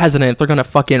becomes president, they're going to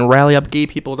fucking rally up gay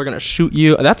people. They're going to shoot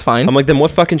you. That's fine. I'm like, then what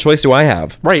fucking choice do I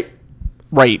have? Right.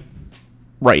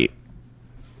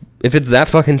 If it's that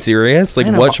fucking serious, like,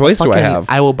 Man, what choice do I fucking- have?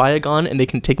 I will buy a gun and they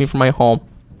can take me from my home.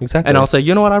 Exactly. And I'll say,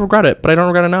 you know what? I regret it, but I don't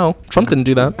regret it now. Trump didn't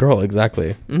do that. girl,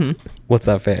 exactly. Mm-hmm. What's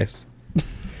that face?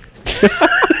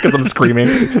 Because I'm screaming.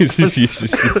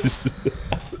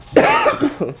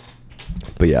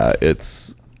 But yeah,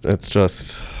 it's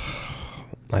just,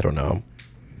 I don't know.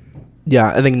 Yeah,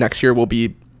 I think next year will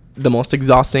be the most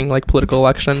exhausting, like, political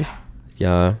election.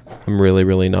 Yeah, I'm really,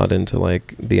 really not into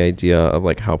like the idea of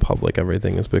like how public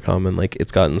everything has become, and like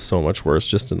it's gotten so much worse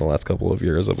just in the last couple of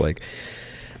years of like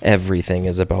everything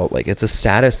is about like it's a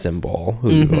status symbol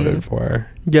who you voted for.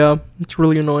 Yeah, it's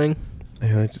really annoying.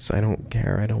 I don't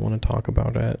care. I don't want to talk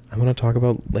about it. I want to talk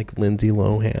about like Lindsay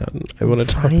Lohan. I want to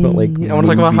talk about like I want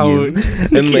to talk about how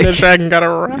movies. Nikita like, Dragon got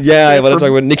arrested. yeah, I want to for talk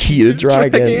about Nikita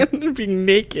Dragon. being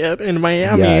naked in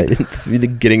Miami. Yeah,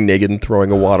 getting naked and throwing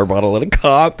a water bottle at a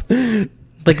cop.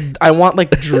 Like, I want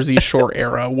like the Jersey Shore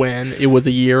era when it was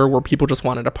a year where people just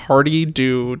wanted to party,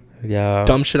 do Yeah,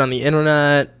 dumb shit on the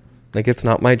internet. like it's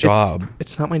not my job.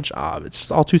 It's not my job. It's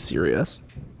just all too serious.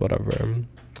 Whatever.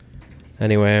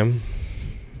 Anyway,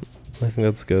 I think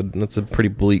that's good. That's a pretty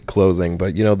bleak closing,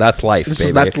 but you know that's life, It's baby.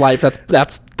 just, that's life.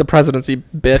 That's the presidency,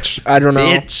 bitch. I don't know.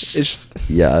 Bitch. It's just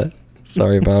Yeah.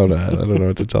 Sorry about it. I don't know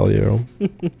what to tell you.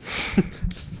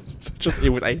 it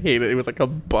was. I hate it. It was like a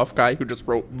buff guy who just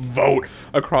wrote "vote"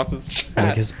 across his chest.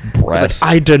 Like his I was breasts.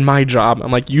 like, I did my job.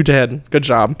 I'm like, you did. Good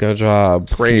job. Good job.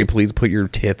 Can Great. you please put your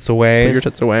tits away? Put your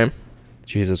tits away.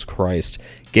 Jesus Christ.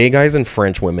 Gay guys and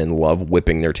French women love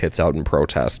whipping their tits out in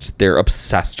protest. They're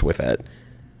obsessed with it.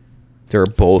 They're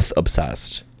both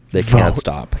obsessed. They can't Vote.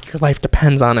 stop. Your life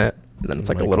depends on it. And then it's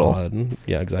like Oh a my little. God.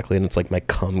 Yeah, exactly. And it's like my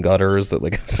cum gutters that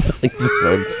like,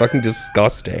 it's fucking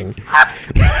disgusting.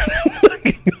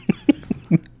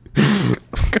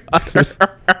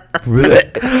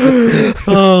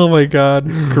 Oh my my god,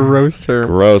 gross term.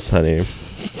 Gross, honey.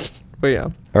 But yeah,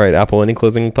 All right, Apple, any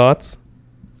closing thoughts?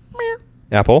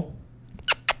 Apple?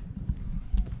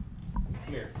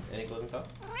 Any closing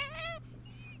thoughts?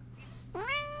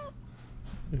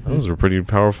 Those were pretty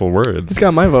powerful words. he's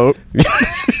got my vote.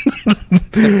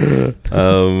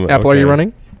 Apple, are you okay.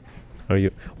 running? Are you?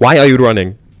 Why are you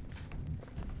running?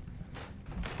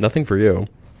 Nothing for you.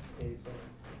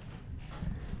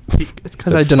 It's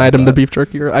because I denied him the beef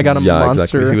jerky. I got him a monster.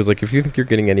 Exactly. He was like, if you think you're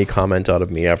getting any comment out of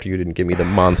me after you didn't give me the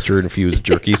monster infused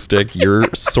jerky stick, you're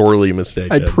sorely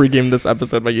mistaken. I pre-gamed this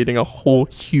episode by eating a whole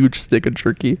huge stick of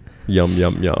jerky. Yum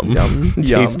yum yum Yum.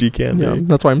 Tasty Yum. candy. Yum.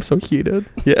 That's why I'm so heated.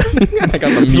 Yeah. I got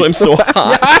the That's why I'm so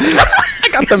hot. I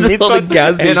got the meat All the sweats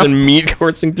gas and station meat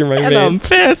coursing through my and I'm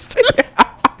veins. pissed.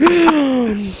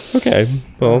 Okay.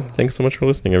 Well, thanks so much for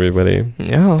listening, everybody.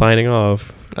 Yeah. Signing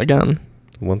off. Again.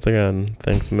 Once again,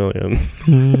 thanks a million.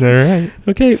 All right.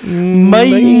 Okay.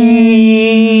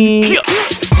 Bye.